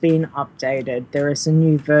has been updated. There is a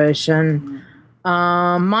new version.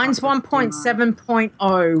 Mine's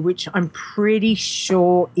 1.7.0, which I'm pretty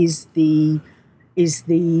sure is the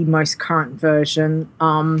most current version.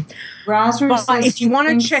 But if you want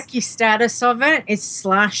to check your status of it, it's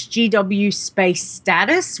 /GW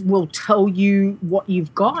status will tell you what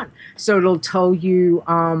you've got. So it'll tell you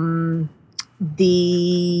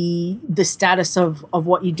the status of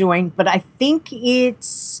what you're doing. But I think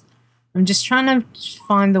I'm just trying to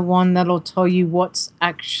find the one that'll tell you what's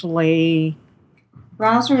actually.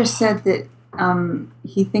 Browser has said that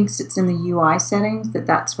he thinks it's in the UI settings,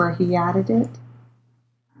 that's where he added it.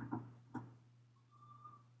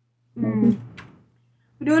 We're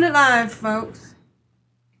doing it live, folks.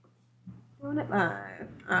 Doing it live.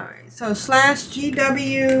 All right. So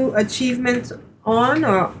 /GW achievements on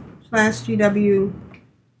or /GW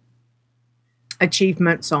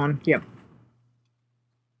achievements on. Yep.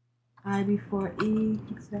 I before E,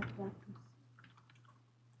 except that.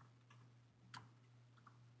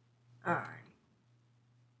 All right.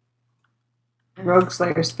 Rogue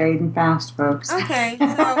Slayer's fading fast, folks. Okay, so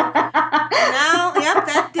now,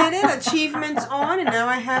 that did it. Achievements on, and now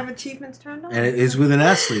I have achievements turned on. And it is with an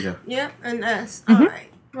S, Lita. Yep, an S. All right.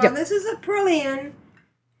 Well, this is Aprillian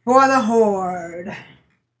for the Horde.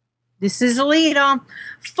 This is Alita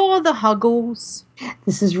for the Huggles.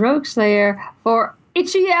 This is Rogue Slayer for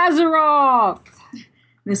Itchy Azeroth.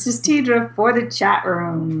 This is Tidra for the chat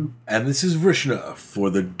room. And this is Vrishna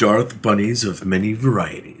for the Darth Bunnies of many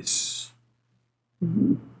varieties.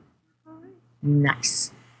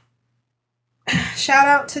 Nice. Shout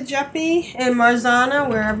out to Jeppy and Marzana,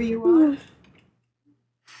 wherever you are.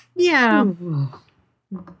 Yeah.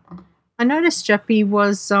 I noticed Jeppy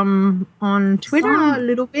was on Twitter a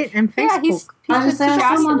little bit and Facebook. I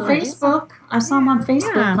saw him on Facebook. I saw him on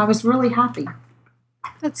Facebook. Yeah. I was really happy.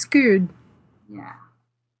 That's good. Yeah.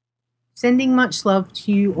 Sending much love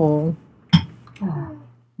to you all. All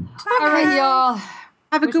right, y'all.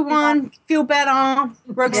 Have a good one. Feel better.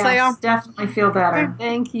 Rogue Slayer. Yes, definitely feel better.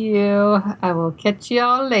 Thank you. I will catch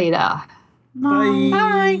y'all later. Bye.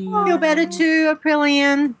 Bye. Feel better too,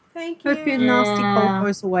 Aprillian. Thank you. Hope your nasty cold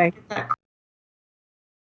goes away.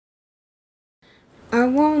 I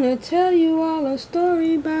wanna tell you all a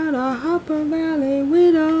story about a Hopper Valley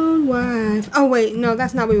widowed wife. Oh wait, no,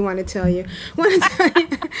 that's not what we want to tell you.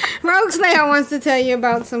 Rogue Slayer wants to tell you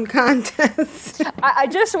about some contests. I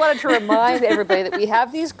just wanted to remind everybody that we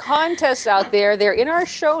have these contests out there. They're in our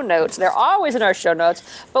show notes. They're always in our show notes,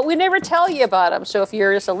 but we never tell you about them. So if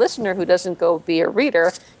you're just a listener who doesn't go be a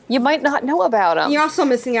reader, you might not know about them. You're also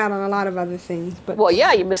missing out on a lot of other things. But well,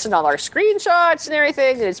 yeah, you're missing all our screenshots and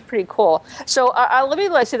everything. It's pretty cool. So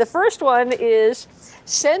let's see. The first one is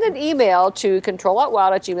send an email to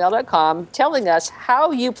control.wow@gmail.com telling us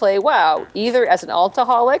how you play WoW, either as an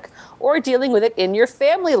altaholic or dealing with it in your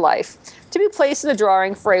family life, to be placed in the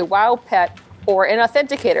drawing for a WoW pet or an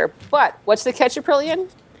authenticator. But what's the catch, Aprillian?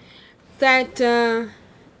 That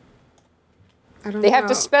I don't know. They have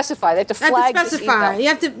to specify. They have to flag this email. You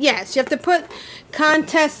have to put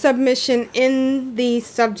contest submission in the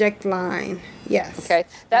subject line. Yes. Okay.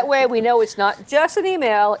 That way we know it's not just an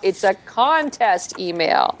email, it's a contest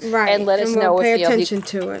email. Right. And let us we'll know pay if attention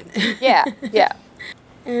to it. Yeah, yeah.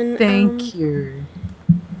 And Thank you.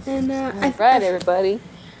 And right, everybody.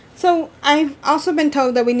 So I've also been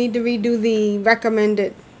told that we need to redo the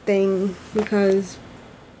recommended thing because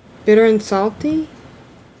bitter and salty.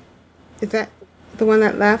 Is that the one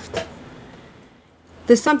that left?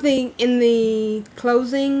 There's something in the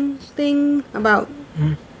closing thing about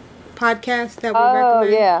podcasts that we recommend. Oh,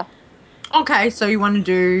 yeah. Okay, so you want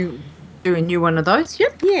to do a new one of those?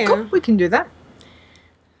 Yep. Yeah. Cool, we can do that.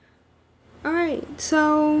 All right.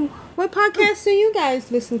 So, what podcasts do you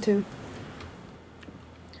guys listen to?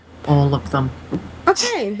 All of them.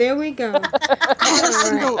 Okay, there we go.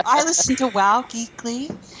 I listen to WoW Geekly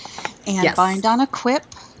and Yes. Bind on Equip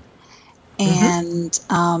and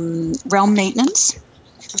Realm Maintenance.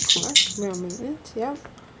 Of course, Realm Maintenance, yep.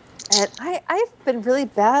 And I've been really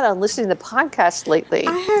bad on listening to podcasts lately.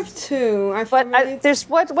 I have too. There's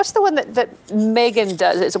what's the one that Megan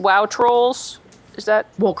does? Is it WoW Trolls? Is that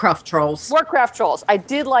Warcraft Trolls? Warcraft Trolls. I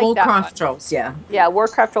did like that one. Warcraft Trolls, yeah. Yeah,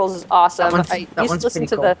 Warcraft Trolls is awesome. I that used one's to listen pretty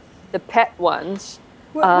to cool. the pet ones.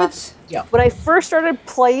 Yeah. When I first started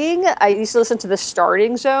playing, I used to listen to the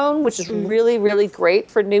Starting Zone, which is really, really great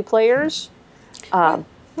for new players.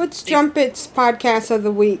 What's Jumpet's podcast of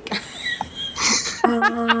the week?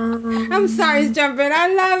 I'm sorry, Jumpet.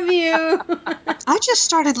 I love you. I just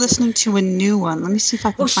started listening to a new one. Let me see if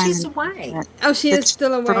I can find she's it. away. Oh, she is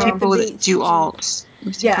still away. For at the people that beach. do alts. Let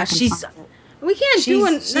me see if I Yeah, can she's find it. We can't do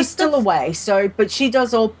one. she's still away. So, but she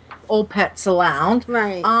does all pets allowed.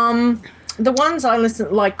 Right. The ones I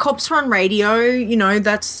listen like Cops Run Radio. You know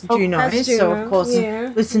that's Juno. that's So Juno, of course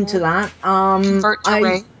yeah. listen to that.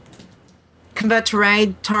 Convert to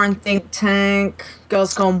Raid, Torrent Think Tank,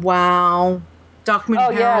 Girls Gone WoW, Dark Moon Oh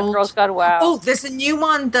yeah, Herald. Girls Gone WoW. Oh, there's a new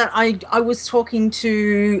one that I was talking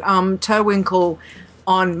to Terwinkle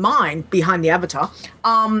on mine behind the avatar.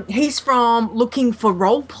 He's from Looking for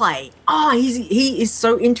Roleplay. Oh, he is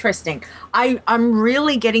so interesting. I'm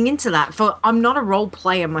really getting into that. I'm not a role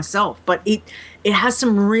player myself, but it has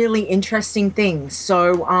some really interesting things.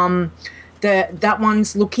 So that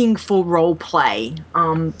one's Looking for Roleplay.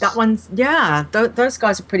 That one's those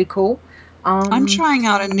guys are pretty cool. I'm trying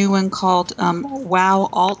out a new one called WoW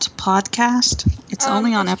Alt Podcast. It's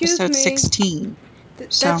only on episode me. 16.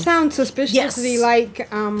 That sounds suspiciously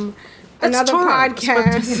like another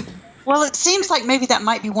podcast. Well, it seems like maybe that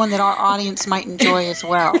might be one that our audience might enjoy as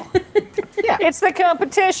well. Yeah. It's the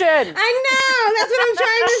competition. I know. That's what I'm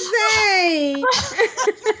trying to say.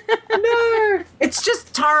 No, it's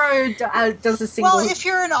just Taro does a single. Well, if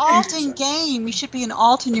you're an alt in game, you should be an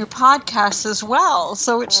alt in your podcast as well.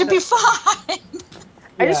 So it should be fine.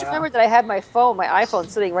 I just remembered that I had my iPhone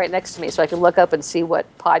sitting right next to me so I could look up and see what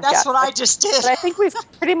podcast. That's what I just did. But I think we've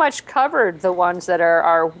pretty much covered the ones that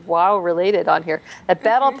are WoW related on here. That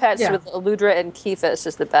Battle Pets with Eludra and Kephis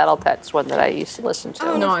is the Battle Pets one that I used to listen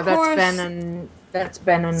to. no, that's Ben and That's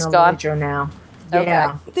been in It's the gone? ledger now. Okay.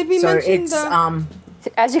 Yeah. Did we so mention it's the-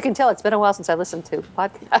 As you can tell, it's been a while since I listened to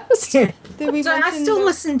podcasts. Did we so I mention still the-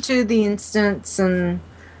 listen to the instance and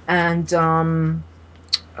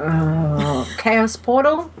Chaos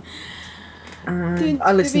Portal.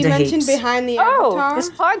 I listen did we to mention heaps. Behind the Oh, Avatar? this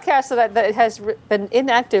podcast that has been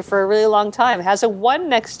inactive for a really long time has a 1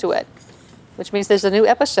 next to it, which means there's a new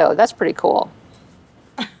episode. That's pretty cool.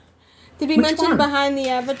 Did we mention Behind the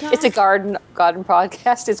Avatar? It's a garden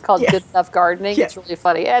podcast. It's called Good Enough Gardening. Yeah. It's really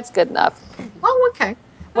funny. Yeah, it's good enough. Oh, okay.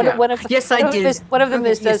 One of Yes, one I of did. This, one of them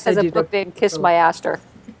Okay, is, yes, has I a did. book named Kiss My Aster.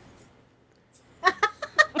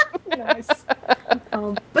 Nice.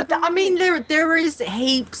 I mean, there is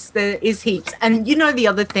heaps. There is heaps. And you know, the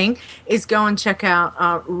other thing is go and check out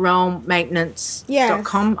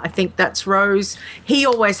realmmaintenance.com. I think that's Rose. He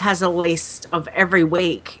always has a list of every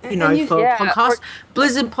week, for podcasts.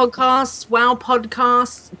 Blizzard podcasts, WoW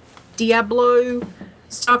podcasts, Diablo,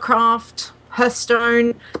 StarCraft,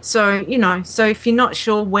 Hearthstone. So, so if you're not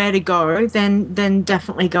sure where to go, then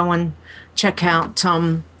definitely go and check out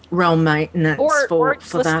Realm Maintenance for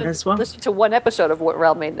that as well. Listen to 1 episode of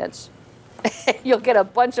Realm Maintenance. You'll get a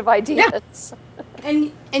bunch of ideas.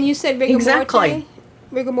 And you said Rigor Exactly. Morte?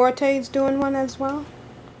 Rigor Morte is doing one as well?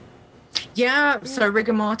 Yeah, so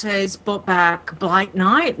Rigor Morte's brought back Blight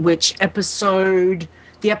Night,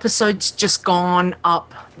 the episode's just gone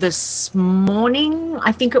up this morning,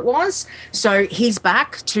 I think it was. So he's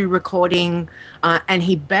back to recording, and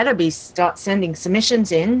he better start sending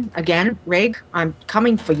submissions in again. Rig, I'm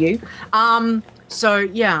coming for you. So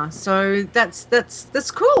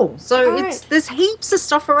that's cool. So All there's heaps of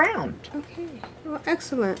stuff around. Okay. Well,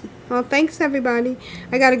 excellent. Well, thanks everybody.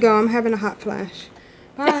 I gotta go. I'm having a hot flash.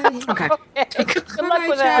 Bye. Okay. Good luck Bye,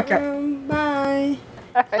 with that. chat room. Bye.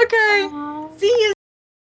 Okay. See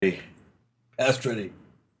you. Past ready.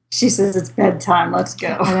 She says it's bedtime. Let's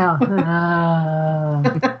go. I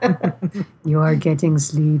know. You are getting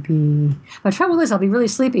sleepy. My trouble is I'll be really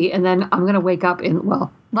sleepy and then I'm going to wake up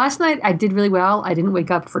last night I did really well. I didn't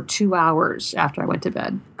wake up for 2 hours after I went to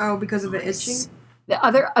bed. Oh, because of the itching?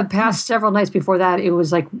 The past several nights before that, it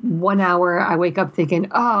was like 1 hour. I wake up thinking,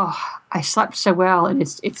 oh, I slept so well. And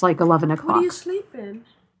it's like 11 o'clock. What do you sleep in?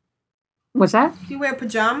 What's that? Do you wear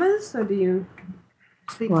pajamas or do you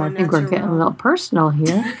sleep Well, I on think we're getting a little personal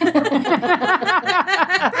here.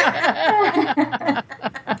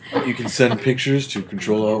 You can send pictures to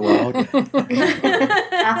Control Out Loud.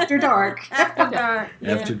 After dark. After dark.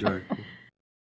 After dark.